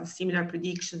going to have similar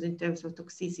predictions in terms of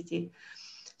toxicity.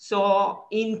 So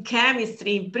in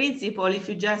chemistry, in principle, if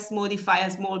you just modify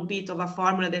a small bit of a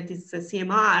formula that is a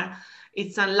CMR,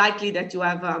 it's unlikely that you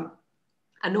have a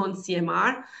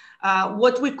non-CMR.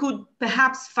 What we could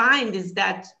perhaps find is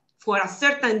that for a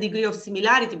certain degree of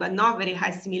similarity, but not very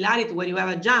high similarity, where you have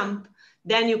a jump,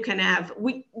 then you can have,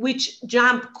 which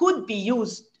jump could be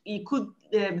used, you could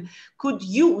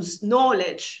use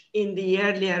knowledge in the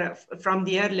from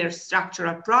the earlier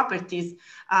structural properties,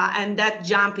 and that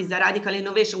jump is a radical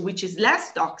innovation, which is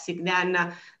less toxic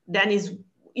than is,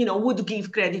 would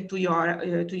give credit to your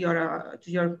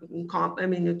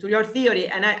theory.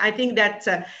 And I think that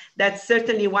that's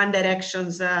certainly one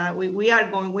direction we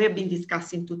have been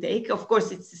discussing to take. Of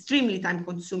course, it's extremely time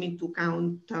consuming to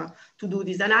do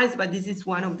this analysis, but this is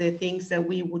one of the things that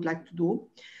we would like to do.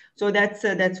 So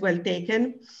that's well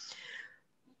taken.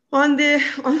 On the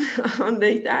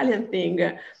Italian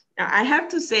thing, I have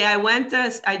to say,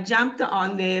 I jumped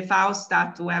on the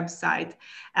Faustat website.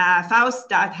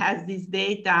 Faustat has this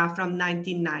data from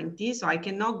 1990, so I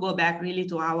cannot go back really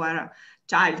to our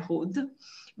childhood.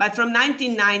 But from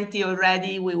 1990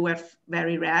 already, we were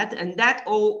very red. And that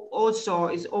also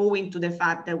is owing to the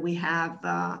fact that we have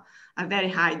a very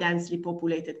high densely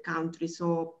populated country.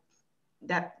 So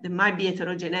that there might be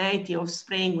heterogeneity of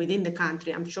spraying within the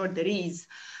country. I'm sure there is.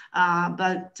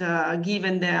 But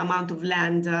given the amount of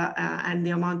land and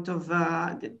the amount of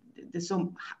the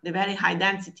very high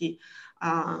density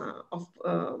of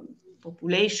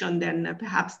population, then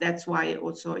perhaps that's why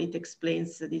also it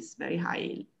explains this very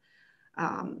high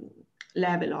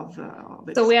level of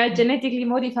so we are genetically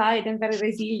modified and very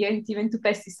resilient even to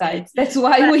pesticides. That's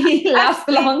why we last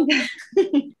long.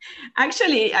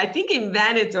 Actually, I think in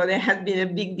Veneto there has been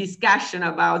a big discussion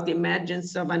about the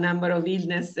emergence of a number of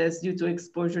illnesses due to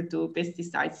exposure to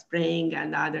pesticide spraying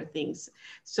and other things.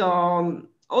 So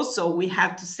also we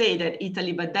have to say that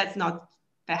Italy, but that's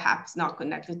perhaps not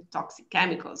connected to toxic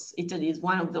chemicals. Italy is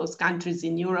one of those countries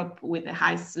in Europe with the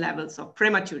highest levels of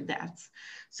premature deaths.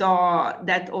 So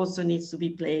that also needs to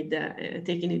be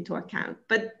taken into account.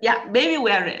 But yeah, maybe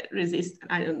we are resistant.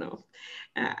 I don't know.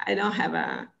 I don't have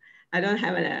an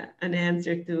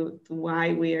answer to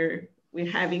why we're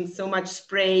having so much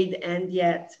sprayed, and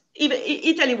yet even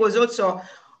Italy was also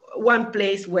one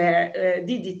place where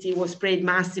DDT was sprayed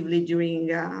massively during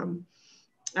the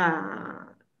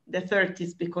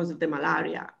 30s because of the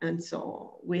malaria, and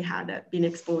so we had been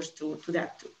exposed to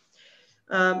that too.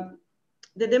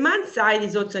 The demand side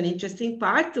is also an interesting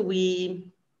part. We're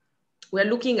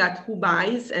looking at who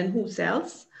buys and who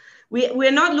sells.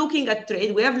 We're not looking at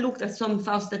trade. We have looked at some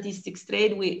Faust statistics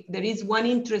trade. There is one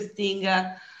interesting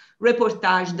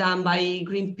reportage done by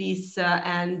Greenpeace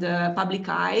and Public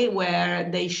Eye, where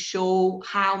they show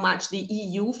how much the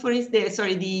EU, for instance,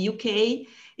 the UK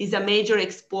is a major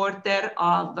exporter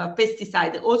of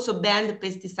pesticides, also banned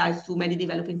pesticides to many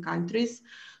developing countries.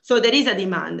 So there is a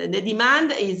demand. The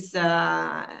demand is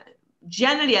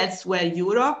generally elsewhere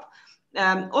Europe.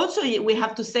 Also, we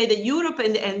have to say that Europe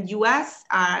and US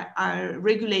are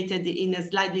regulated in a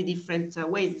slightly different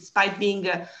way, despite being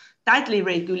tightly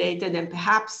regulated and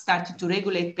perhaps started to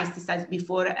regulate pesticides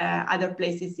before other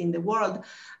places in the world.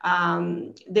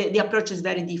 The approach is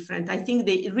very different. I think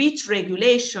the REACH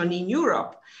regulation in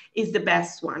Europe is the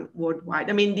best one worldwide.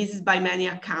 I mean, this is by many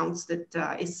accounts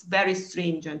that is very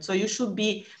stringent. So you should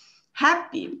be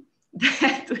happy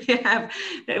that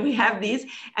we have this.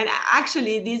 And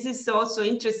actually, this is also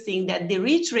interesting that the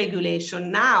REACH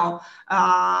regulation now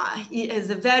is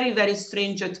a very, very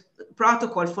stringent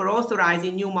protocol for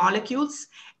authorizing new molecules.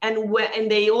 And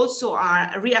they also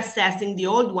are reassessing the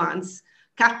old ones,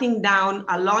 cutting down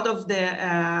a lot of the,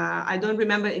 I don't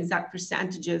remember exact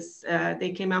percentages,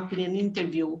 they came up in an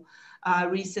interview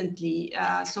recently,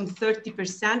 some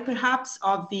 30% perhaps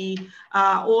of the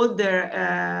older,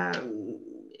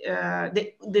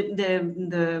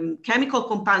 the chemical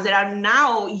compounds that are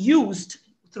now used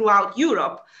throughout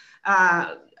Europe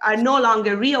are no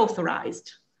longer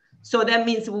reauthorized. So that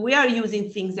means we are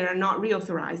using things that are not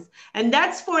reauthorized. And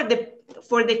that's for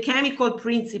the chemical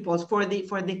principles, for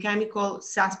the chemical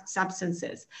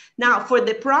substances. Now, for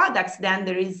the products, then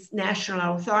there is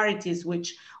national authorities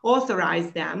which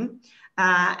authorize them.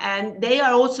 And they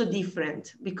are also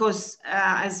different because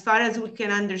as far as we can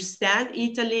understand,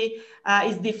 Italy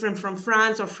is different from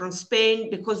France or from Spain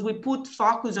because we put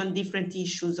focus on different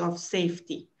issues of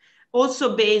safety,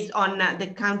 also based on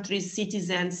the country's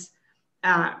citizens'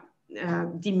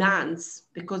 demands,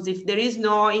 because if there is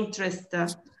no interest,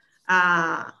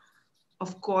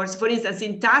 of course, for instance,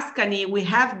 in Tuscany, we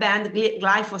have banned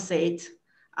glyphosate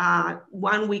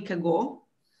 1 week ago.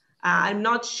 I'm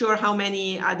not sure how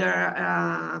many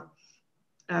other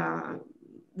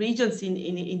regions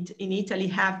in Italy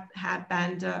have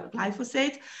banned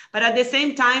glyphosate, but at the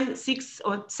same time, 6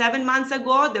 or 7 months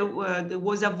ago, there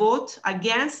was a vote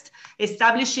against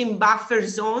establishing buffer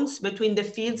zones between the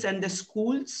fields and the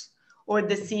schools or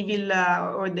the civil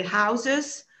or the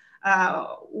houses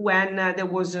when there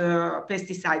was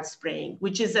pesticide spraying,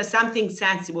 which is something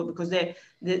sensible because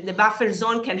the buffer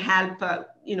zone can help,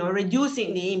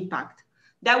 reducing the impact.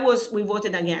 That was, we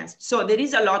voted against. So there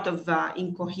is a lot of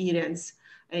incoherence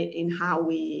in how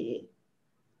and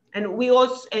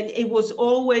it was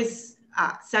always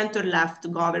center-left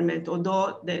government,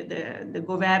 although the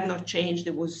governor changed,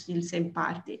 it was still same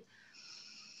party.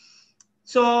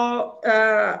 So,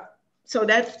 so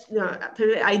that's,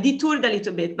 I detoured a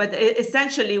little bit, but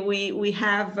essentially we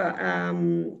have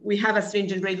a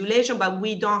stringent regulation, but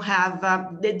we don't have,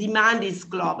 the demand is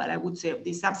global, I would say, of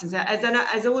these substances.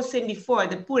 As I was saying before,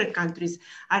 the poorer countries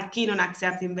are keen on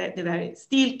accepting,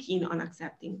 still keen on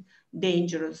accepting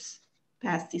dangerous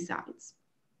pesticides.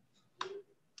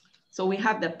 So we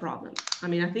have that problem. I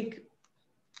mean, I think.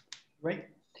 Right.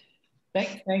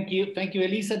 Thank you,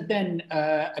 Elisa. Then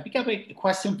I pick up a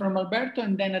question from Alberto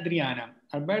and then Adriana.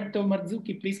 Alberto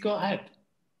Marzucchi, please go ahead.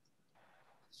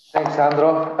 Thanks,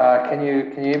 Sandro. Can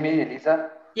you hear me,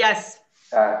 Elisa? Yes.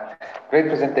 Great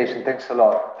presentation. Thanks a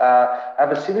lot. I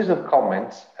have a series of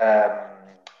comments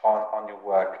on your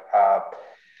work.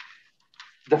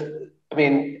 I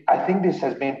mean, I think this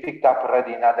has been picked up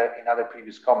already in other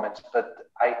previous comments, but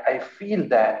I feel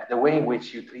that the way in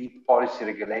which you treat policy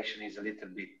regulation is a little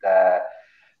bit,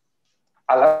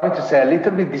 allow me to say, a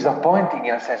little bit disappointing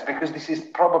in a sense, because this is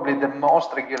probably the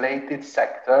most regulated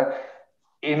sector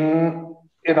in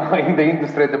the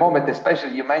industry at the moment.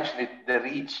 Especially, you mentioned it, the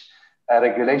REACH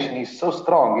regulation is so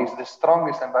strong. It's the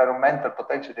strongest environmental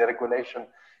potential regulation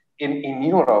in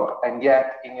Europe, and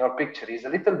yet in your picture is a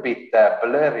little bit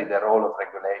blurry, the role of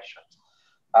regulations.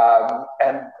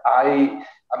 And I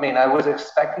mean, I was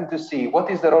expecting to see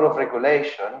what is the role of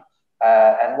regulation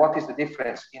and what is the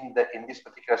difference in this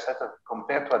particular sector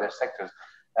compared to other sectors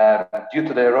due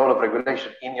to the role of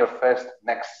regulation in your first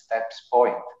next steps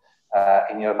point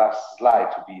in your last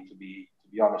slide, to be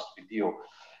honest with you.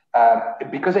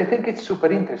 Because I think it's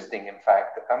super interesting, in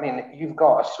fact. I mean, you've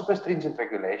got a super stringent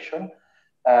regulation,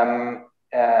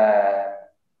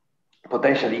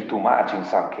 potentially too much in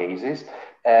some cases,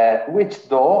 which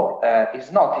though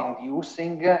is not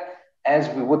inducing as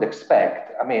we would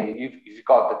expect. I mean, you've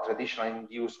got the traditional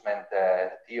inducement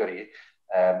theory,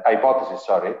 hypothesis,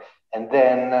 sorry, and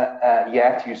then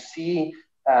yet you see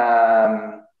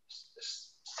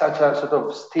such a sort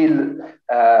of still,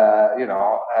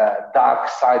 dark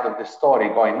side of the story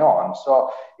going on.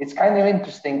 So it's kind of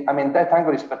interesting. I mean, that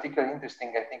angle is particularly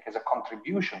interesting, I think, as a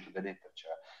contribution to the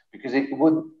literature, because it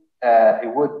would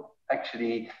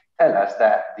actually tell us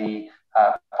that the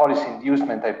policy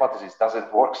inducement hypothesis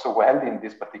doesn't work so well in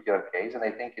this particular case, and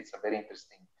I think it's a very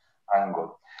interesting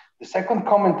angle. The second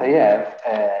comment I have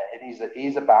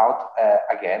is about,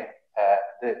 again,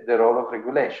 the role of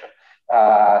regulation.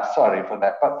 Sorry for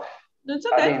that, but that's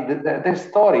okay. I mean, the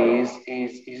story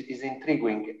is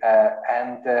intriguing,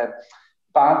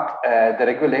 but the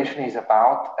regulation is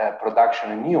about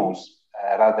production and use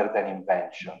rather than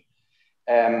invention.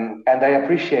 And I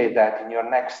appreciate that in your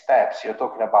next steps, you're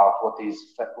talking about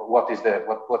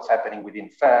what's happening within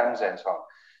firms and so on.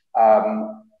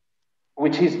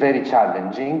 which is very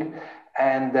challenging.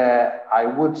 And I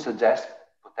would suggest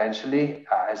potentially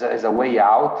as a way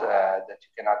out that you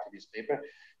can add to this paper,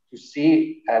 to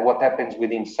see what happens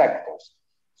within sectors.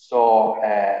 So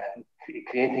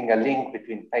creating a link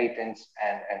between patents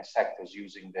and sectors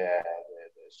using the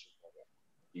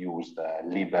used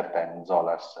Libert and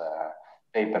Zoller's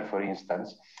paper, for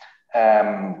instance.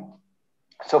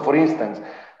 So for instance,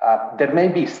 there may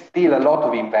be still a lot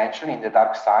of invention in the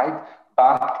dark side,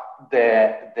 but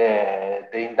the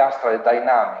industrial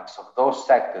dynamics of those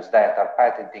sectors that are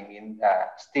patenting in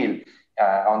still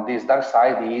on this dark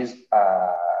side is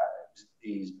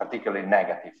particularly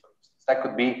negative. For instance, that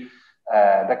could be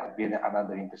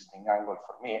another interesting angle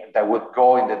for me that would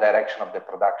go in the direction of the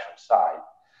production side.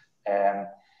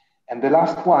 And the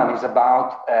last one is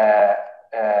about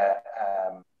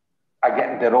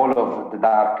again the role of the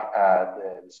dark,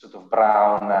 the sort of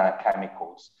brown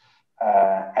chemicals.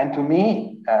 And to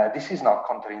me, this is not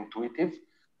counterintuitive,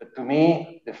 but to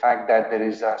me, the fact that there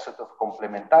is a sort of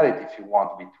complementarity, if you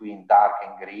want, between dark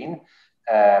and green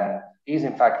is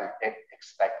in fact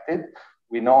expected.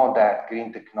 We know that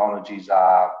green technologies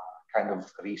are kind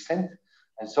of recent.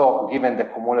 And so given the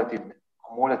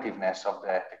cumulativeness of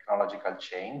the technological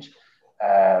change,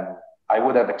 I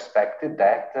would have expected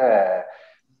that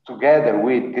together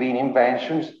with green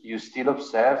inventions, you still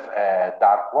observe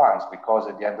dark ones, because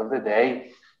at the end of the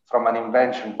day, from an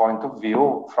invention point of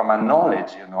view, from a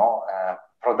knowledge,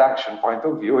 production point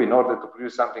of view, in order to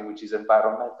produce something which is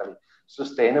environmentally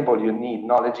sustainable, you need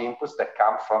knowledge inputs that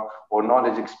come from, or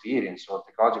knowledge experience, or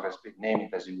technological experience, name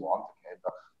it as you want. Okay?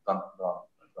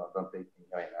 Don't take me,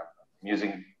 I'm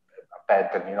using a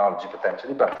bad terminology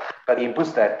potentially, but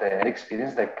inputs that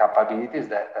experience, the capabilities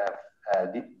that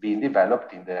being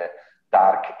developed in the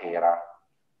dark era.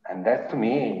 And that to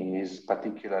me is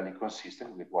particularly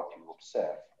consistent with what you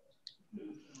observe.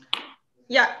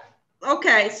 Yeah.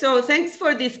 Okay, so thanks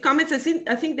for these comments. I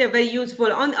think they're very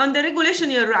useful. On the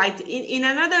regulation, you're right. In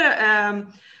another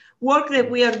work that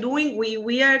we are doing,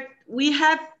 we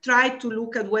have tried to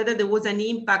look at whether there was an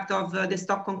impact of the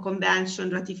Stockholm Convention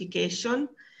ratification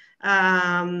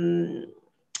on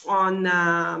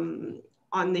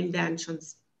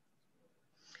inventions.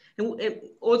 And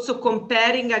also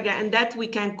comparing again, that we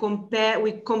can compare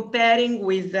with comparing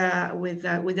with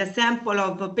a sample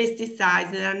of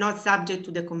pesticides that are not subject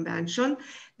to the convention,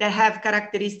 that have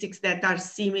characteristics that are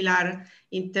similar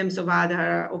in terms of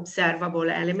other observable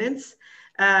elements.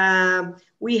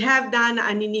 We have done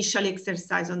an initial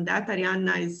exercise on that.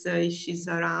 Arianna is, if she's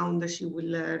around, she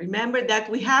will remember that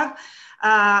we have.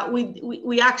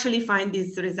 We actually find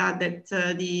this result that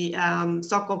the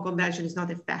Stockholm Convention is not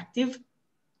effective,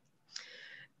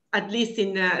 at least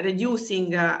in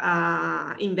reducing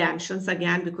inventions,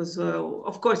 again, because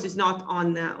of course it's not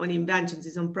on inventions,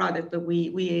 it's on product, but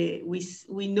we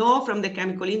know from the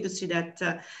chemical industry that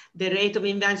the rate of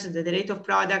inventions, the rate of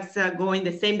products go in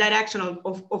the same direction.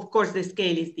 Of course, the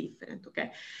scale is different,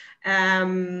 okay?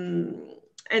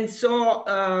 And so,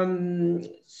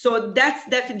 so that's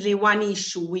definitely one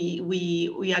issue.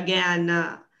 We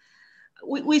again,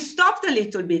 we stopped a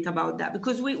little bit about that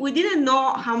because we didn't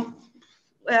know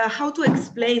how to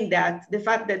explain that, the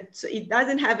fact that it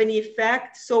doesn't have any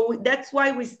effect. So that's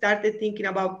why we started thinking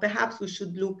about perhaps we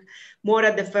should look more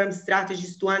at the firm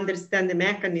strategies to understand the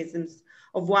mechanisms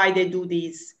of why they do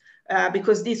this,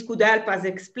 because this could help us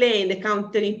explain the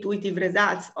counterintuitive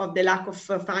results of the lack of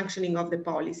functioning of the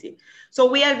policy. So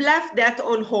we have left that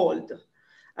on hold.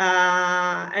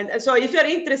 And so if you're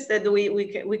interested,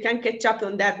 we can catch up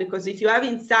on that, because if you have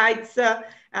insights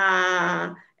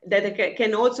that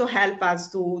can also help us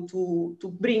to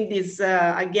bring this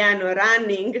again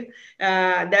running,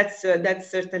 that's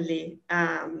certainly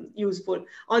useful.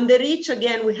 On the REACH,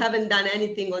 again, we haven't done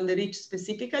anything on the REACH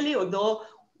specifically, although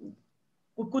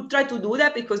we could try to do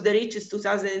that because the REACH is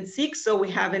 2006, so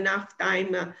we have enough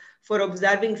time for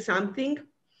observing something.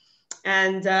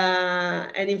 And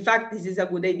in fact, this is a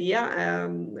good idea.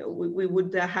 We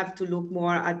would have to look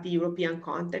more at the European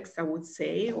context, I would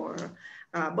say, or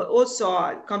but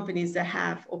also companies that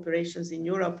have operations in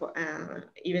Europe,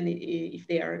 even if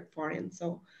they are foreign.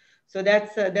 So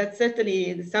that's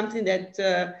certainly something that,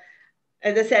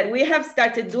 as I said, we have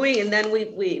started doing, and then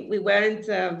we weren't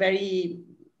very,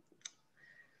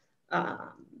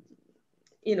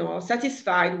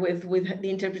 satisfied with the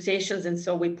interpretations, and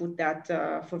so we put that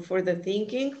for further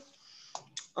thinking.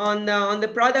 On the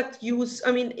product use,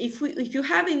 I mean, if you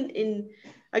have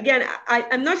again,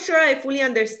 I'm not sure I fully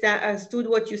understood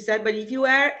what you said, but if you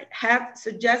have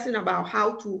suggestion about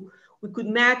how we could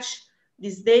match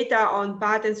this data on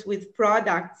patents with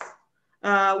products,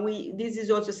 This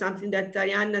is also something that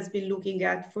Arianna has been looking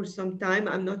at for some time.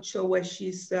 I'm not sure where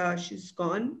she's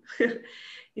gone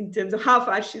in terms of how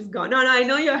far she's gone. No, I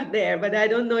know you're there, but I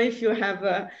don't know if you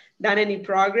have done any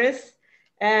progress.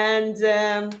 And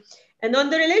on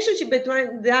the relationship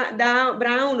between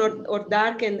brown or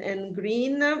dark and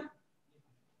green,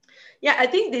 yeah, I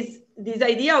think this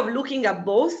idea of looking at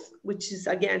both, which is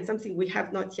again something we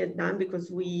have not yet done because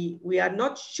we are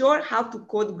not sure how to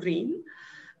code green,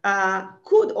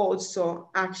 could also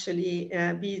actually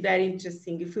be very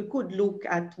interesting if we could look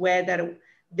at whether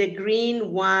the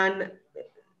green one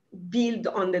build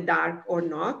on the dark or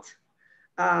not.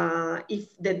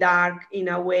 If the dark in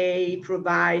a way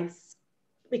provides,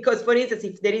 because for instance,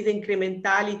 if there is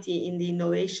incrementality in the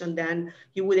innovation, then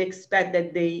you would expect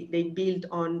that they build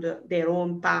on their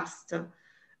own past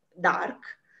dark.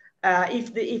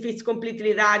 If it's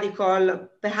completely radical,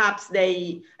 perhaps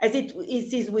they, as it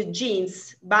is with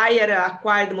genes, Bayer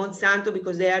acquired Monsanto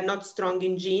because they are not strong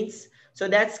in genes. So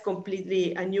that's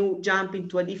completely a new jump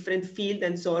into a different field.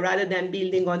 And so rather than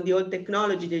building on the old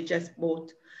technology, they just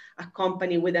bought a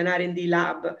company with an R&D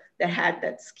lab that had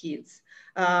that skills.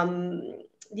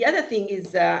 The other thing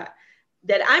is that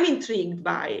I'm intrigued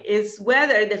by is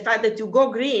whether the fact that you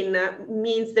go green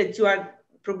means that you are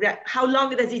how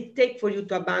long does it take for you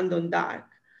to abandon dark?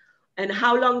 And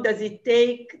how long does it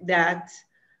take that,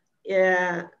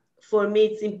 for me,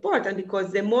 it's important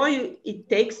because the more it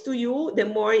takes to you, the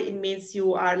more it means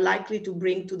you are likely to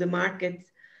bring to the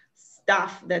market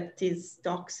stuff that is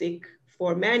toxic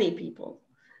for many people.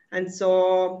 And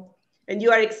so, and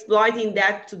you are exploiting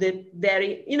that to the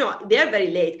very, they're very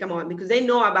late, come on, because they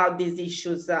know about these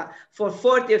issues for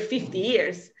 40 or 50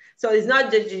 years. So it's not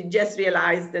that you just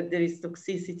realize that there is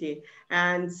toxicity.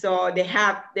 And so they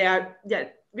are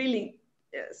really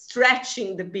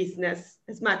stretching the business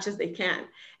as much as they can.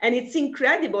 And it's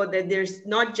incredible that there's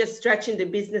not just stretching the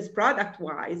business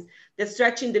product-wise, they're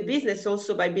stretching the business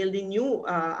also by building new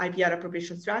IPR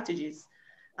appropriation strategies,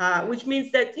 which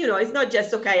means that, it's not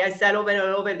just, okay, I sell over and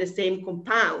over the same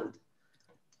compound.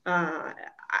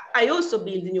 I also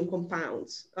build new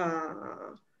compounds.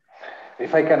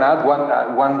 If I can add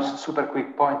one super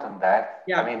quick point on that,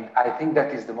 yeah. I mean, I think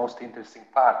that is the most interesting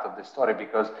part of the story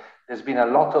because there's been a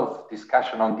lot of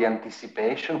discussion on the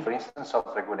anticipation, for instance, of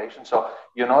regulation. So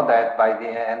you know that by the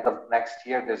end of next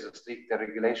year, there's a stricter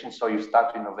regulation. So you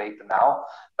start to innovate now,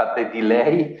 but the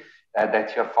delay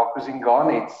that you're focusing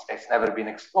on, it's never been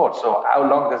explored. So how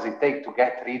long does it take to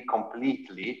get rid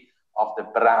completely of the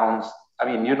browns? I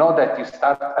mean, you know that you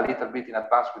start a little bit in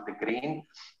advance with the green,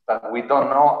 but we don't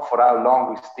know for how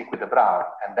long we stick with the brown.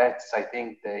 And that's, I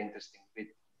think, the interesting bit.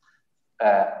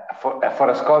 For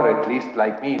a scholar, at least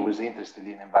like me, who is interested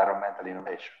in environmental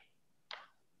innovation.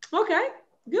 Okay,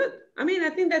 good. I mean, I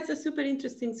think that's a super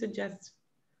interesting suggestion.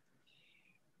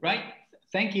 Right.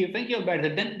 Thank you,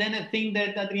 Alberto. Then I think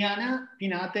that Adriana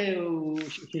Pinate, who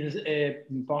is a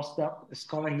postdoc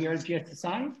scholar here at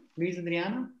GSSI. Please,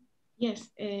 Adriana. Yes,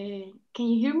 can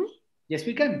you hear me? Yes,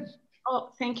 we can. Oh,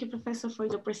 thank you, Professor, for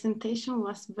your presentation. It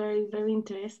was very, very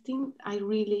interesting. I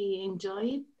really enjoyed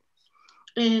it.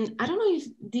 And I don't know if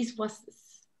this was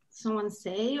someone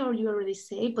say or you already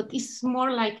say, but it's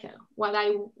more like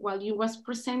while you was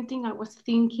presenting, I was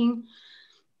thinking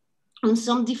on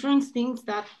some different things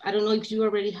that I don't know if you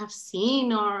already have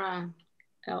seen or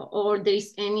there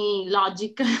is any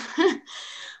logic.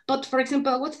 But for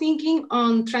example, I was thinking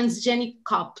on transgenic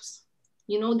crops.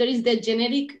 There is the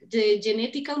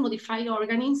genetical modified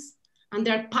organisms, and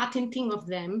there are patenting of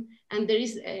them. And there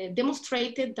is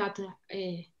demonstrated that,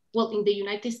 well, in the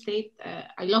United States,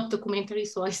 I love documentaries,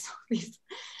 so I saw this.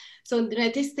 So in the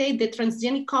United States, the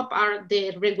transgenic crop are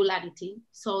the regularity.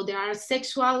 So there are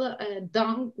sexual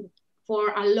done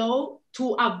for a law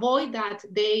to avoid that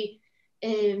they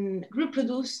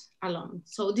reproduce alone.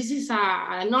 So this is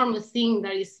a normal thing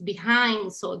that is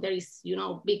behind. So there is,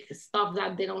 big stuff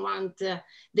that they don't want the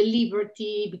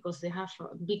liberty because they have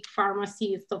a big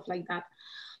pharmacy and stuff like that.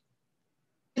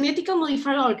 Genetically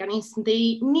modified organisms,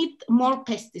 they need more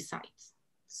pesticides.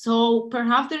 So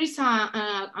perhaps there is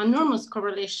an enormous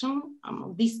correlation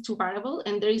among these two variables,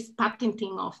 and there is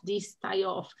patenting of this type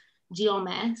of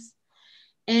GMOs.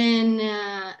 And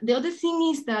the other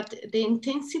thing is that the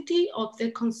intensity of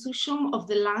the consumption of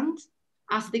the land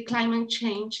as the climate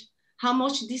change, how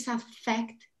much this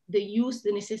affect the use,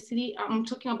 the necessity, I'm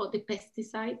talking about the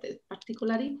pesticide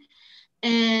particularly,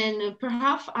 and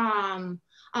perhaps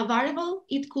a variable,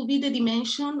 it could be the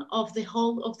dimension of the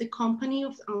whole of the company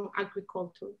of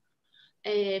agriculture.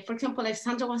 For example, like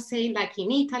Sandra was saying, like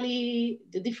in Italy,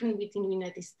 the difference between the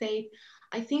United States,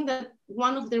 I think that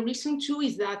one of the reasons too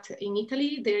is that in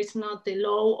Italy, there is not the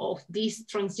law of these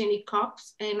transgenic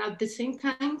crops. And at the same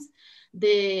time,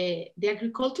 the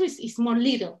agriculture is more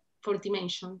little for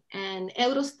dimension. And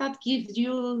Eurostat gives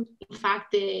you, in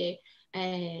fact, the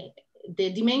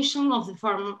dimension of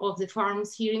the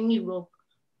farms here in Europe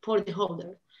for the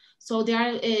holder. So there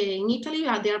are, in Italy,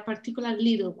 there are particularly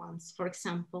little ones, for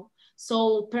example.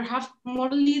 So perhaps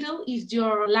more little is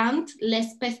your land,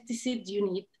 less pesticides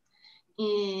you need.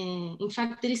 In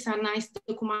fact, there is a nice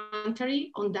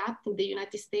documentary on that in the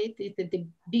United States. It's the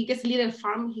biggest little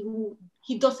farm.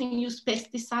 He doesn't use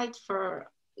pesticides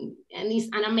and it's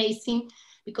an amazing,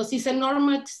 because it's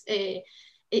enormous.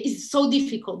 It's so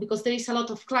difficult because there is a lot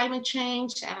of climate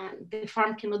change and the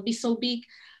farm cannot be so big.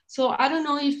 So I don't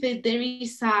know if there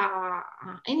is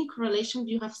any correlation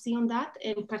you have seen on that,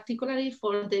 and particularly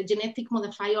for the genetic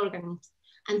modified organisms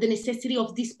and the necessity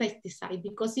of this pesticide,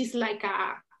 because it's like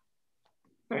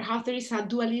perhaps there is a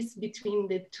dualism between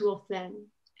the two of them.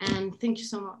 And thank you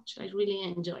so much. I really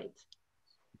enjoyed.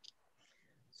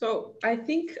 So I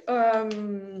think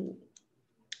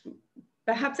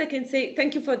perhaps I can say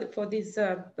thank you for these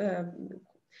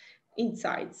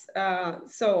insights.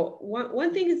 So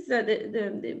one thing is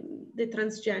the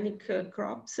transgenic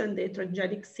crops and the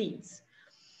transgenic seeds.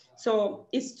 So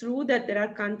it's true that there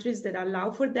are countries that allow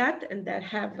for that and that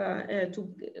have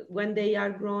when they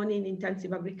are grown in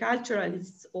intensive agriculture, and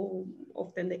it's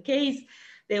often the case,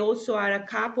 they also are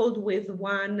coupled with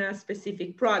one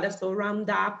specific product. So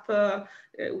Roundup, the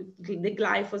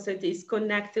glyphosate is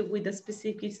connected with a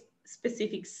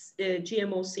specific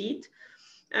GMO seed.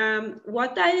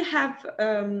 What I have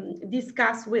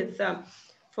discussed with,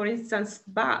 for instance,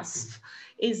 BASF,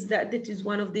 is that it is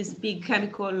one of these big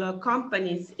chemical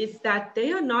companies, is that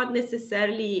they are not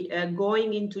necessarily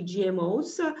going into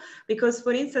GMOs, because,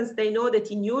 for instance, they know that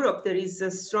in Europe there is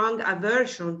a strong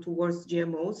aversion towards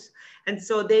GMOs. And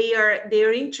so they are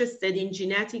interested in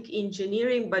genetic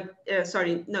engineering, but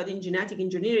sorry, not in genetic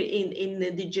engineering, in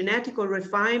the genetical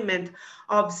refinement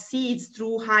of seeds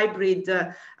through hybrid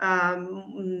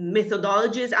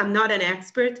methodologies. I'm not an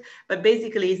expert, but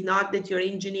basically it's not that you're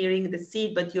engineering the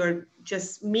seed, but you're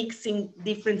just mixing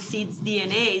different seeds'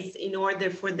 DNAs in order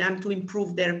for them to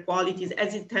improve their qualities,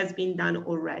 as it has been done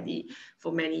already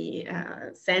for many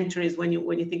centuries when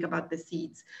you think about the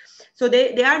seeds. So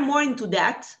they are more into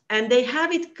that, and they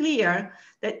have it clear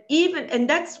that even, and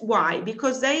that's why,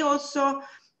 because they also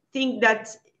think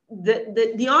that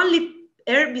the only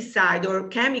herbicide or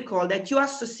chemical that you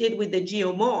associate with the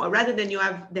GMO, rather than you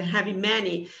have having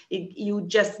many, you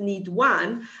just need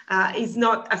one, is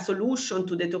not a solution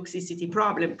to the toxicity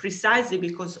problem, precisely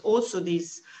because also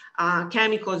these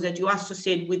chemicals that you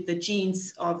associate with the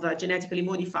genes of genetically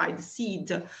modified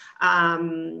seed,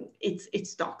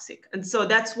 it's toxic. And so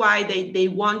that's why they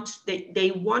want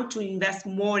to invest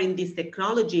more in this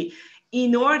technology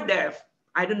in order,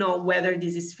 I don't know whether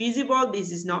this is feasible,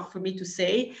 this is not for me to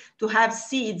say, to have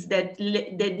seeds that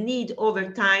need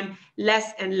over time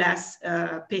less and less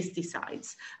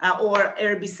pesticides or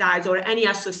herbicides or any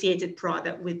associated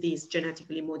product with this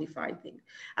genetically modified thing.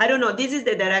 I don't know, this is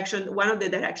the direction, one of the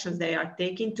directions they are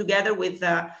taking, together with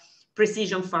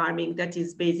precision farming, that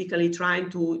is basically trying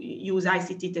to use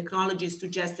ICT technologies to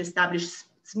just establish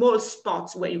small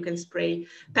spots where you can spray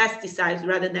pesticides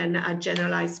rather than a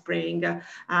generalized spraying.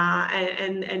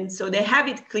 And so they have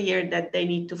it clear that they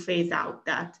need to phase out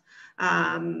that.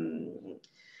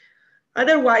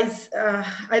 Otherwise,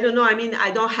 I don't know. I mean,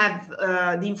 I don't have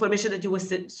the information that you were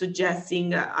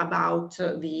suggesting about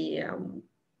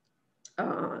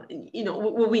you know,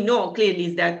 what we know clearly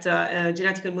is that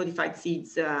genetically modified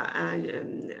seeds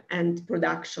and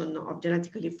production of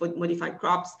genetically modified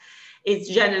crops is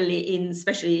generally in,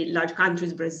 especially large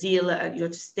countries, Brazil,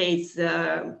 United States,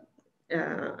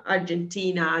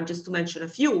 Argentina, just to mention a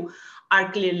few,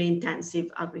 are clearly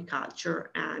intensive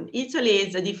agriculture. And Italy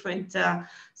is a different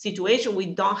situation. We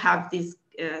don't have this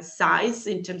size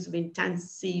in terms of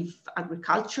intensive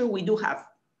agriculture. We do have,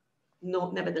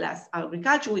 nevertheless,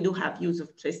 agriculture. We do have use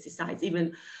of pesticides,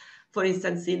 even, for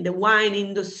instance, in the wine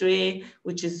industry,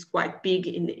 which is quite big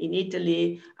in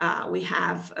Italy. We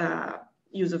have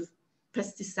use of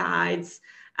pesticides.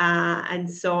 And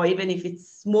so even if it's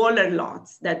smaller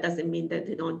lots, that doesn't mean that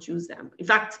they don't use them. In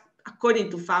fact, according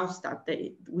to Faustat,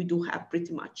 we do have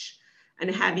pretty much a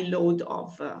heavy load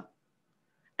of,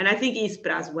 and I think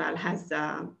ISPRA as well has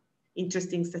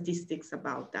interesting statistics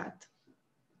about that.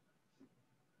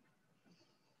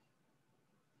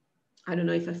 I don't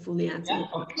know if I fully answered.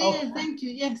 Yeah, okay. Yeah, thank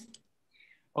you, yes.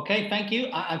 Okay, thank you.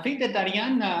 I think that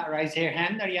Arianna raised her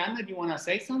hand. Arianna, do you want to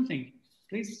say something,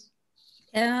 please?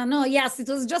 No, yes, it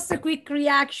was just a quick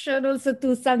reaction also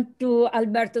to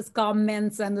Alberto's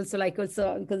comments, and also because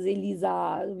Elisa,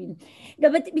 I mean,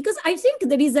 no, but because I think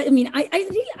there is,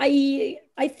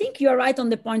 I think you're right on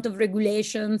the point of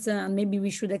regulations, and maybe we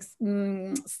should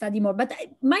study more. But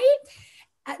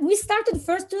we started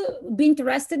first to be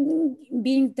interested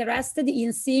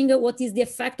in seeing what is the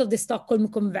effect of the Stockholm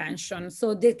Convention.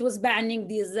 So that was banning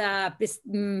this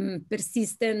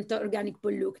persistent organic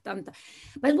pollutant.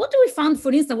 But what we found,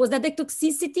 for instance, was that the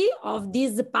toxicity of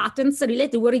these patents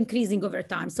related were increasing over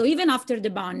time. So even after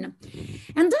the ban.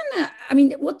 And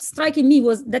then, what striking me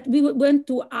was that we went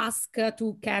to ask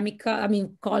to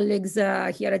colleagues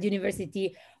here at the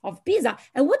University of Pisa.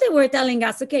 And what they were telling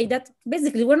us, okay, that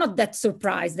basically we're not that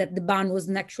surprised that the ban was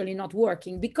actually not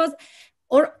working because,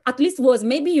 or at least was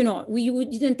maybe, we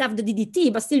didn't have the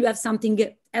DDT, but still you have something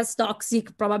as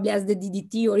toxic probably as the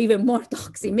DDT or even more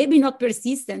toxic, maybe not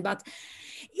persistent, but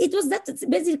it was that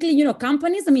basically,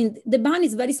 companies, the ban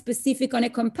is very specific on a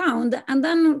compound, and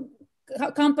then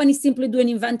companies simply do an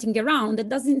inventing around that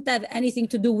doesn't have anything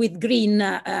to do with green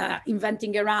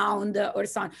inventing around or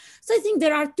so on. So I think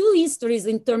there are two histories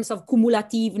in terms of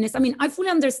cumulativeness. I fully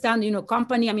understand,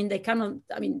 company, they cannot,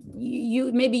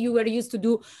 maybe you were used to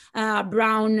do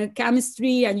brown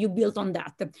chemistry and you built on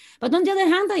that. But on the other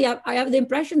hand, I have the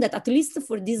impression that at least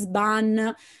for this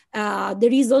ban,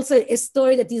 there is also a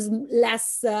story that is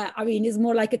less, is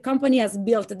more like a company has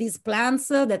built these plants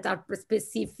that are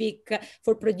specific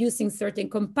for producing certain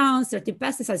compounds, certain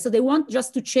pesticides. So they want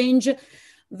just to change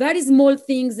very small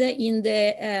things in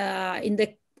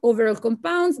the overall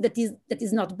compounds that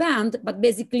is not banned, but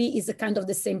basically is a kind of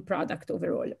the same product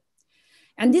overall.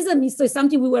 And this is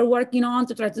something we were working on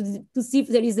to try to see if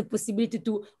there is a possibility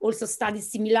to also study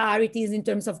similarities in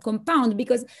terms of compound,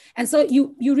 because, and so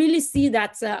you really see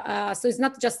that, so it's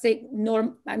not just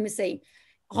a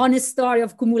honest story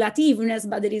of cumulativeness,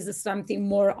 but there is something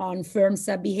more on firms'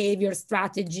 behavior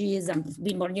strategies and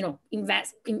be more, you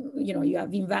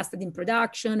have invested in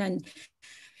production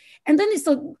and then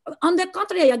so on the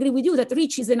contrary, I agree with you that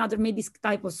REACH is another maybe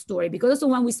type of story, because also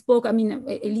when we spoke,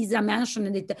 Elisa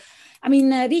mentioned it,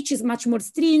 REACH is much more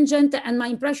stringent, and my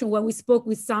impression when we spoke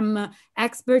with some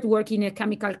expert working in a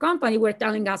chemical company were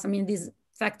telling us, this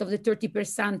fact of the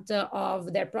 30%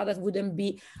 of their products wouldn't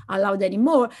be allowed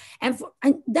anymore. And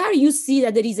there you see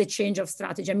that there is a change of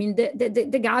strategy.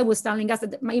 The guy was telling us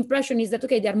that my impression is that,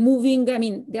 okay, they're moving,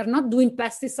 they're not doing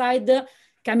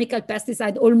chemical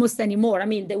pesticide almost anymore.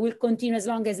 They will continue as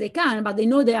long as they can, but they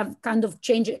know they have kind of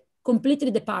changed completely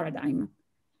the paradigm.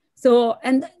 So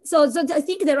I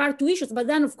think there are two issues, but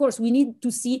then of course we need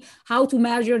to see how to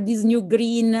measure this new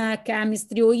green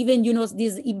chemistry, or even,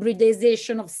 this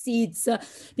hybridization of seeds,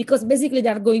 because basically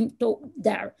they're going to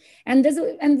there. And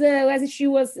as she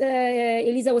was,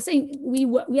 Elisa was saying,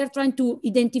 we are trying to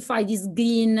identify these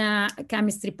green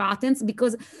chemistry patents,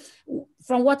 because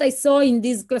from what I saw in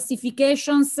these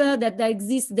classifications that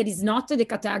exist, there is not the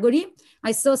category.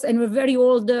 I saw in a very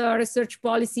old research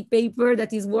policy paper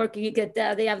that is working,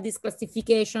 that they have this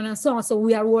classification and so on. So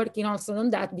we are working also on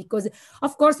that, because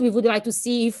of course we would like to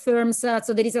see if firms,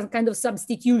 so there is a kind of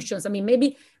substitutions.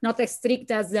 Maybe not as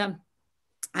strict as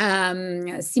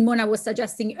Simona was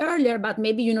suggesting earlier, but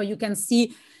maybe, you can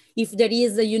see if there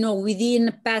is,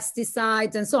 within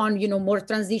pesticides and so on, more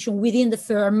transition within the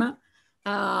firm.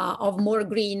 Of more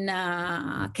green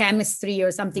chemistry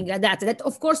or something like that. That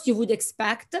of course you would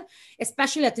expect,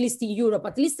 especially at least in Europe.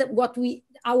 At least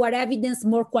our evidence,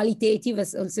 more qualitative,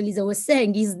 as also Lisa was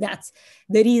saying, is that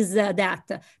there is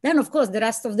that. Then of course the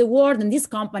rest of the world and this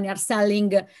company are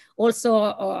selling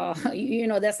also,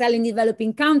 they're selling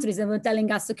developing countries, and they're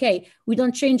telling us, okay, we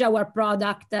don't change our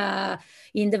product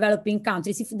in developing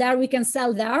countries. If there we can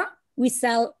sell there, we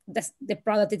sell the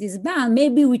product that is banned.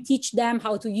 Maybe we teach them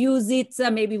how to use it.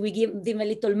 Maybe we give them a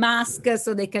little mask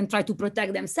so they can try to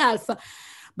protect themselves.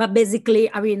 But basically,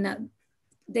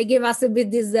 they give us a bit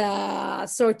this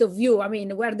sort of view.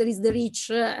 Where there is the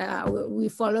REACH, we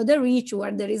follow the REACH.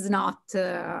 Where there is not,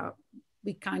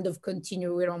 we kind of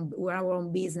continue with our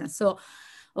own business. So,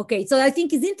 okay, so I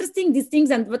think it's interesting, these things,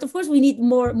 but of course we need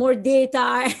more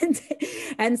data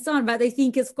and so on. But I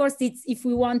think, of course, if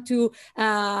we want to,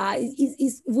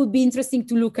 it would be interesting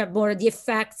to look at more the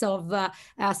effects of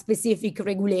specific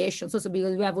regulations. Also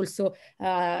because we have also,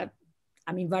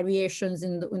 variations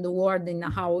in the world in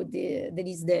how there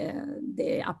is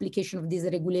the application of this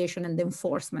regulation and the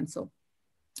enforcement. So,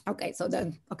 okay,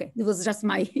 it was just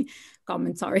my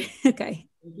comment. Sorry. Okay.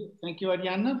 Thank you,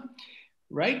 Arianna.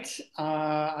 Right.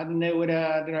 I don't know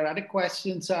whether there are other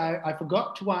questions. I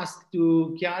forgot to ask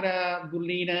to Chiara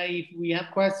Burlina if we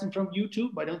have questions from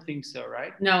YouTube. I don't think so,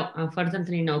 right? No,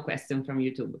 unfortunately, no question from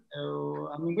YouTube. So,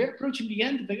 I mean, we're approaching the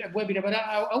end of the webinar, but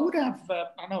I would have,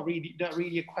 not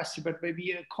really a question, but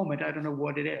maybe a comment. I don't know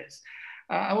what it is.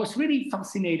 I was really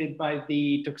fascinated by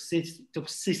the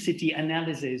toxicity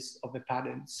analysis of the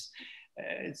patents.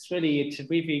 It's a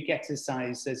terrific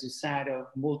exercise, as you said, of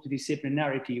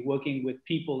multidisciplinarity, working with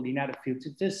people in other fields.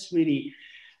 It's just really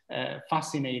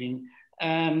fascinating.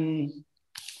 And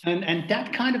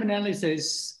that kind of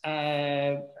analysis,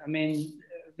 I mean,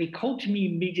 recalled to me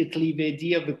immediately the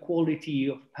idea of the quality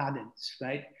of patents,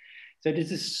 right? So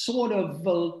there's a sort of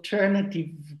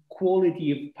alternative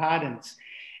quality of patents.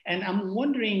 And I'm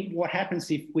wondering what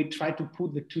happens if we try to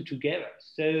put the two together.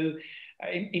 So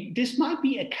this might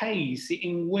be a case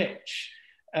in which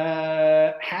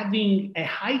having a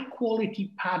high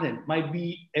quality patent might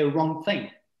be a wrong thing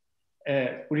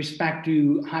with respect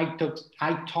to high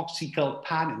toxical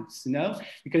patents, you know?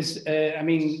 Because I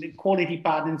mean, quality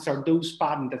patents are those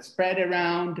patents that spread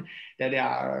around, that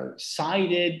are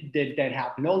cited, that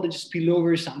have knowledge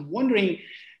spillovers. I'm wondering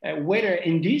whether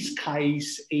in this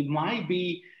case, it might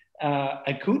be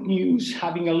a good news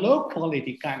having a low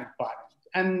quality kind of patent.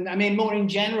 And I mean, more in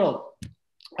general,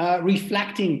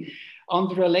 reflecting on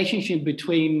the relationship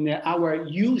between our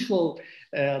usual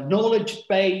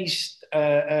knowledge-based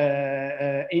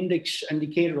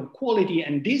indicator of quality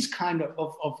and this kind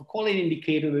of quality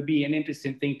indicator would be an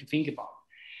interesting thing to think about.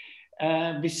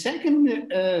 The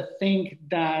second thing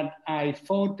that I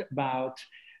thought about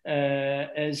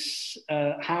is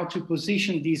how to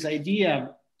position this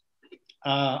idea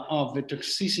of the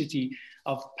toxicity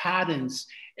of patents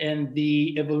and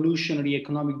the evolutionary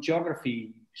economic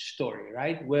geography story,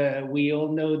 right? Where we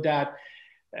all know that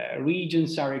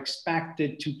regions are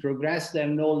expected to progress their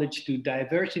knowledge to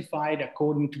diversify it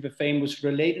according to the famous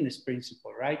relatedness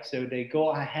principle, right? So they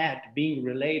go ahead being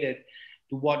related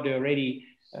to what they already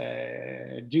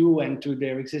do and to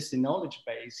their existing knowledge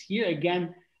base. Here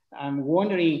again, I'm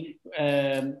wondering,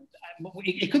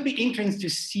 it could be interesting to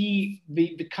see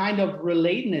the kind of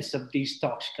relatedness of these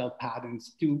toxical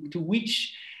patterns to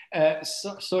which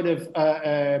sort of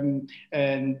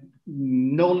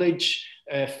knowledge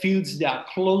fields they are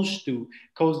close to,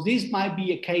 because this might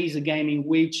be a case again in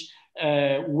which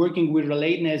working with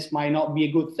relatedness might not be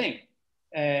a good thing.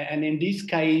 And in this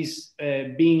case,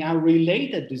 being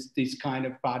unrelated to this kind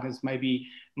of patterns might be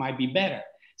better.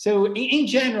 So in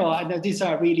general, I know these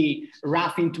are really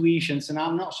rough intuitions, and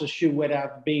I'm not so sure whether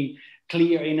I've been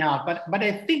clear enough. But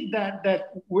I think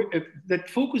that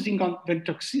focusing on the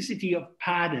toxicity of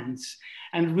patents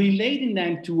and relating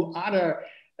them to other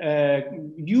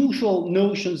usual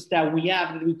notions that we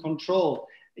have that we control,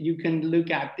 you can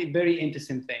look at the very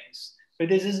interesting things. But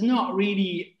this is not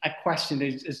really a question;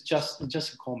 it's just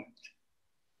a comment.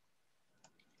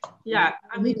 Yeah,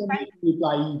 I mean, no,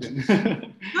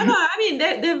 I mean,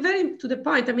 they're very to the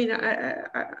point. I mean,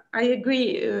 I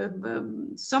agree.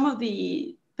 Some of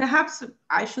the, perhaps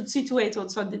I should situate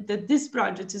also that this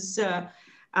project is,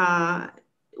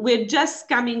 we're just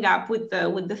coming up with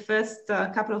the first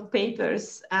couple of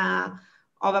papers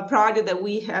of a project that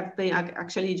we have been,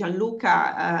 actually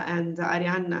Gianluca and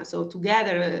Arianna, so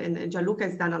together, and Gianluca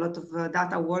has done a lot of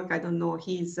data work. I don't know,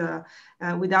 he's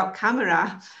without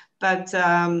camera, but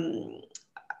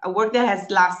a work that has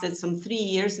lasted some 3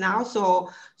 years now. So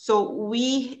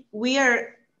we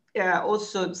are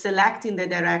also selecting the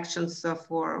directions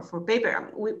for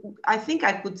paper. I think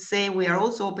I could say we are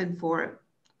also open for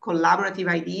collaborative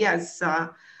ideas.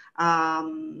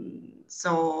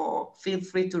 So feel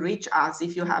free to reach us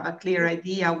if you have a clear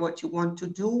idea what you want to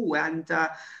do, and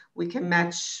we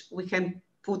can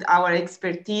put our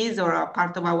expertise or a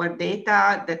part of our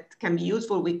data that can be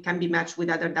useful. We can be matched with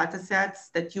other data sets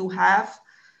that you have.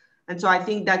 And so I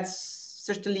think that's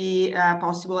certainly a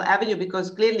possible avenue, because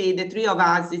clearly the three of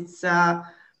us,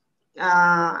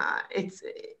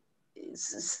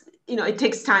 you know, it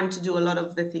takes time to do a lot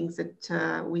of the things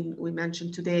that we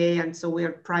mentioned today. And so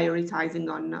we're prioritizing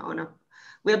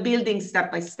we're building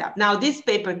step by step. Now this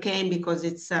paper came because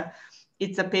it's a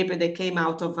paper that came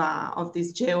out of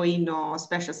this GeoInno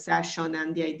special session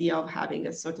and the idea of having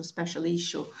a sort of special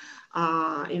issue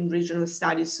in regional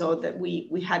studies, so that we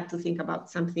had to think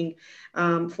about something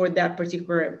for that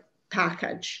particular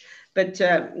package. But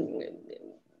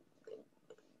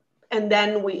and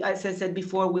then as I said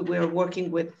before, we were working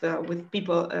with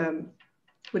people,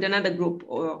 with another group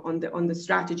on the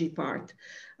strategy part.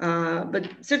 But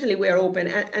certainly we are open,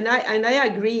 and I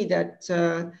agree that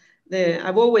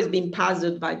I've always been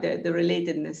puzzled by the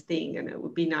relatedness thing, and it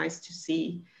would be nice to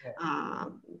see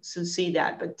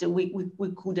that, but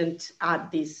we couldn't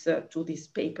add this to this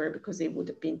paper because it would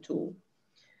have been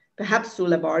perhaps too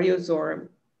laborious,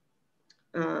 or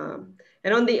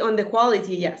and on the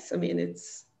quality, yes, I mean it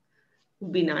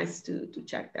would be nice to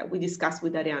check that. We discussed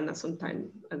with Arianna some time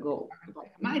ago. I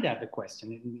might have a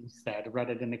question instead,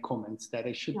 rather than the comments that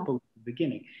I should pose at the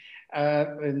beginning.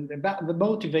 About the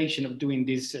motivation of doing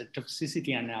this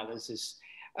toxicity analysis.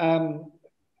 The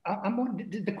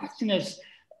question is,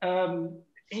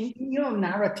 in your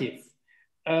narrative,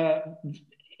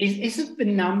 is it the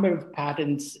number of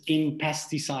patents in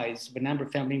pesticides, the number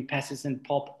of family in pesticides and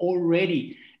POP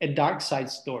already a dark side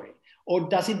story? Or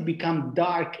does it become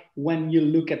dark when you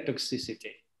look at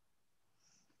toxicity?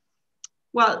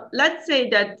 Well, let's say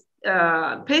that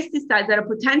pesticides are a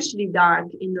potentially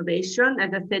dark innovation.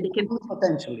 As I said, they can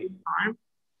potentially harm.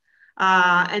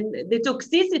 And the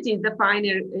toxicity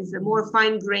is a more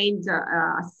fine-grained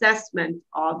assessment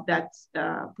of that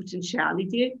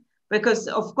potentiality, because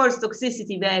of course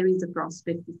toxicity varies across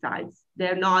pesticides.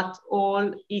 They're not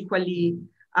all equally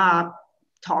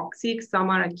toxic. Some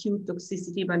are acute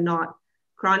toxicity, but not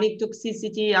chronic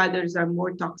toxicity. Others are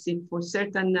more toxic for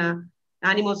certain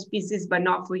animal species, but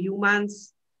not for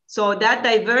humans. So that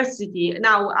diversity.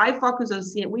 Now we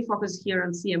focus here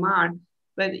on CMR,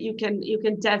 but you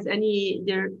can test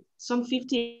there are some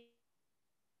 50.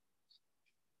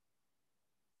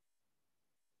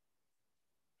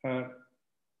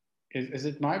 Is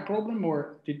it my problem,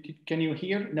 or can you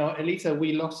hear? No, Elisa,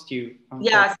 we lost you.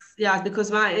 Yes, because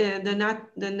the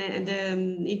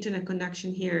internet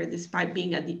connection here, despite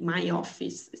being at my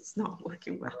office, it's not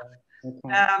working well.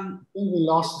 Okay. We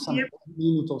lost some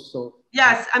minute or so.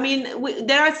 Yes, I mean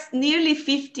there are nearly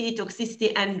 50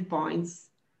 toxicity endpoints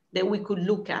that we could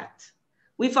look at.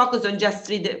 We focus on just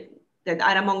 3 that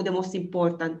are among the most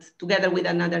important, together with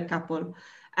another couple,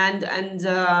 and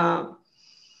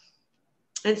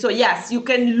so, yes, you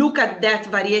can look at that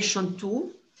variation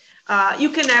too. You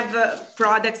can have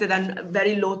products that are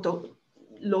very low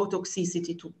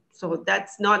toxicity too. So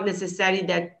that's not necessarily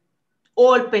that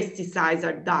all pesticides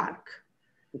are dark.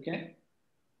 Okay.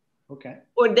 Okay.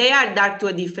 Or they are dark to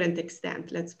a different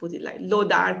extent. Let's put it like low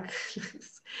dark,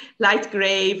 light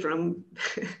gray from.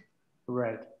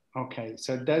 Right. Okay.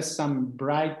 So there's some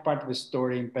bright part of the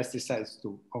story in pesticides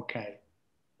too. Okay.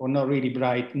 Or not really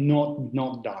bright,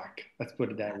 not dark. Let's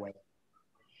put it that way.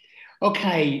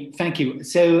 Okay, thank you.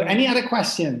 So any other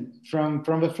question from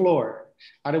the floor?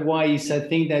 Otherwise, I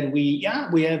think that we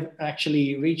have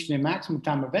actually reached the maximum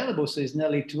time available, so it's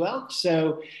nearly 12.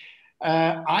 So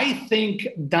I think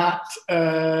that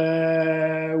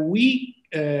we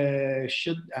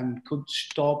should and could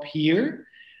stop here.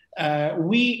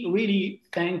 We really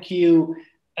thank you,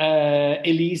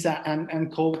 Elisa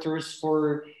and co-authors,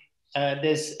 for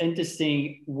this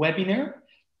interesting webinar.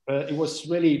 It was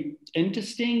really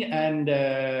interesting, and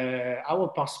I will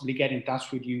possibly get in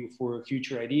touch with you for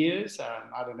future ideas.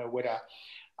 I don't know whether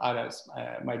others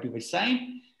might do the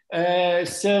same.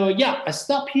 So yeah, I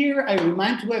stop here. I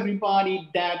remind to everybody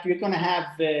that we're going to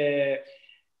have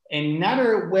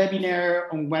another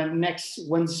webinar on next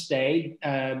Wednesday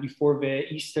before the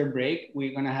Easter break.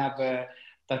 We're going to have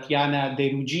Tatiana De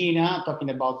Rugina talking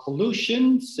about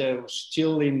pollution, so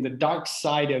still in the dark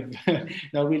side of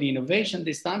not really innovation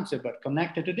this time, but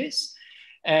connected to this.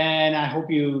 And I hope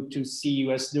to see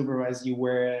you as numerous as you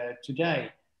were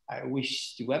today. I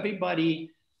wish to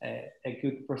everybody a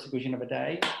good prosecution of a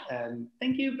day, and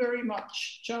thank you very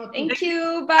much. Ciao. Thank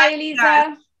you. Bye,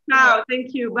 Elisa. Ciao.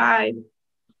 Thank you. Bye.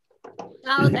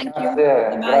 Ciao. Thank you.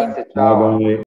 Grazie. Ciao. Bye.